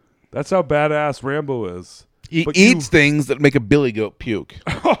 Right. That's how badass Rambo is. He But eats things that make a billy goat puke.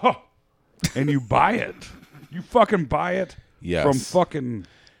 And you buy it. You fucking buy it. Yes. From fucking,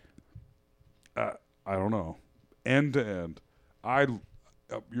 I don't know, end to end.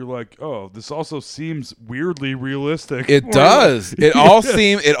 You're like, oh, this also seems weirdly realistic. It does. It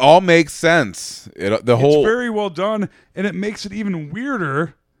all makes sense. It's very well done, and it makes it even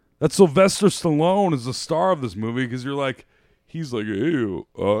weirder that Sylvester Stallone is the star of this movie, because you're like, he's like, hey,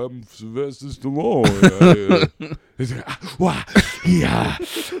 I'm Sylvester Stallone. He's like,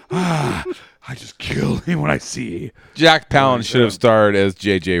 I just kill him when I see. Jack Palance should have starred as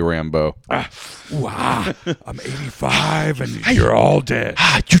JJ Rambo. I'm 85 and you're all dead.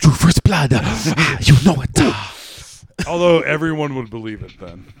 You drew first blood. You know it. Although everyone would believe it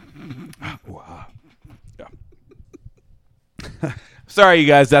then. Yeah. Sorry, you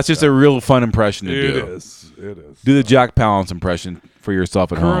guys. That's just a real fun impression to do. It is. Do the Jack Palance impression for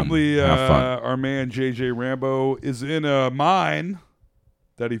yourself at Currently, home. Have fun. our man JJ Rambo is in a mine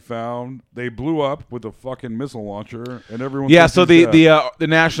that he found. They blew up with a fucking missile launcher, and everyone. Yeah, thinks so he's dead. the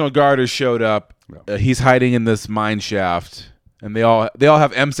National Guard has showed up. He's hiding in this mine shaft, and they all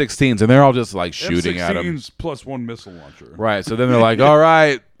have M16s, and they're all just like shooting at him. M16s plus one missile launcher. Right. So then they're like, all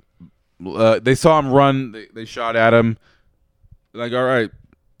right. They saw him run. They shot at him. Like, all right,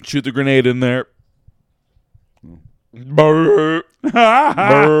 shoot the grenade in there. We're good at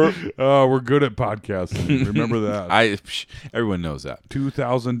podcasting. Remember that. Everyone knows that.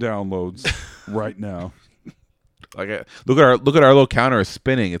 2,000 downloads right now. Like, look at our little counter is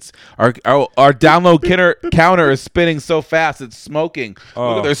spinning. It's our download counter is spinning so fast it's smoking.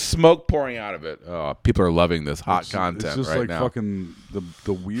 Look at there's smoke pouring out of it. Oh, people are loving this hot content It's just right like now. fucking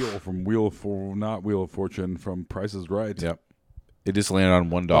the wheel from Wheel of Fortune from Price is Right. Yep. It just landed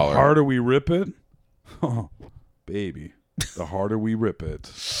on $1. The harder we rip it, baby. The harder we rip it.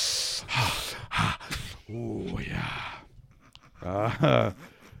 Oh yeah.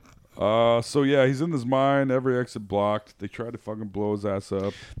 So yeah, he's in this mine. Every exit blocked. They try to fucking blow his ass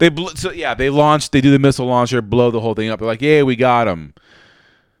up. They launch. They do the missile launcher, blow the whole thing up. They're like, "Yeah, we got him."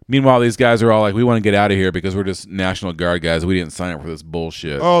 Meanwhile, these guys are all like, "We want to get out of here because we're just National Guard guys. We didn't sign up for this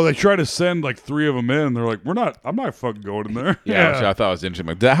bullshit." Oh, they try to send like 3 of them in. And they're like, I'm not fucking going in there. Yeah, which I thought was interesting.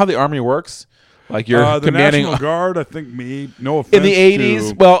 Like, is that how the Army works? Like you're the commanding National Guard. I think no offense in the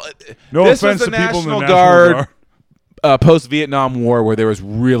 80s. Well, no this offense was the to people in the National National Guard. Guard. Post-Vietnam War, where there was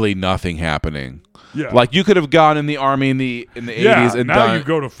really nothing happening. Yeah, like you could have gone in the Army in the 80s and now done, you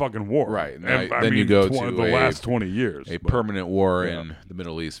go to fucking war, right? Then you go to the last 20 years, permanent war in the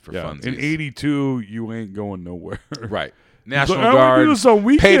Middle East for funsies. In '82, you ain't going nowhere, right? National so, Guard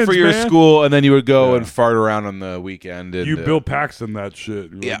weekends, paid for your man. school, and then you would go and fart around on the weekend. And, you Bill Paxton that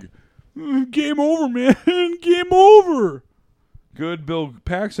shit. You're yeah, like, game over, man. Game over. Good Bill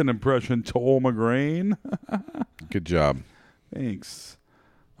Paxton impression, Toll McGrain. Good job. Thanks.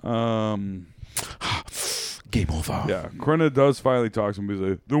 Game over. Yeah, Krenna does finally talk to him. He's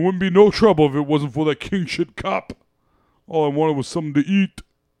like, there wouldn't be no trouble if it wasn't for that king shit cop. All I wanted was something to eat.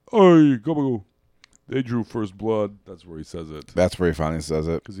 Hey, go. They drew first blood. That's where he says it. That's where he finally says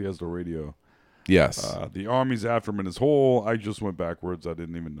it. Because he has the radio. Yes. The Army's after him in his hole. I just went backwards. I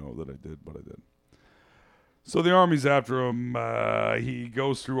didn't even know that I did, but I did. So the Army's after him. He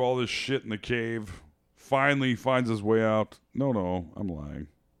goes through all this shit in the cave. Finally finds his way out. No, I'm lying.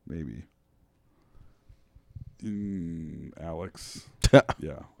 Maybe. Alex. Yeah,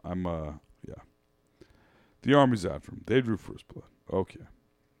 yeah. The Army's after him. They drew first blood. Okay.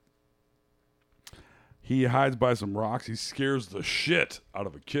 He hides by some rocks. He scares the shit out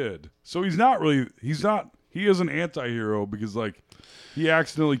of a kid. So he is an anti-hero because, like, he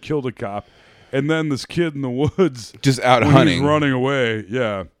accidentally killed a cop. And then this kid in the woods. Just out hunting. He's running away.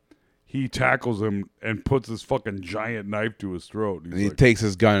 Yeah. He tackles him and puts this fucking giant knife to his throat. And he takes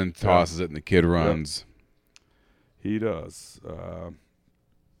his gun and tosses it, and the kid runs. Yeah. He does.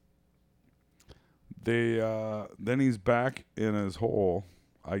 Then he's back in his hole,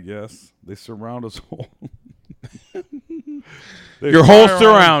 I guess. They surround his hole. Your hole's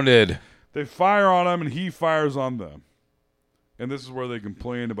surrounded. They fire on him, and he fires on them. And this is where they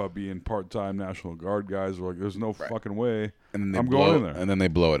complain about being part-time National Guard guys. They're like, there's no fucking way and I'm going in there. And then they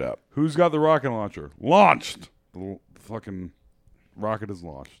blow it up. Who's got the rocket launcher? Launched! The fucking rocket is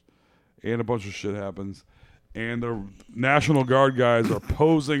launched. And a bunch of shit happens. And the National Guard guys are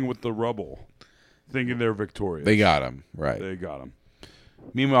posing with the rubble, thinking they're victorious. They got him, right. They got him.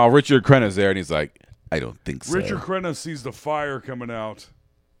 Meanwhile, Richard Crenna's there, and he's like, I don't think so. Richard Crenna sees the fire coming out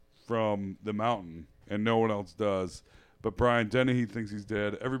from the mountain, and no one else does. But Brian Dennehy thinks he's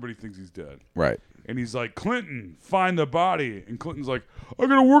dead. Everybody thinks he's dead. Right. And he's like, Clinton, find the body. And Clinton's like, I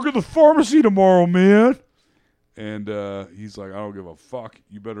got to work at the pharmacy tomorrow, man. And he's like, I don't give a fuck.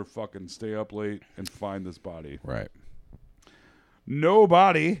 You better fucking stay up late and find this body. Right. No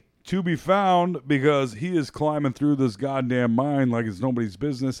body to be found because he is climbing through this goddamn mine like it's nobody's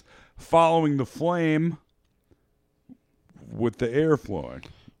business, following the flame with the air flowing.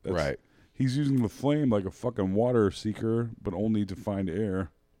 Right. He's using the flame like a fucking water seeker, but only to find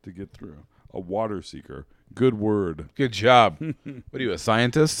air to get through. A water seeker. Good word. Good job. What are you, a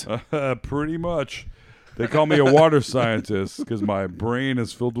scientist? Pretty much. They call me a water scientist because my brain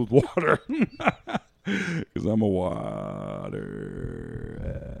is filled with water. Because I'm a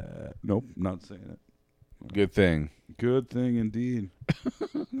water. Nope, not saying it. Good thing. Good thing indeed.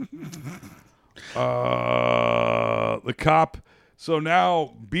 The cop. So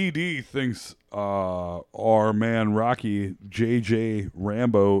now BD thinks our man Rocky J.J.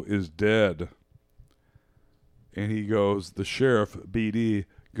 Rambo is dead. And he goes, the sheriff, BD,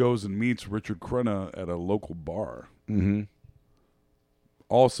 goes and meets Richard Crenna at a local bar. Mm-hmm.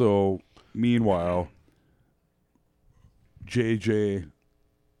 Also, meanwhile, J.J.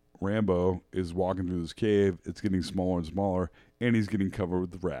 Rambo is walking through this cave. It's getting smaller and smaller, and he's getting covered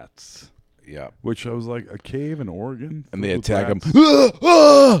with rats. Yeah. Which I was like, a cave in Oregon? And they attack him.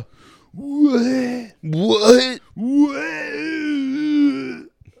 What?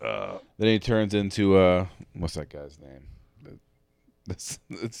 Then he turns into, what's that guy's name? It's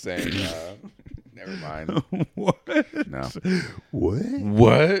saying, never mind. What? No.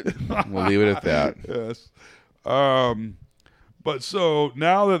 What? We'll leave it at that. Yes. But so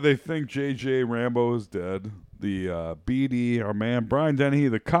now that they think J.J. Rambo is dead, the BD, our man Brian Dennehy,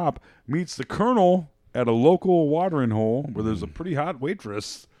 the cop, meets the colonel at a local watering hole where there's a pretty hot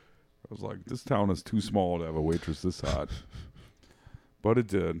waitress. I was like, this town is too small to have a waitress this hot. But it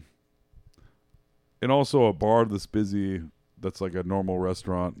did. And also a bar this busy that's like a normal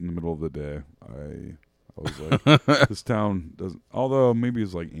restaurant in the middle of the day. I I was like, this town doesn't. Although maybe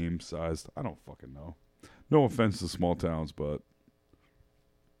it's like Ames sized. I don't fucking know. No offense to small towns, but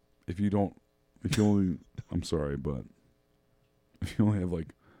if you only, I'm sorry, but if you only have like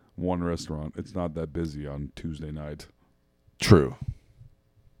one restaurant, it's not that busy on Tuesday night. True.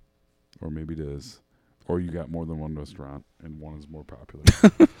 Or maybe it is. Or you got more than one restaurant and one is more popular.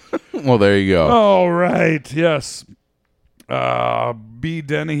 Well, there you go. All right. Yes. B.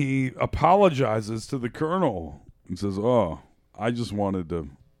 Dennehy apologizes to the colonel and says, "Oh, I just wanted to,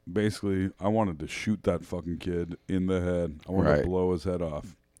 basically, I wanted to shoot that fucking kid in the head. I wanted to blow his head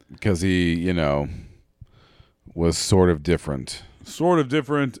off." Because he, was sort of different.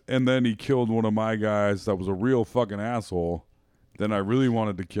 And then he killed one of my guys that was a real fucking asshole. Then I really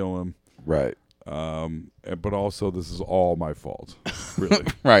wanted to kill him. Right. But also, this is all my fault. Really.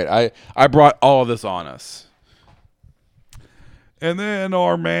 Right. I brought all of this on us. And then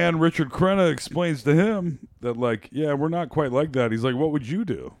our man, Richard Crenna, explains to him that, like, yeah, we're not quite like that. He's like, what would you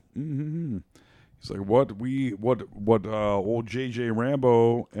do? Mm-hmm. He's like, what old J.J.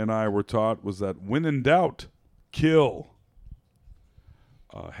 Rambo and I were taught was that when in doubt, kill.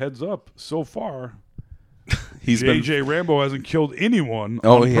 Heads up, so far, J.J. Rambo hasn't killed anyone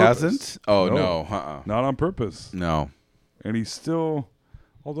on he purpose. hasn't? Oh, no. Not on purpose. No. And he's still,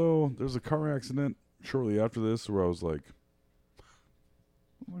 although there's a car accident shortly after this where I was like,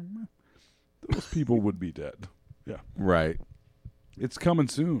 those people would be dead. Yeah. Right. It's coming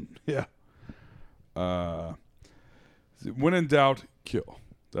soon. Yeah. When in doubt, kill.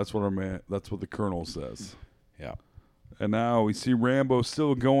 That's what the colonel says. Yeah. And now we see Rambo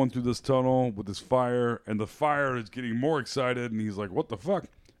still going through this tunnel with his fire, and the fire is getting more excited, and he's like, what the fuck?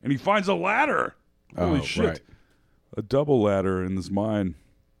 And he finds a ladder. Holy shit. Right. A double ladder in this mine.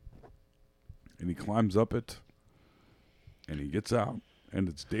 And he climbs up it, and he gets out. And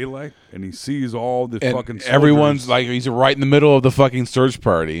it's daylight, and he sees all the fucking soldiers. Everyone's like, he's right in the middle of the fucking search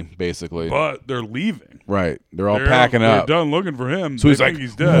party, basically. But they're leaving. Right. They're all packing up. They're done looking for him. So he's like,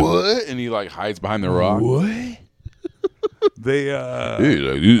 he's dead. What? And he like hides behind the rock. What? They,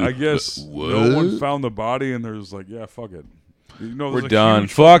 I guess no one found the body, and they're just like, yeah, fuck it. We're done.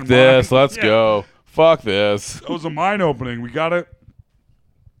 Fuck this. Let's go. Fuck this. That was a mine opening. We got it.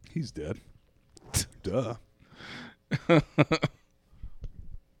 He's dead. Duh.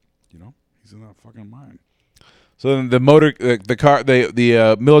 He's in that fucking mine. So then the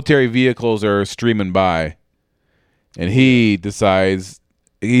military vehicles are streaming by, and he decides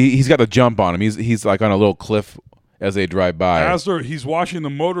he's got to jump on him. He's like on a little cliff as they drive by. He's watching the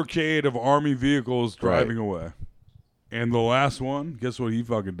motorcade of army vehicles driving away, and the last one, guess what he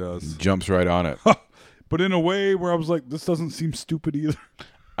fucking does? Jumps right on it. But in a way where I was like, this doesn't seem stupid either.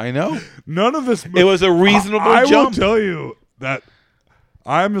 I know. None of this. It was a reasonable jump. I will tell you that.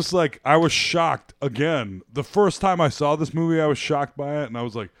 I'm just like, I was shocked again. The first time I saw this movie, I was shocked by it, and I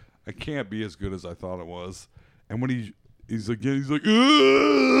was like, I can't be as good as I thought it was. And when he's like,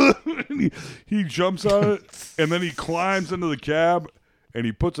 and he jumps on it, and then he climbs into the cab, and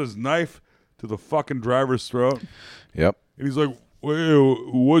he puts his knife to the fucking driver's throat. Yep. And he's like, well,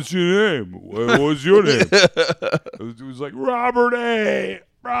 what's your name? What's your name? It was like, Robert A.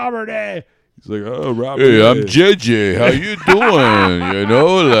 He's like, oh, Robert. Hey, I'm JJ. How you doing?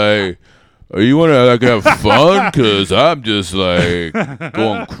 You want to like have fun? Because I'm just like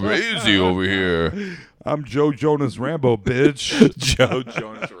going crazy over here. I'm Joe Jonas Rambo, bitch. Joe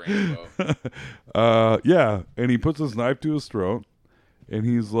Jonas Rambo. Yeah, and he puts his knife to his throat, and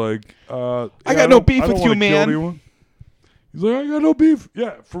he's like, I got no beef with you, man. He's like, I got no beef.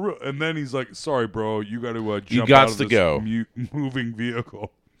 Yeah, for real. And then he's like, sorry, bro, you got to jump out of this moving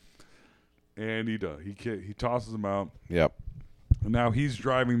vehicle. And he does. He tosses him out. Yep. And now he's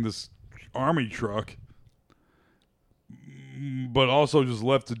driving this army truck, but also just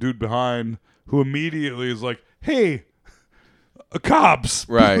left the dude behind, who immediately is like, "Hey, cops!"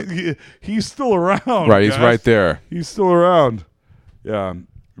 Right. He's still around. Right. He's right there. He's still around. Yeah.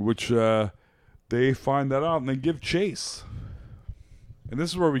 Which they find that out and they give chase. And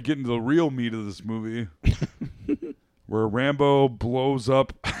this is where we get into the real meat of this movie. Where Rambo blows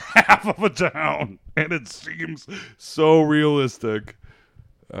up half of a town, and it seems so realistic.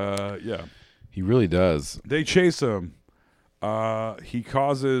 Yeah. He really does. They chase him. He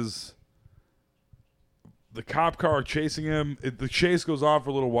causes the cop car chasing him. The chase goes on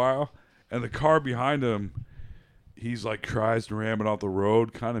for a little while, and the car behind him, he's like tries to ram it off the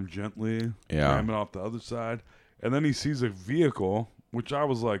road, kind of gently, ram it off the other side. And then he sees a vehicle, which I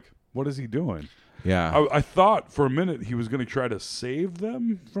was like, what is he doing? Yeah. I thought for a minute he was going to try to save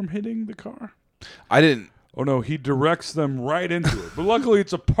them from hitting the car. I didn't. Oh, no. He directs them right into it. But luckily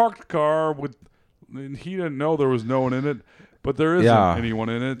it's a parked car with and he didn't know there was no one in it, but there isn't Yeah. anyone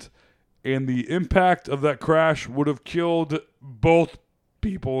in it. And the impact of that crash would have killed both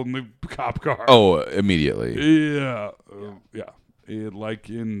people in the cop car. Oh, immediately. Yeah. Like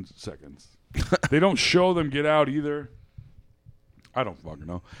in seconds. They don't show them get out either. I don't fucking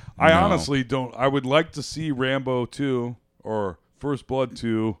know. I honestly don't. I would like to see Rambo 2 or First Blood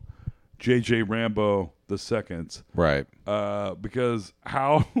 2, J.J. Rambo the second. Right. Because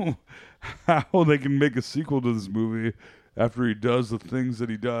how they can make a sequel to this movie after he does the things that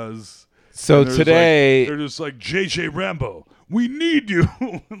he does. So And today they're just like, J.J. Rambo, we need you.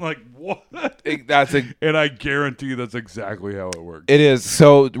 Like, what? And I guarantee that's exactly how it works. It is.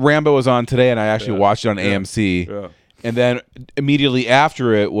 So Rambo was on today, and I actually watched it on AMC. Yeah. And then immediately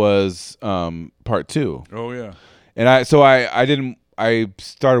after it was part 2. Oh yeah. And I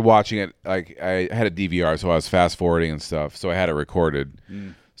started watching it, like I had a DVR, so I was fast forwarding and stuff. So I had it recorded.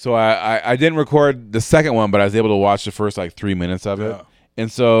 So I didn't record the second one, but I was able to watch the first like 3 minutes of it. And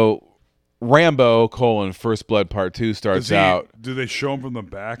so Rambo: First Blood Part 2 starts out. Do they show him from the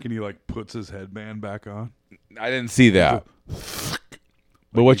back and he like puts his headband back on? I didn't see that.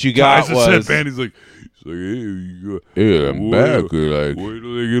 But what you got his was headband. He's like, hey, yeah, I'm back. Like, wait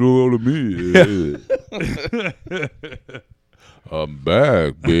till they get a load of me. I'm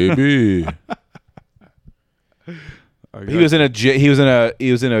back, baby. He was in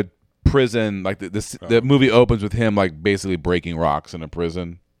a prison. Like the movie opens with him like basically breaking rocks in a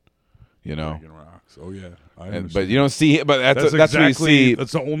prison. You know, breaking rocks. Oh yeah, but you don't see. But that's where you see.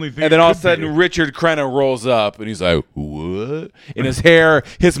 That's the only thing. And then all of a sudden, Richard Crenna rolls up, and he's like, "What?" And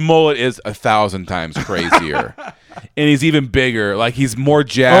his mullet is 1,000 times crazier, and he's even bigger. Like he's more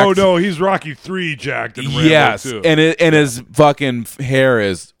jacked. Oh no, he's Rocky 3 jacked. In Rambo yes, 2. and his fucking hair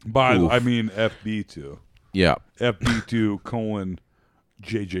is. I mean FB2. Yeah, FB2 :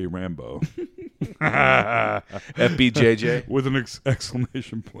 JJ Rambo. FBJJ with an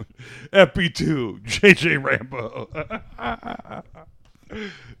exclamation point. FB2 JJ Rambo.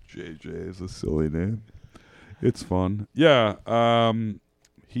 JJ is a silly name. It's fun. Yeah.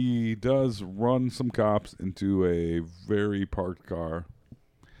 He does run some cops into a very parked car.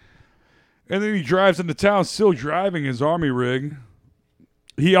 And then he drives into town still driving his army rig.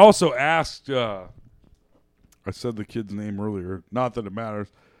 He also asked I said the kid's name earlier. Not that it matters.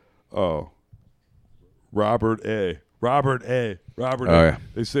 Oh. Robert A. Yeah.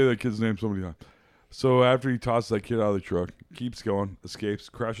 They say that kid's name so many times. So after he tosses that kid out of the truck, keeps going, escapes,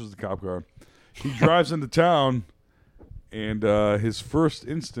 crashes the cop car. He drives into town, and his first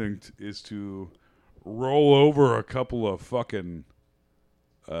instinct is to roll over a couple of fucking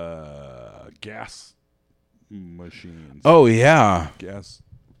gas machines. Oh, yeah. Gas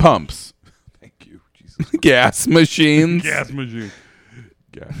pumps. Thank you. Jesus. Gas machines. Gas machine.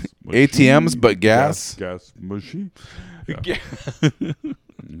 ATMs, but gas. Gas machine. Yeah.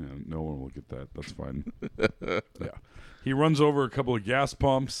 No one will get that. That's fine. Yeah. He runs over a couple of gas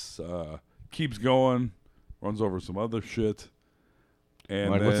pumps, keeps going, runs over some other shit.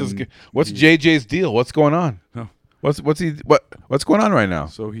 And like, what's JJ's deal? What's going on? Oh. What's going on right now?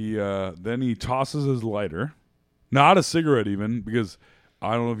 So he then he tosses his lighter, not a cigarette even, because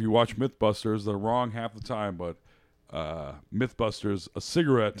I don't know if you watch Mythbusters. They're wrong half the time, but Mythbusters, a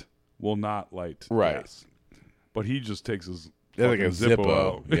cigarette will not light gas. But he just takes his like a Zippo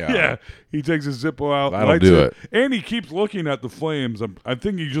out. Yeah, he takes his Zippo out. That'll do it. And he keeps looking at the flames. I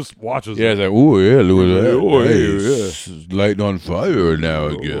think he just watches. Yeah, it. it's like, ooh, yeah, look at that. Oh, Hey, yeah. it's lighting on fire now,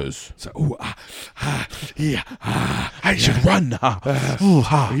 I guess. It's like, I should run.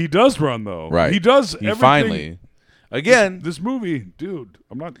 He does run though. Right. He does. He everything. finally. Again, this movie, dude.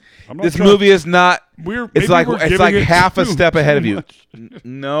 I'm not. This movie is not. It's like half a step ahead of you. Much.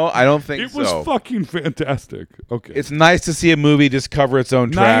 No, I don't think so. It was fucking fantastic. Okay. It's nice to see a movie discover its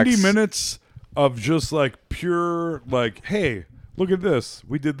own tracks. 90 minutes of just like pure, like, hey, look at this.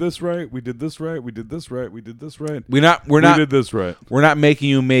 We did this right. We did this right. We did this right. We did this right. We did this right. We're not making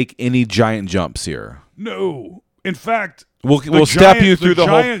you make any giant jumps here. No. In fact, we'll step you through the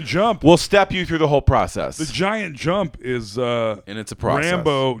giant jump. We'll step you through the whole process. The giant jump is and it's a process.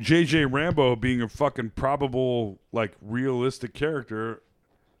 Rambo, JJ Rambo being a fucking probable, like, realistic character.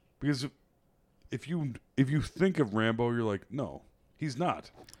 Because if you think of Rambo, you're like, no, he's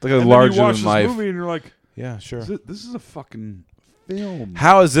not. Like a larger you watch than life this movie and you're like, yeah, sure. This is a fucking film.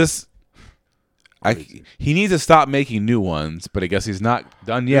 How is this? He needs to stop making new ones, but I guess he's not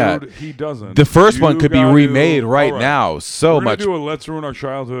done yet. Dude, he doesn't. The first one could be remade right now. So We're much. Do a Let's Ruin Our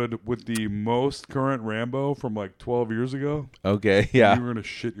Childhood with the most current Rambo from like 12 years ago. Okay, yeah. You're gonna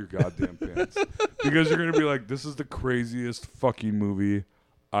shit your goddamn pants because you're gonna be like, "This is the craziest fucking movie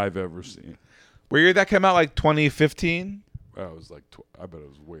I've ever seen." What year did that come out? Like 2015? It was like I bet it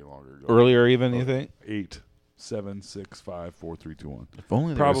was way longer ago. Earlier, even you think? 8, 7, 6, 5, 4, 3, 2, 1. If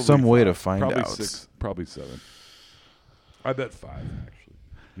only there was some way to find probably out. 6, probably 7. I bet 5 actually.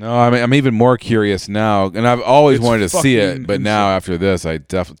 No, I mean I'm even more curious now, and I've always wanted to see it, but now after this, I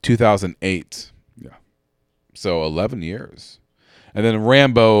definitely 2008. Yeah. So 11 years, and then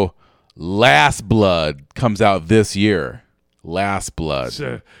Rambo: Last Blood comes out this year. Last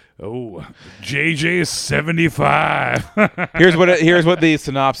Blood. JJ is 75. Here's what the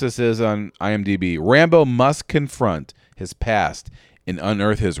synopsis is on IMDb. Rambo must confront his past and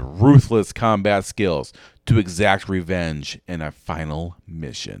unearth his ruthless combat skills to exact revenge in a final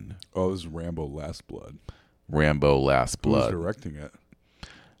mission. Oh, this is Rambo: Last Blood. Rambo: Last Blood. Who's directing it?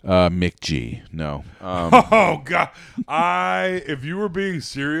 Mick G. No. Oh God! If you were being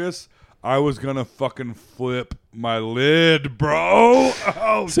serious, I was gonna fucking flip my lid, bro.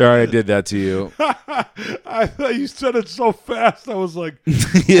 Oh, sorry, I did that to you. I thought you said it so fast. I was like,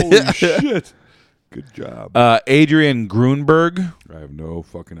 holy shit! Good job. Adrian Grunberg. I have no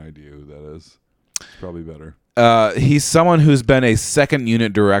fucking idea who that is. It's probably better. He's someone who's been a second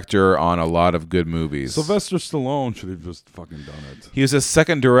unit director on a lot of good movies. Sylvester Stallone should have just fucking done it. He was a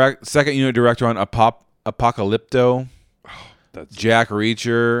second unit director on Apocalypto. That's Jack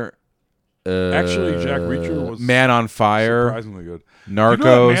Reacher. Actually, Jack Reacher was Man on Fire. Surprisingly good. Narcos. You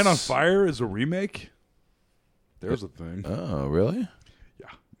know that Man on Fire is a remake? There's a thing. Oh, really? Yeah.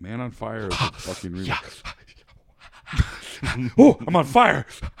 Man on Fire is a fucking remake. Oh, I'm on fire.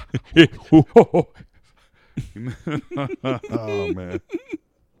 Oh, man.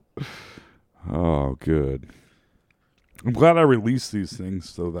 Oh, good. I'm glad I released these things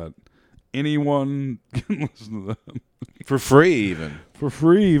so that anyone can listen to them. For free, even. For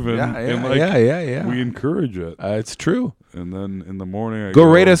free, even. Yeah, and yeah. We encourage it. It's true. And then in the morning, I go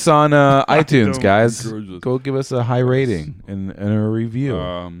rate us on iTunes, don't guys. encourage it. Go give us a high rating and a review.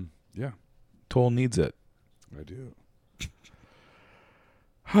 Yeah. Toll needs it. I do.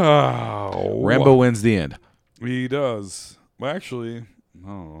 Oh, Rambo wins the end. He does. Well, actually,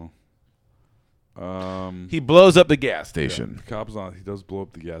 no. He blows up the gas station. Yeah, the cop's on. He does blow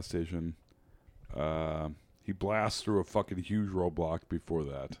up the gas station. He blasts through a fucking huge roadblock before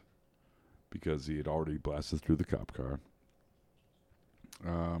that because he had already blasted through the cop car.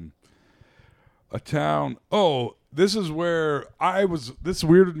 A town. Oh, this is where I was. This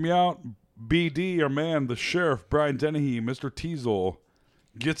weirded me out. BD, our man, the sheriff, Brian Dennehy, Mr. Teasel,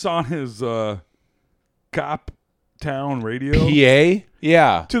 gets on his cop town radio. PA?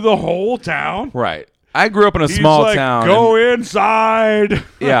 Yeah. To the whole town. Right. I grew up in a small like, town. Go inside.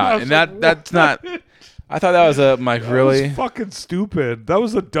 Yeah, and that's not. I thought that was really fucking stupid. That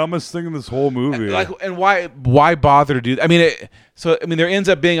was the dumbest thing in this whole movie. And why bother to do that? I mean, there ends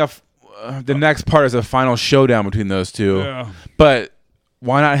up being the next part is a final showdown between those two. Yeah. But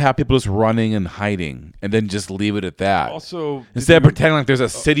why not have people just running and hiding and then just leave it at that? Also, instead of pretending like there's a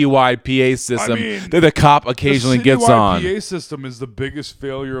citywide PA system that the cop occasionally gets on. The PA system is the biggest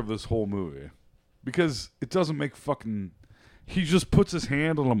failure of this whole movie because it doesn't make fucking. He just puts his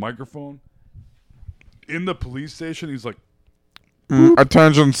hand on a microphone in the police station. He's like,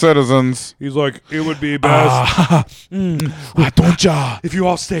 "Attention, citizens." He's like, "It would be best don't ya? if you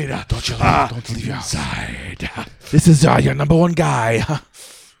all stayed out. Don't leave inside. This is your number one guy.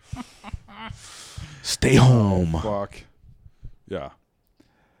 Stay home." Fuck. Yeah.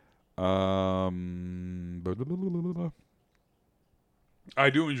 I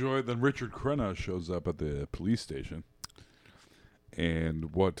do enjoy it. Then Richard Crenna shows up at the police station.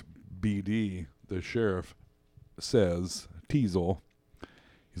 And what BD, the sheriff, says, Teasel,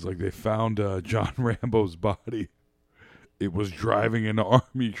 he's like, they found John Rambo's body. It was driving an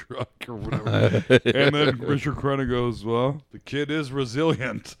army truck or whatever. And then Richard Crenna goes, well, the kid is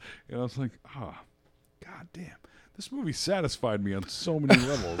resilient. And I was like, God damn. This movie satisfied me on so many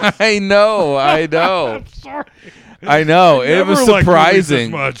levels. I know. I'm sorry. I know. It was surprising.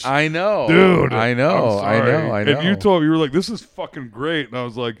 Much. I know. Dude. I know. And you told me, you were like, this is fucking great. And I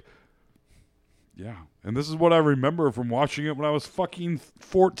was like, yeah. And this is what I remember from watching it when I was fucking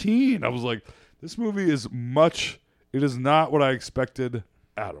 14. I was like, this movie is it is not what I expected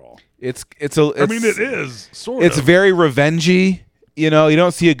at all. It is, sort of. It's very revengey. You know, you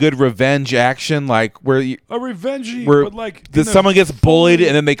don't see a good revenge action like where but like someone gets bullied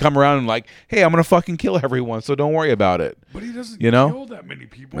and then they come around and like, hey, I'm gonna fucking kill everyone, so don't worry about it. But he doesn't kill that many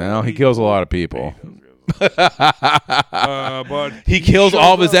people. Well, he kills a lot of people. But he kills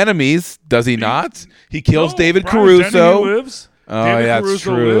all of his enemies, does he not? He kills David Caruso. Lives. Oh, David yeah, Caruso that's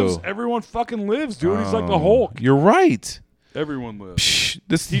true. Lives. Everyone fucking lives, dude. He's like the Hulk. You're right. Everyone lives.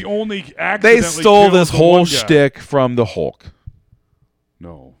 He only accidentally They stole killed this the whole one guy. shtick from the Hulk.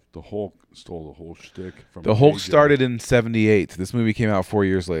 No, the Hulk stole the whole shtick from The Hulk KJ. started in '78. This movie came out 4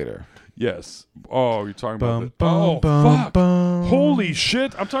 years later. Yes. Oh, you're talking about the... Bum, Oh, bum, fuck. bum. Holy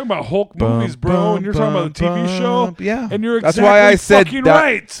shit. I'm talking about Hulk movies, bro, and you're talking about the TV show? Yeah. And you're That's exactly why I said fucking that-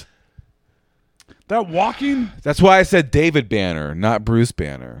 right. That walking... That's why I said David Banner, not Bruce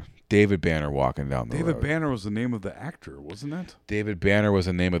Banner. David Banner walking down the road. David Banner was the name of the actor, wasn't it? David Banner was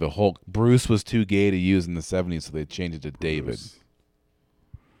the name of the Hulk. Bruce was too gay to use in the 70s, so they changed it to David.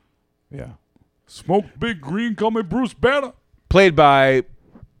 Yeah. Smoke big green, call me Bruce Banner. Played by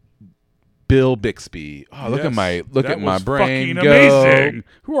Bill Bixby. Oh, look at my brain fucking go. amazing.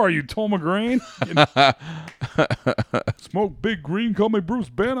 Who are you, Tom McGrain? Smoke big green, call me Bruce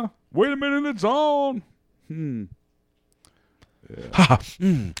Banner. Wait a minute, it's on. Yeah.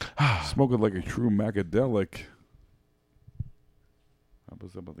 Smoking like a true macadelic. How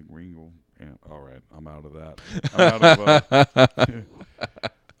was that about the green gold? Yeah, all right, I'm out of that. I'm out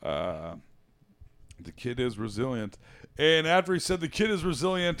of the kid is resilient. And after he said the kid is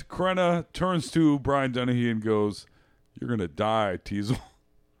resilient, Krenna turns to Brian Dennehy and goes, "You're going to die, Teasel."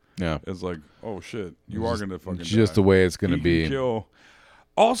 Yeah. It's like, oh, shit. You are going to fucking just die. the way it's going to He be. can kill.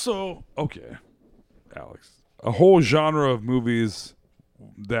 Also, okay, Alex, a whole genre of movies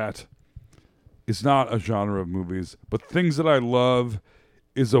that is not a genre of movies, but things that I love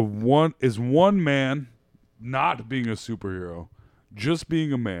is one man not being a superhero, just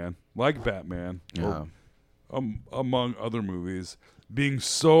being a man, like Batman, or, among other movies, being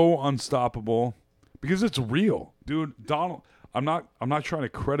so unstoppable because it's real, dude. I'm not trying to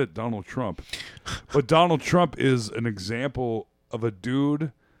credit Donald Trump, but Donald Trump is an example of a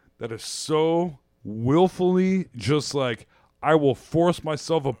dude that is so willfully just like, I will force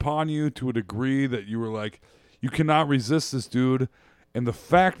myself upon you to a degree that you were like, you cannot resist this dude. And the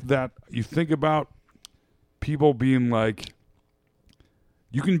fact that you think about people being like,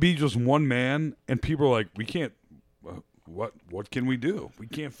 you can be just one man, and people are like, we can't, what can we do? We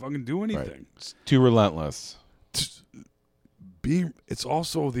can't fucking do anything. Right. It's too relentless. It's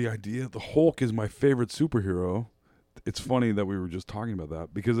also the idea, the Hulk is my favorite superhero. It's funny that we were just talking about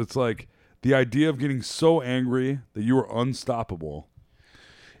that because it's like the idea of getting so angry that you are unstoppable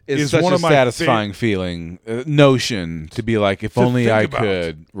It's is such one a of my satisfying feeling, notion to be like, if only think I about.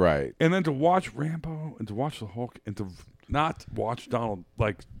 could. Right. And then to watch Rambo and to watch the Hulk and to not watch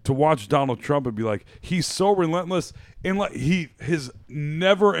to watch Donald Trump and be like, he's so relentless and like his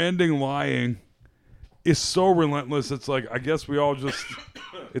never-ending lying is so relentless. It's like, I guess we all just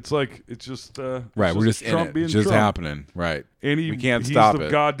it's just Right, we're just in Trump it. being It's just Trump. happening. Right. And we can't he's stop the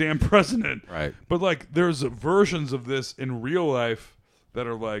it. goddamn president. Right. But like there's versions of this in real life that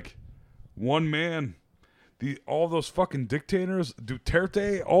are like one man. All those fucking dictators,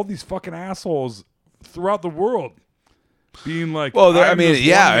 Duterte, all these fucking assholes throughout the world being like, Well, I I'm mean, this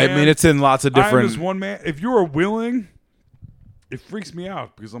yeah, one I man. mean, it's in lots of I'm different. this one man. If you are willing, it freaks me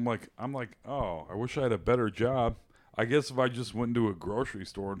out because I'm like, oh, I wish I had a better job. I guess if I just went into a grocery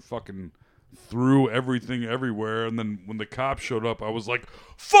store and fucking threw everything everywhere, and then when the cops showed up, I was like,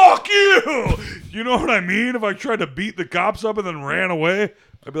 fuck you! You know what I mean? If I tried to beat the cops up and then ran away,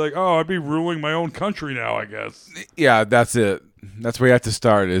 I'd be like, oh, I'd be ruling my own country now, I guess. Yeah, that's it. That's where you have to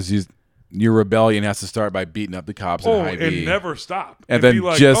start. Your rebellion has to start by beating up the cops in high and V. never stop. And be then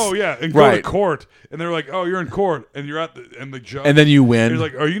like, just oh yeah, and go right. to court. And they're like, oh, you're in court, and you're at the judge. And then you win. And you're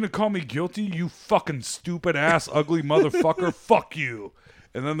like, are you gonna call me guilty? You fucking stupid ass, ugly motherfucker. Fuck you.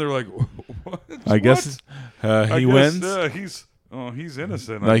 And then they're like, what? I guess he wins. He's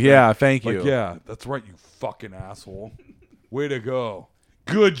innocent. Like, yeah, thank you. Like, yeah, that's right, you fucking asshole. Way to go.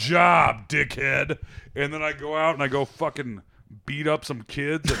 Good job, dickhead. And then I go out and I go fucking beat up some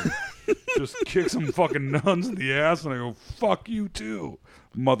kids and just kick some fucking nuns in the ass, and I go, fuck you too,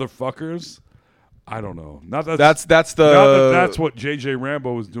 motherfuckers. I don't know. Not that that's that's what J.J.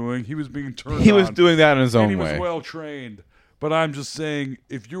 Rambo was doing. He was being turned He on, was doing that in his own and he way. was well trained. But I'm just saying,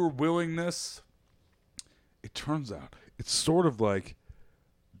 if your willingness, it turns out it's sort of like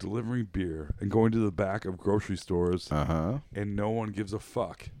delivering beer and going to the back of grocery stores, and no one gives a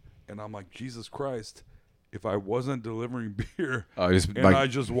fuck. And I'm like, Jesus Christ. If I wasn't delivering beer I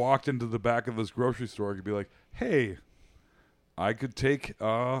just walked into the back of this grocery store, I could be like, hey, I could take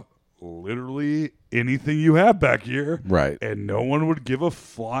literally anything you have back here. Right. And no one would give a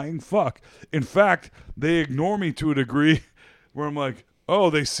flying fuck. In fact, they ignore me to a degree where I'm like, oh,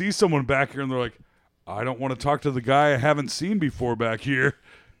 they see someone back here and they're like, I don't want to talk to the guy I haven't seen before back here.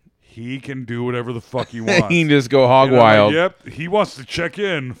 he can do whatever the fuck he wants. He can just go hog And I'm like, wild. yep, he wants to check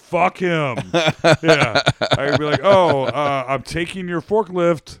in. Fuck him. Yeah, I'd be like, oh, I'm taking your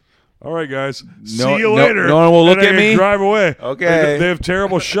forklift. All right, guys. See you later. No one will look And at I me? Drive away. Okay. They have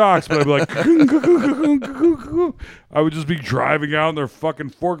terrible shocks, but I'd be like, I would just be driving out in their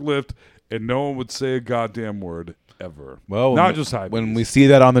fucking forklift, and no one would say a goddamn word ever. Well, not just high. when we see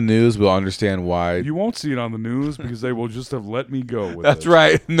that on the news, we'll understand why. You won't see it on the news because they will just have let me go with That's it.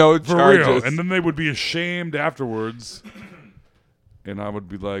 right. No For charges. real. And then they would be ashamed afterwards, and I would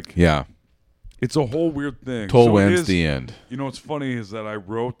be like, Yeah. it's a whole weird thing. Toll So it wins is- the end. You know what's funny is that I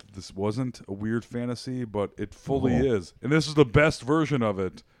wrote that this wasn't a weird fantasy, but it fully Oh. is. And this is the best version of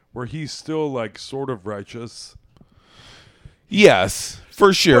it, where he's still like sort of righteous. Yes,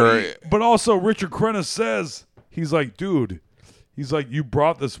 for sure. But also Richard Crenna says, he's like, dude, he's like, you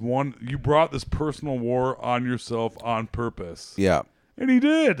brought this personal war on yourself on purpose. Yeah. And he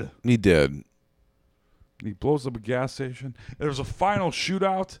did. He did. He blows up a gas station. And there's a final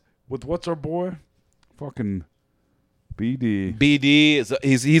shootout with what's our boy? Fucking BD. BD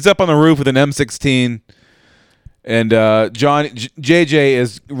is he's up on the roof with an M16, and JJ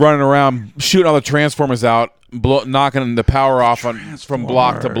is running around shooting all the transformers out, knocking the power off from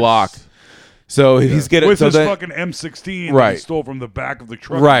block to block. So he's getting with his then, fucking M16 right. that he stole from the back of the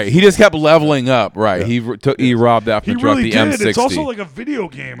truck. Right, he just kept leveling up. Right, Yeah. he robbed after He the truck really the did. M60. It's also like a video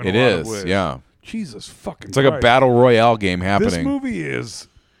game. In It a lot is, of ways. yeah. Jesus fucking. It's like a Christ. battle royale game This happening. movie is.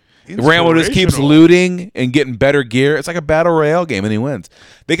 Rambo just keeps inspirational. looting and getting better gear. It's like a battle royale game, and he wins.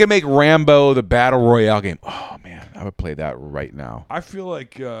 They could make Rambo the battle royale game. Oh man, I would play that right now. I feel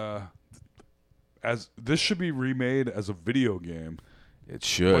like as this should be remade as a video game. It But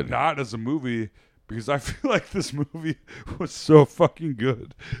should. not as a movie, because I feel like this movie was so fucking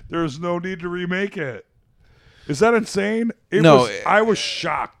good. There's no need to remake it. Is that insane? I was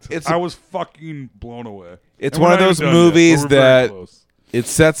shocked. I was fucking blown away. It's And one we're of not those even done yet, movies but we're very that close. it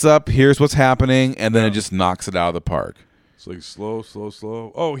sets up, here's what's happening, and then it just knocks it out of the park. It's like slow, slow,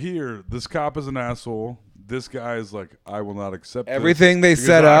 slow. Oh, here, this cop is an asshole. This guy is like, I will not accept this Everything they because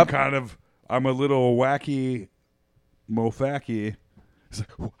set I'm up- I'm a little wacky, mofacky. It's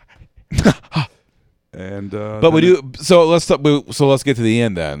like, and But we then do so. Let's get to the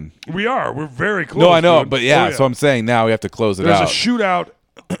end then. we're very close. No, I know, dude. but yeah, Oh, So I'm saying now we have to close it There's out. a shootout.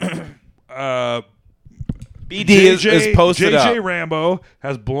 BD is posted JJ up. Rambo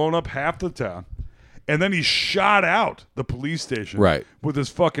has blown up half the town, and then he shot out the police station Right. with his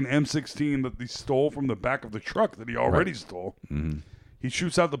fucking M16 that he stole from the back of the truck that he already stole. Mm-hmm. He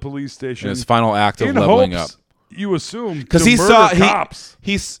shoots out the police station. And his final act of in leveling hopes, up. You assume Because to he murder saw cops.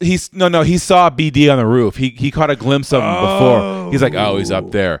 he saw BD on the roof. He caught a glimpse of him before. He's like, oh, he's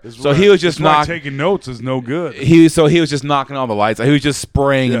up there. This is So why- he was just this is why knocking. taking notes is no good. He was just knocking all the lights out. He was just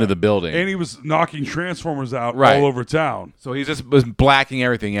spraying Yeah. into the building. And he was knocking transformers out Right. all over town. So he just was blacking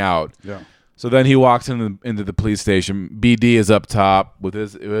everything out. Yeah. So then he walks into the police station. BD is up top with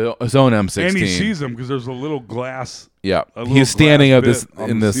his own M16. And he sees him because there's a little glass. Yeah, a little he's standing glass up this bit on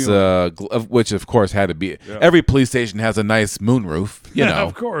in the this, ceiling. which of course had to be. Yeah. Every police station has a nice moonroof. You know,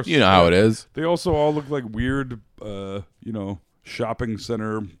 of course. You know how it is. They also all look like weird, shopping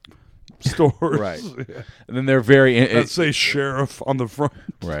center stores. Right. And then they're very. That say sheriff on the front.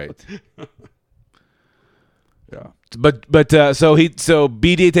 Right. Yeah. But so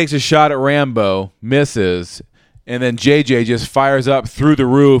BD takes a shot at Rambo, misses, and then JJ just fires up through the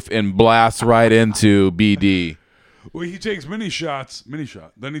roof and blasts right into BD. Well, he takes mini shot.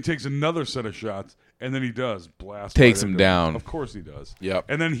 Then he takes another set of shots, and then he does blast. Takes right him into down. Of course he does. Yep.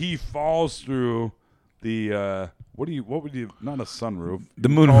 And then he falls through the what would you not a sunroof? The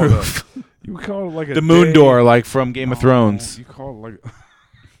You would call it moonroof. You would call it like a The moon day- door, like from Game of Thrones. You call it like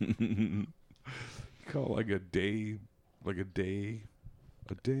you call it like a day, a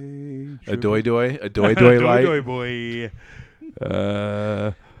day. A doy doy A light. doy boy.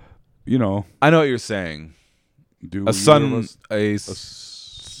 I know what you're saying. Do A either of us-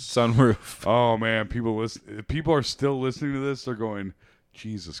 sunroof. Oh man, people are still listening to this. They're going,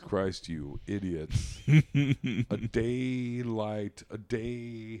 Jesus Christ, you idiots! A daylight, a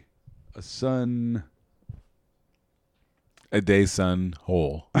day, a sun. A day sun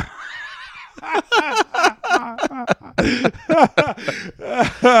hole.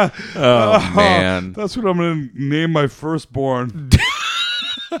 Oh man, That's what I'm gonna name my firstborn.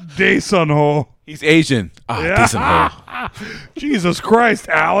 Day sun hole. he's Asian. Day sun hole. Jesus Christ,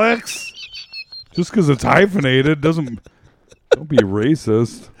 Alex! Just because it's hyphenated doesn't. Don't be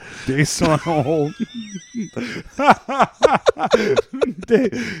racist. Day sun hole.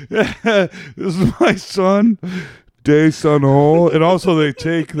 This is my son. Dae-Sun Ho. And also they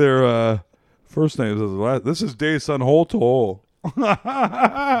take their first names as the last. This is Dae-Sun Ho to Ho.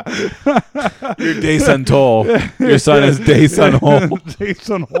 You're Dae-Sun Toll. Your son is Dae-Sun Ho.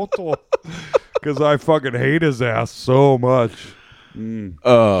 Dae-Sun Ho to. Because I fucking hate his ass so much.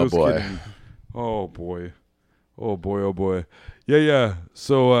 Oh, Just boy. kidding. Oh, boy. Oh, boy, oh, boy. Yeah.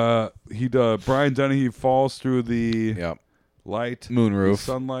 So Brian Dennehy falls through the light. Moonroof. The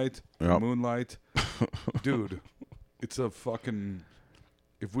sunlight. Yep. Moonlight. Dude, it's a fucking...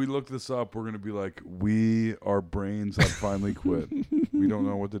 If we look this up, we're going to be like, our brains have finally quit. We don't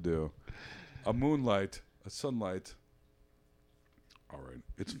know what to do. A moonlight, a sunlight. All right,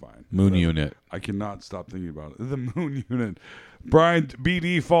 it's fine. Moon unit. I cannot stop thinking about it. The moon unit. Brian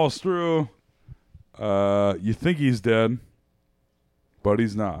BD falls through. You think he's dead, but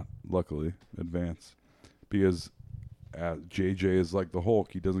he's not, luckily. Advance. Because JJ is like the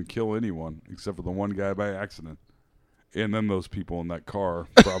Hulk. He doesn't kill anyone except for the one guy by accident. And then those people in that car,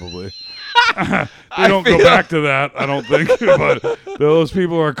 probably. They don't go back to that, I don't think. But those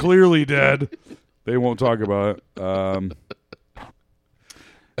people are clearly dead. They won't talk about it.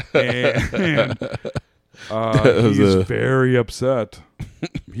 He's very upset.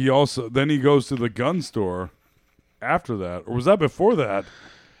 He goes to the gun store after that. Or was that before that?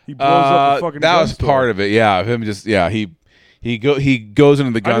 He blows up the fucking gun store. That was part of it, yeah. Him just, yeah, He goes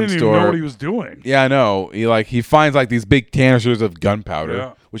into the gun store. I didn't even know what he was doing. Yeah, I know. He finds like these big canisters of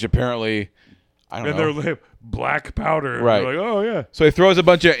gunpowder, which apparently I don't know. And they're like black powder. Right. They're like, oh yeah. So he throws a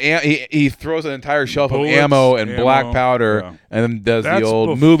bunch of he throws an entire shelf Bullets, of ammo and black powder, and then does the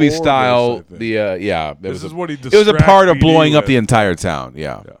old movie style. This is what he. It was a part of blowing up with. the entire town.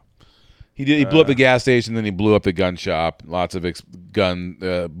 Yeah. He blew up the gas station, then he blew up the gun shop. Lots of gun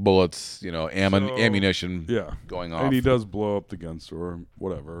bullets, ammunition going off. And he does blow up the gun store.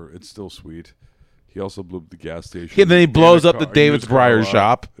 Whatever. It's still sweet. He also blew up the gas station. And then he blows up the David's Briar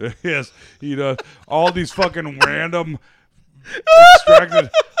shop. Yes, he does. All these fucking random extracted,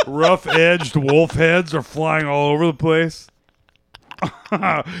 rough-edged wolf heads are flying all over the place.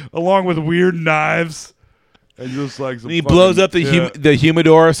 Along with weird knives. And just like some he blows up the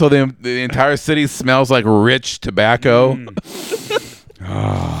humidor so the entire city smells like rich tobacco.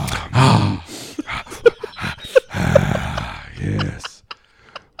 Yes.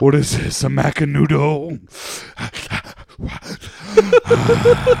 What is this? A macanudo?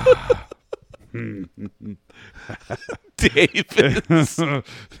 Davis.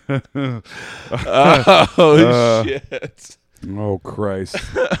 Shit. Oh, Christ.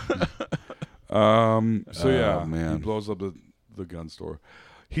 Man. He blows up the gun store.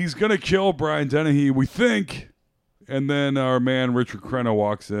 He's going to kill Brian Dennehy, we think. And then our man Richard Crenna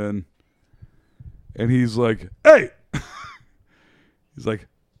walks in. And he's like, hey! He's like,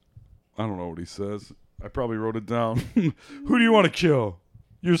 I don't know what he says. I probably wrote it down. Who do you want to kill?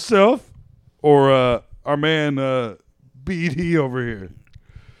 Yourself? Or our man BD over here?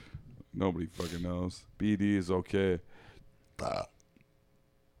 Nobody fucking knows. BD is okay.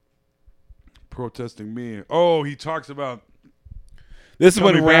 Protesting me. Oh, he talks about this is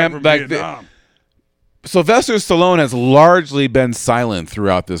when Sylvester Stallone has largely been silent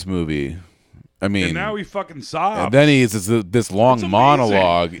throughout this movie. I mean, and now he fucking sobs. And then he is this long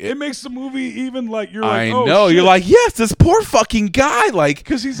monologue. It makes the movie even like you're I like, oh, know. shit. You're like, yes, this poor fucking guy, like,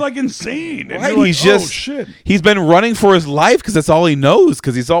 because he's like insane. And right? You're like, He's just oh, shit. He's been running for his life because that's all he knows.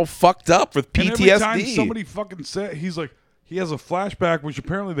 Because he's all fucked up with PTSD. And every time somebody fucking said, he's like, he has a flashback, which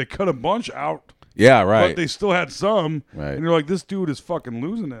apparently they cut a bunch out. Yeah, right. But they still had some. Right. And you're like, this dude is fucking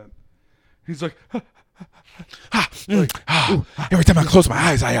losing it. He's like, every time I close my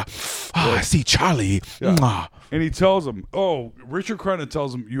eyes, I see Charlie. Yeah. And he tells him, Richard Crenna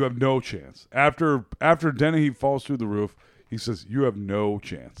tells him, you have no chance. After Dennehy falls through the roof, he says, you have no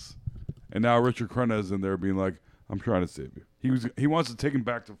chance. And now Richard Crenna is in there being like, I'm trying to save you. He wants to take him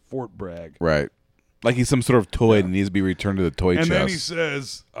back to Fort Bragg. Right. Like he's some sort of toy and needs to be returned to the toy chest. And then he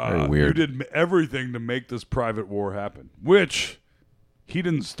says, Very weird. You did everything to make this private war happen. Which, he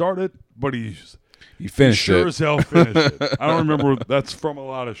didn't start it, but he finished sure it. as hell finished it. I don't remember. That's from a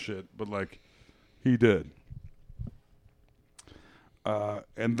lot of shit, but like, he did.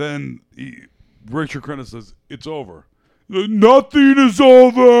 And then Richard Crenna says, it's over. Nothing is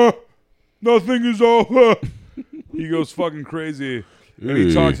over. Nothing is over. He goes fucking crazy. And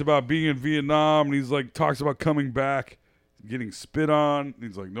he talks about being in Vietnam, and he's like, talks about coming back, getting spit on.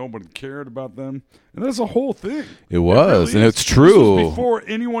 He's like, nobody cared about them. And that's a whole thing. It was, and it's true. This was before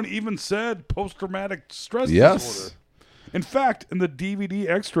anyone even said post-traumatic stress disorder. In fact, in the DVD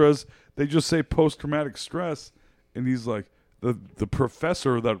extras, they just say post-traumatic stress, and he's like, the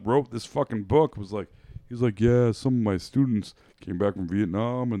professor that wrote this fucking book was like, He's like, yeah, some of my students came back from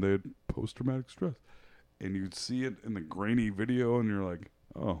Vietnam and they had post-traumatic stress. And you'd see it in the grainy video and you're like,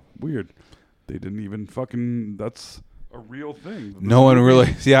 oh, weird. They didn't even fucking, that's a real thing. No one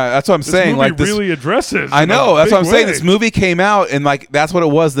really, yeah, that's what I'm saying. Movie like this really addresses. I know, that's what I'm saying. way. This movie came out and like that's what it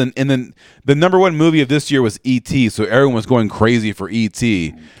was. Then and then the number one movie of this year was E.T. So everyone was going crazy for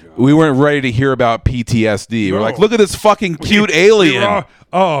E.T. We weren't ready to hear about PTSD. We're like, look at this fucking cute alien.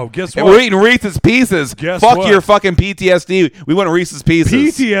 Guess And what? we're eating Reese's Pieces. Guess Fuck what? your fucking PTSD. We want Reese's Pieces.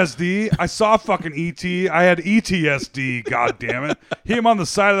 PTSD. I saw fucking E.T. I had ETSD. God damn it. Him on the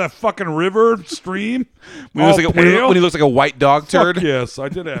side of that fucking river stream. When he looks like a white dog turd. Fuck yes, I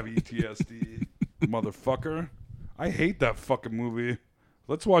did have ETSD. Motherfucker. I hate that fucking movie.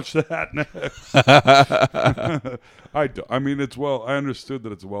 Let's watch that next. I mean, it's well. I understood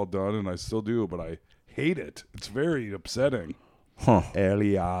that it's well done, and I still do, but I hate it. It's very upsetting. Huh.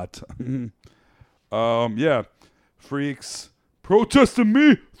 Elliot. Yeah. Freaks. Protesting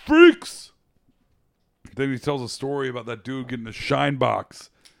me. Freaks. Then he tells a story about that dude getting a shine box.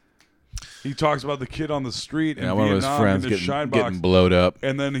 He talks about the kid on the street in one Vietnam of his friends getting a shine box. getting blowed up.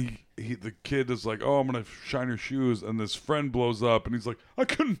 And then the kid is like, oh, I'm going to shine your shoes. And this friend blows up. And he's like, I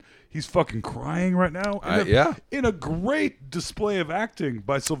couldn't. He's fucking crying right now. Yeah. In a great display of acting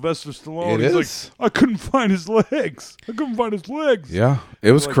by Sylvester Stallone. It He's is. like, I couldn't find his legs. Yeah,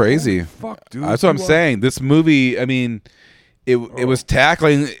 it was Like, crazy. holy fuck, dude. That's what I'm saying. This movie, I mean, it was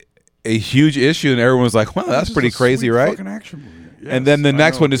tackling a huge issue, and everyone was like, well, that's This is pretty a crazy, sweet right? fucking action movie. And then the Yes,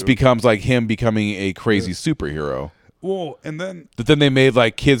 next I know, one just dude. becomes like him becoming a crazy superhero. Well, and then But then they made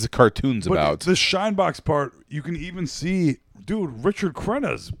like kids cartoons but about. the shine box part, you can even see, dude, Richard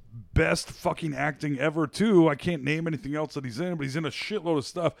Crenna's best fucking acting ever too. I can't name anything else that he's in, but he's in a shitload of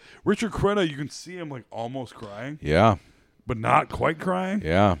stuff. Richard Crenna, you can see him like almost crying, Yeah, but not quite crying.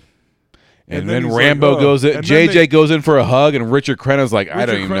 yeah. And, And then then he's Rambo like, oh. goes in. And then JJ goes in for a hug, and Richard Crenna's like, I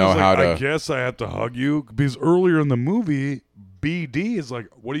don't Richard even know Crenna's how like, I to. guess I have to hug you because earlier in the movie, BD is like,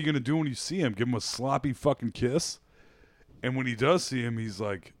 what are you gonna do when you see him? Give him a sloppy fucking kiss. And when he does see him, he's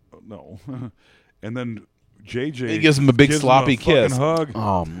like, oh, no. And then JJ He gives him a big gives him sloppy fucking kiss. hug.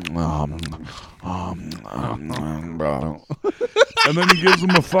 Bro. And then he gives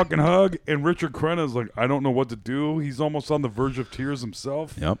him a fucking hug, and Richard Crenna's like, I don't know what to do. He's almost on the verge of tears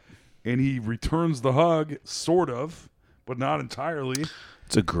himself. Yep. And he returns the hug, sort of, but not entirely.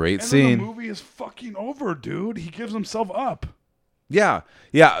 It's a great And scene. then the movie is fucking over, dude. He gives himself up. Yeah,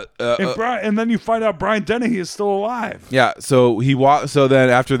 yeah. And then you find out Brian Dennehy is still alive. Yeah, so he So then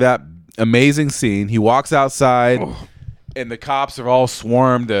after that amazing scene, he walks outside, and the cops are all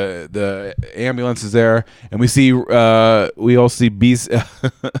swarmed. The ambulance is there, and we all see Beast,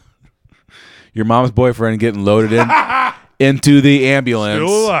 your mom's boyfriend, getting loaded into the ambulance,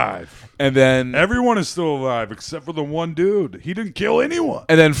 Still alive. and then Everyone is still alive except for the one dude. He didn't kill anyone.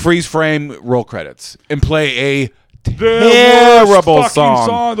 and then freeze frame, roll credits, and play a The terrible worst fucking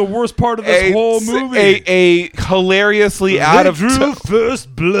song. The worst part of this whole movie. a hilariously out of drew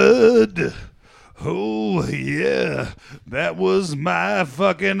first blood. Oh yeah, that was my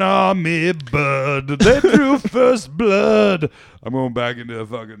fucking army bud. They drew first blood. I'm going back into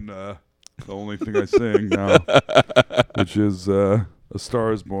fucking the only thing I sing now, which is A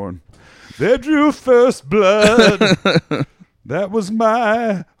Star Is Born. They drew first blood. That was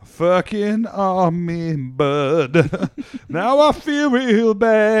my fucking army bud. Now I feel real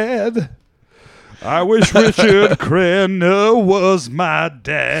bad. I wish Richard Crenna was my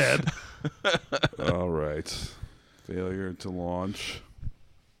dad. All right. Failure to launch.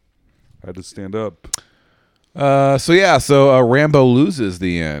 I had to stand up. So Rambo loses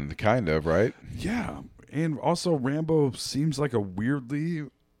the end, kind of, right? Yeah. And also Rambo seems like a weirdly,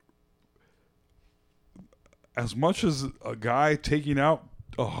 as much as a guy taking out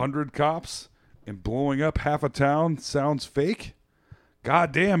 100 cops and blowing up half a town sounds fake,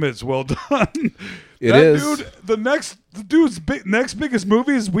 god damn, it's well done. It is. Dude, the dude's next biggest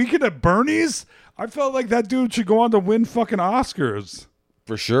movie is Weekend at Bernie's. I felt like that dude should go on to win fucking Oscars.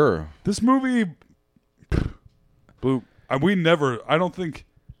 For sure. This movie, I don't think,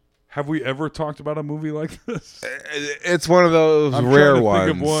 have we ever talked about a movie like this? It's one of those I'm rare trying to ones.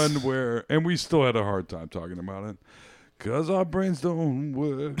 think of one where, and we still had a hard time talking about it, because our brains don't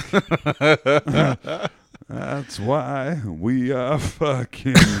work. That's why we are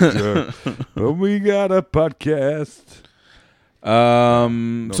fucking jerk. But we got a podcast.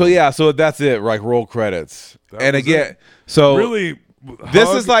 So that's it. Like roll credits, That and was again, it. so Really, this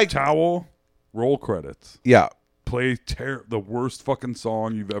hug, is like towel, roll credits. yeah. Play the worst fucking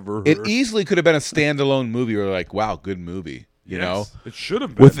song you've ever heard. It easily could have been a standalone movie, or like, wow, good movie. You know, it should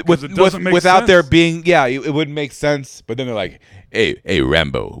have been without there being it wouldn't make sense. But then they're like, hey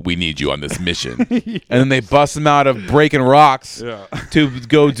Rambo, we need you on this mission, and then they bust him out of breaking rocks to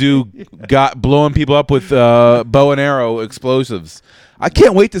go blowing people up with bow and arrow explosives. I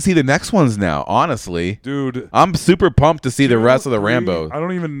can't wait to see the next ones now. Honestly, dude, I'm super pumped to see the rest of the Rambo. I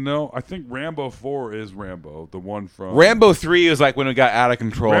don't even know. I think Rambo 4 is Rambo, the one from Rambo 3 is like when it got out of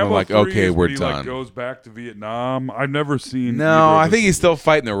control. Rambo I'm like, okay, we're he, done. Like, goes back to Vietnam. I've never seen. No, I think he's still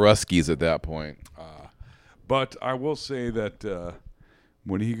fighting the Ruskies at that point. But I will say that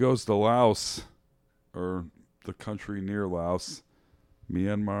when he goes to Laos, or the country near Laos,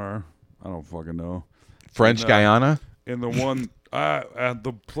 Myanmar, I don't fucking know. French Guyana? And the one,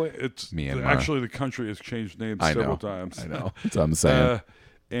 Myanmar. Actually, the country has changed names several times. I know. That's what I'm saying.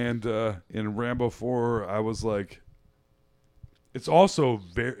 And in Rambo 4, I was like, it's also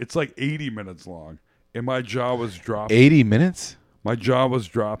it's like 80 minutes long. And my jaw was dropped. 80 minutes? My jaw was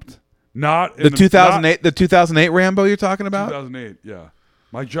dropped. Not the 2008 the 2008 Rambo you're talking about? 2008, yeah.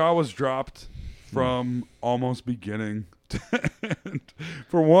 My jaw was dropped from almost beginning to end.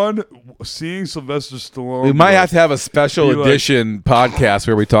 For one, seeing Sylvester Stallone. We might have to have a special edition podcast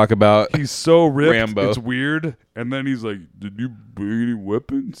where we talk about he's so ripped, Rambo. It's weird. And then he's like, "Did you bring any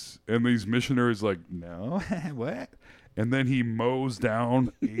weapons?" And these missionaries like, "No." What? And then he mows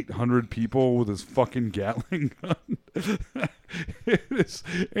down 800 people with his fucking Gatling gun. And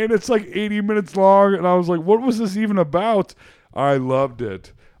it's like 80 minutes long. And I was like, what was this even about? I loved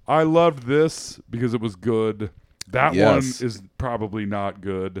it. I loved this because it was good. That one is probably not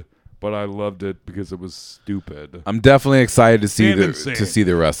good, but I loved it because it was stupid. I'm definitely excited to see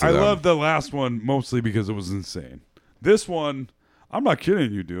the rest of them. I loved the last one mostly because it was insane. This one, I'm not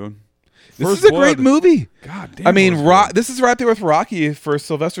kidding you, dude. This is a great movie. God damn. I mean, this is right there with Rocky for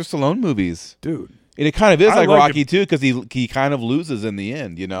Sylvester Stallone movies. Dude. And it kind of is like Rocky too, because he kind of loses in the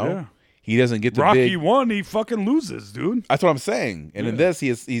end, you know? Yeah. He doesn't get the Rocky 1, he fucking loses, dude. That's what I'm saying. And in this,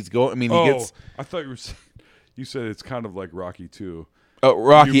 he's going. I mean, he gets. I thought you said it's kind of like Rocky 2. Oh,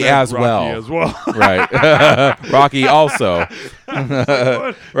 Rocky as well. Right. Rocky also.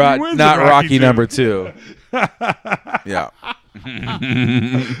 Not Rocky number 2. Yeah.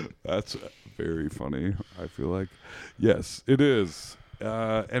 That's very funny, I feel like. Yes, it is.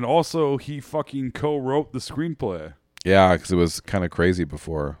 And also, he fucking co-wrote the screenplay. Yeah, because it was kind of crazy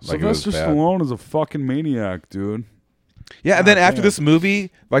before. Sylvester Stallone is a fucking maniac, dude. Yeah, and then after this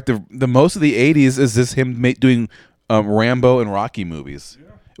movie, like the most of the 80s is this him doing Rambo and Rocky movies. Yeah.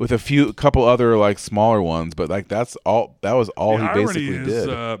 With a couple other like smaller ones, but like that was all he basically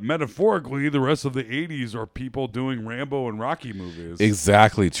did. Metaphorically, the rest of the 80s are people doing Rambo and Rocky movies.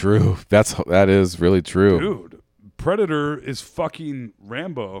 Exactly true. That is really true. Dude, Predator is fucking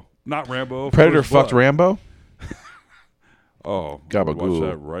Rambo. Not Rambo. Predator fucked Rambo? Oh, Gabagool.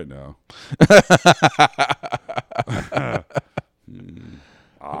 Watch that right now.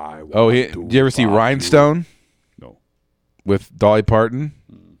 Did you ever see Rhinestone? No. With Dolly Parton?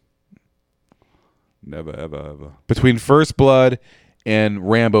 Never, ever, ever. Between First Blood and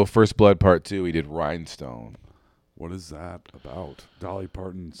Rambo First Blood Part 2, he did Rhinestone. What is that about? Dolly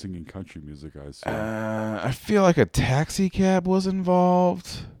Parton singing country music, I assume. I feel like a taxi cab was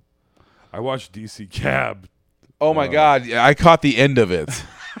involved. I watched DC Cab. Oh my God, I caught the end of it.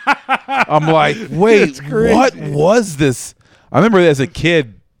 I'm like, wait, what was this? I remember as a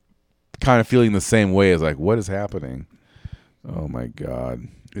kid kind of feeling the same way as like, what is happening? Oh my God.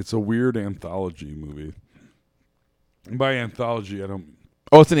 It's a weird anthology movie. And by anthology, I don't...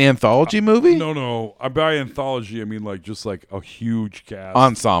 Oh, it's an anthology movie? No. By anthology, I mean like just like a huge cast.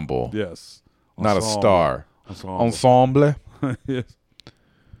 Ensemble. Yes. Not a star. Ensemble. Yes.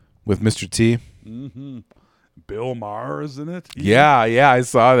 With Mr. T. Mm-hmm. Bill Maher is in it. Yeah, I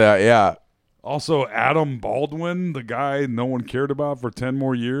saw that, yeah. Also, Adam Baldwin, the guy no one cared about for 10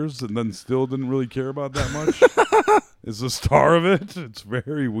 more years and then still didn't really care about that much, is the star of it. It's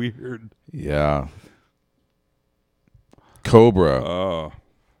very weird. Yeah. Cobra.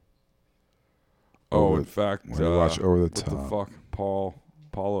 In fact, watch Over the Top. What the fuck?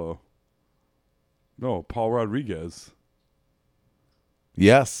 Paul Rodriguez.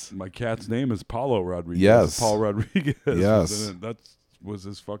 Yes. My cat's name is Paulo Rodriguez. Yes. Paul Rodriguez. Yes. That was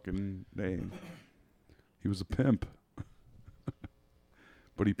his fucking name. He was a pimp.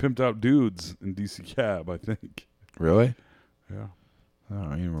 But he pimped out dudes in DC Cab, I think. Really? Yeah. I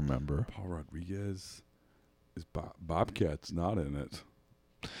don't even remember. Paul Rodriguez is Bobcat's not in it.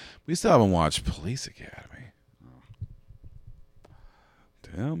 We still haven't watched Police Academy.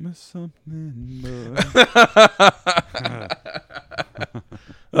 Tell me something,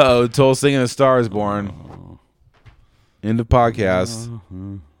 Uh-oh, Toll singing A Star Is Born. End of podcast.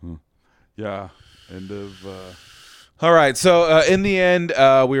 Yeah. End of. All right. So in the end,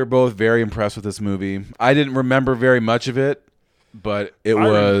 we were both very impressed with this movie. I didn't remember very much of it, but it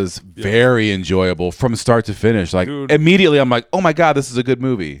was very enjoyable from start to finish. Like Dude. immediately, I'm like, oh my god, this is a good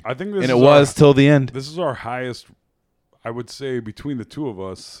movie. I think this and is it was till the end. This is our highest, I would say, between the two of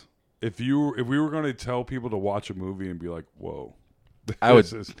us. If we were going to tell people to watch a movie and be like, whoa, I would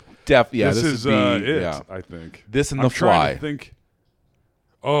this is this is would be, it. yeah. I think This and I'm The trying Fly. to think.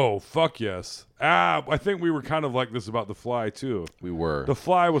 Oh fuck yes! I think we were kind of like this about The Fly too. We were. The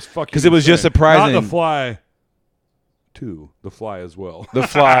Fly was fucking 'Cause it was just insane. surprising. Not The Fly 2, The Fly as well. The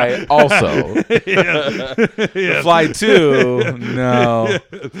Fly also. The Fly 2. No.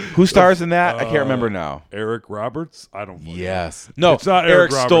 Who stars in that? I can't remember now. Eric Roberts? I don't fucking Yes. No, It's not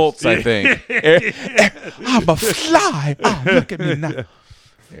Eric Eric Roberts. Stoltz, I think. I'm a fly. Oh, look at me now.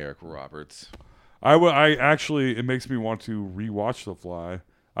 Eric Roberts. I actually, it makes me want to rewatch The Fly.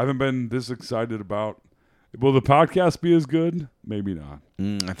 I haven't been this excited about. Will the podcast be as good? Maybe not.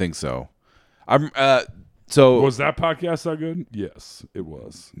 I think so. So Was that podcast that good? Yes, it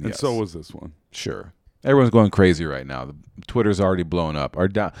was. And Yes. so was this one. Sure. Everyone's going crazy right now. The Twitter's already blown up. Our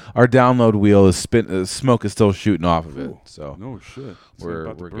download wheel is smoke is still shooting off of it. So No shit. It's we're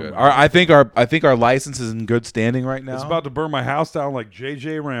about to burn good. my house. I think our license is in good standing right now. It's about to burn my house down like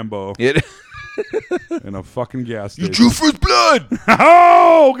JJ Rambo it. in a fucking gas station. First blood.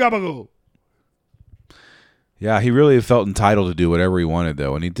 Oh, gabagool. Yeah, he really felt entitled to do whatever he wanted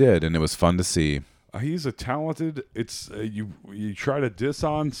though, and he did, and it was fun to see. He's a talented. It's you try to diss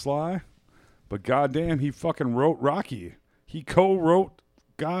on Sly, but goddamn, he fucking wrote Rocky. He co-wrote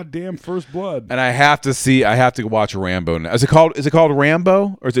goddamn First Blood. And I have to watch Rambo now. Is it called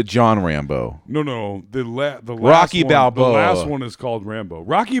Rambo or is it John Rambo? No, the last Rocky one, Balboa. The last one is called Rambo.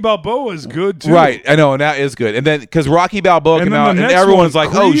 Rocky Balboa is good too. Right, I know, and that is good. And then because Rocky Balboa And came then out, the and next everyone's one,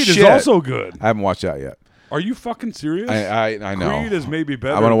 like, "Oh Creed shit!" is also good. I haven't watched that yet. Are you fucking serious? I know. Creed is maybe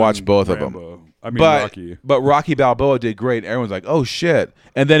better. I want to watch than both Rambo. of them. I mean, Rocky. But Rocky Balboa did great. Everyone's like, "Oh shit!"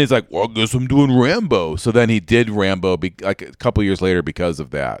 And then he's like, "Well, I guess I'm doing Rambo." So then he did Rambo like a couple years later because of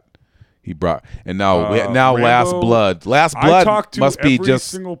that. He brought and now Rambo, Last Blood. Last I Blood talked to must be every just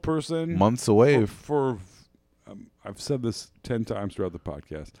single person months away. For I've said this 10 times throughout the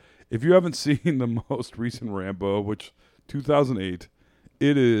podcast. If you haven't seen the most recent Rambo, which 2008,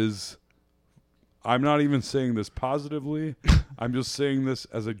 it is. I'm not even saying this positively. I'm just saying this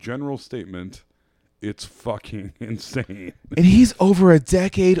as a general statement. It's fucking insane. And he's over a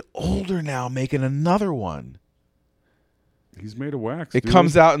decade older now, making another one. He's made of wax. It dude.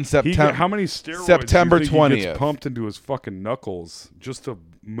 comes out in September. How many steroids September do you think he 20th. gets pumped into his fucking knuckles just to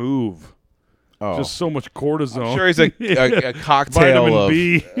move? Oh. Just so much cortisone. I'm sure he's a cocktail Vitamin of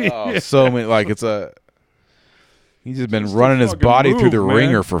B. so many. Like he's just been Just running to his fucking body through move, the man.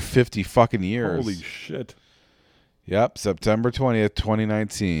 ringer for 50 fucking years. Holy shit. Yep, September 20th,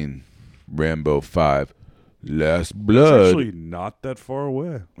 2019. Rambo 5. Last Blood. It's actually not that far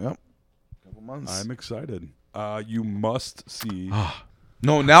away. Yep. Couple months. I'm excited. You must see.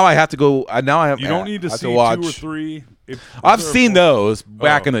 No, now I have to go. Now I have. You don't need to I have see watch. 2 or 3. I've seen those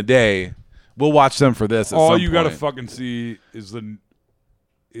back in the day. We'll watch them for this. At All some you point. got to fucking see is the.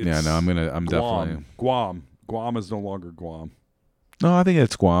 Yeah, no, I'm Guam. definitely. Guam. Guam is no longer Guam. No, I think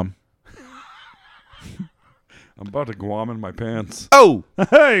it's Guam. I'm about to Guam in my pants. Oh,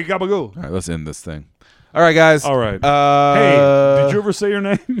 hey, gabagoo. all right, let's end this thing. All right, guys. All right. Hey, did you ever say your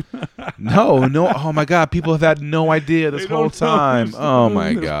name? No. Oh my God, people have had no idea this They whole don't know time. who's Oh doing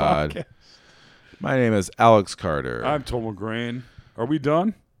my this God. podcast. My name is Alex Carter. I'm Tom McGrain. Are we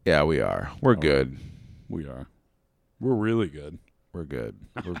done? Yeah, we are. We're good. We are. We're really good. We're good.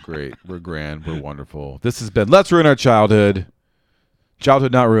 We're great. We're grand. We're wonderful. This has been Let's Ruin Our Childhood.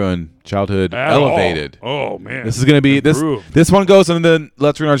 Childhood not ruined. Childhood elevated. Oh man. This is going to be Improved. this one goes in the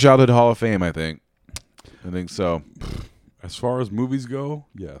Let's Ruin Our Childhood Hall of Fame, I think so. As far as movies go,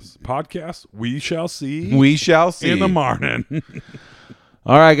 yes. Podcast, we shall see. We shall see. In the morning.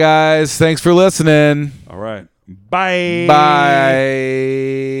 All right, guys. Thanks for listening. All right. Bye.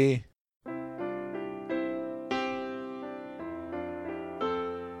 Bye.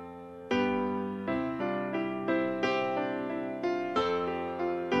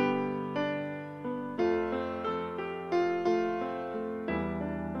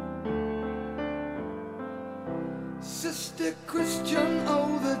 Sister Christian,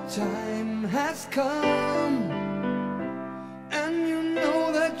 oh, the time has come, and you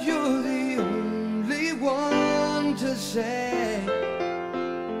know that you're the only one to say,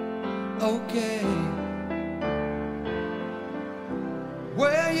 okay.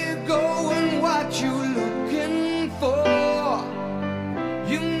 Where you going, what you looking for?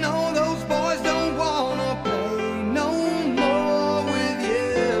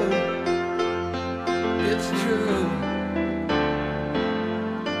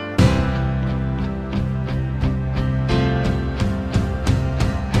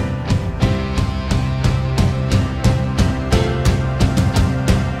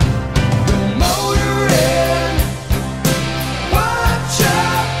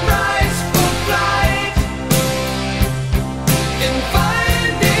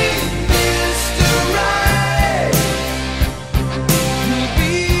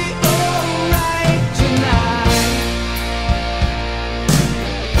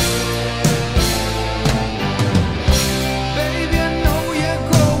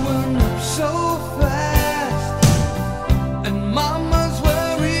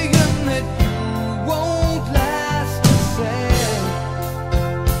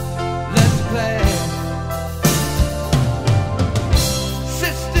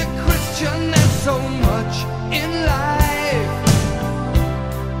 so much in life.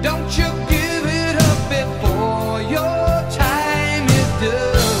 Don't you give it up before your time is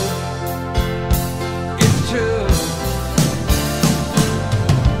due. It's true.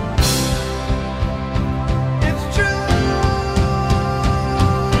 It's true.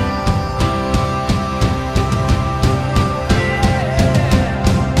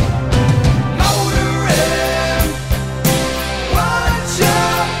 Motoring, what's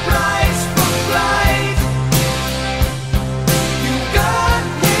your price for flight? You got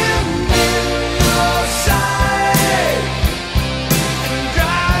him in your sight and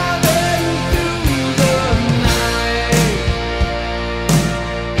driving through the night.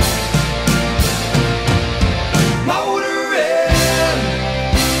 Motoring,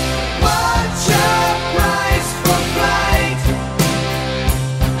 what's your price for flight?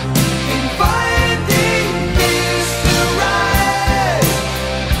 In finding Mr. Right,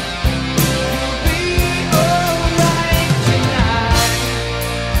 you'll be alright tonight.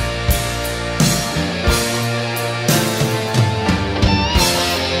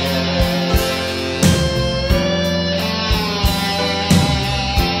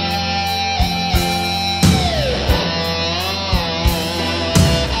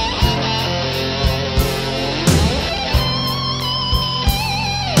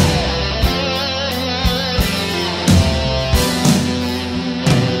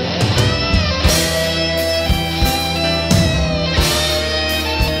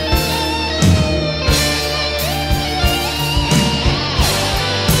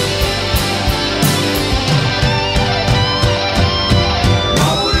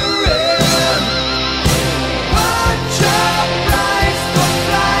 Motoring, what's your price for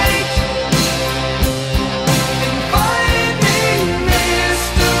flight? In finding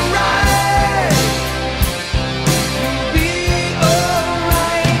Mr. Right, you'll be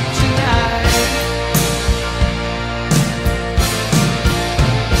alright tonight.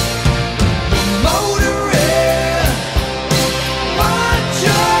 Motoring, what's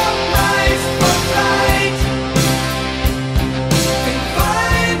your price for flight? In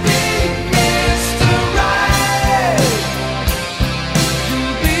finding Mr. Right,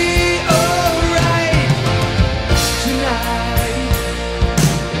 you'll be alright tonight.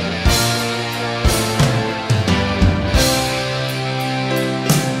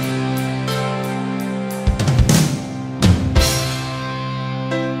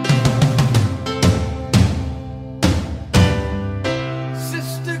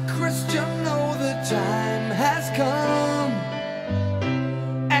 Sister Christian, know the time has come,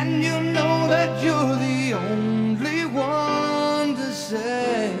 and you know that you're the only one to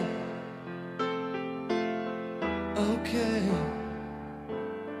say, okay.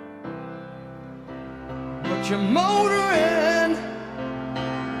 But you're motoring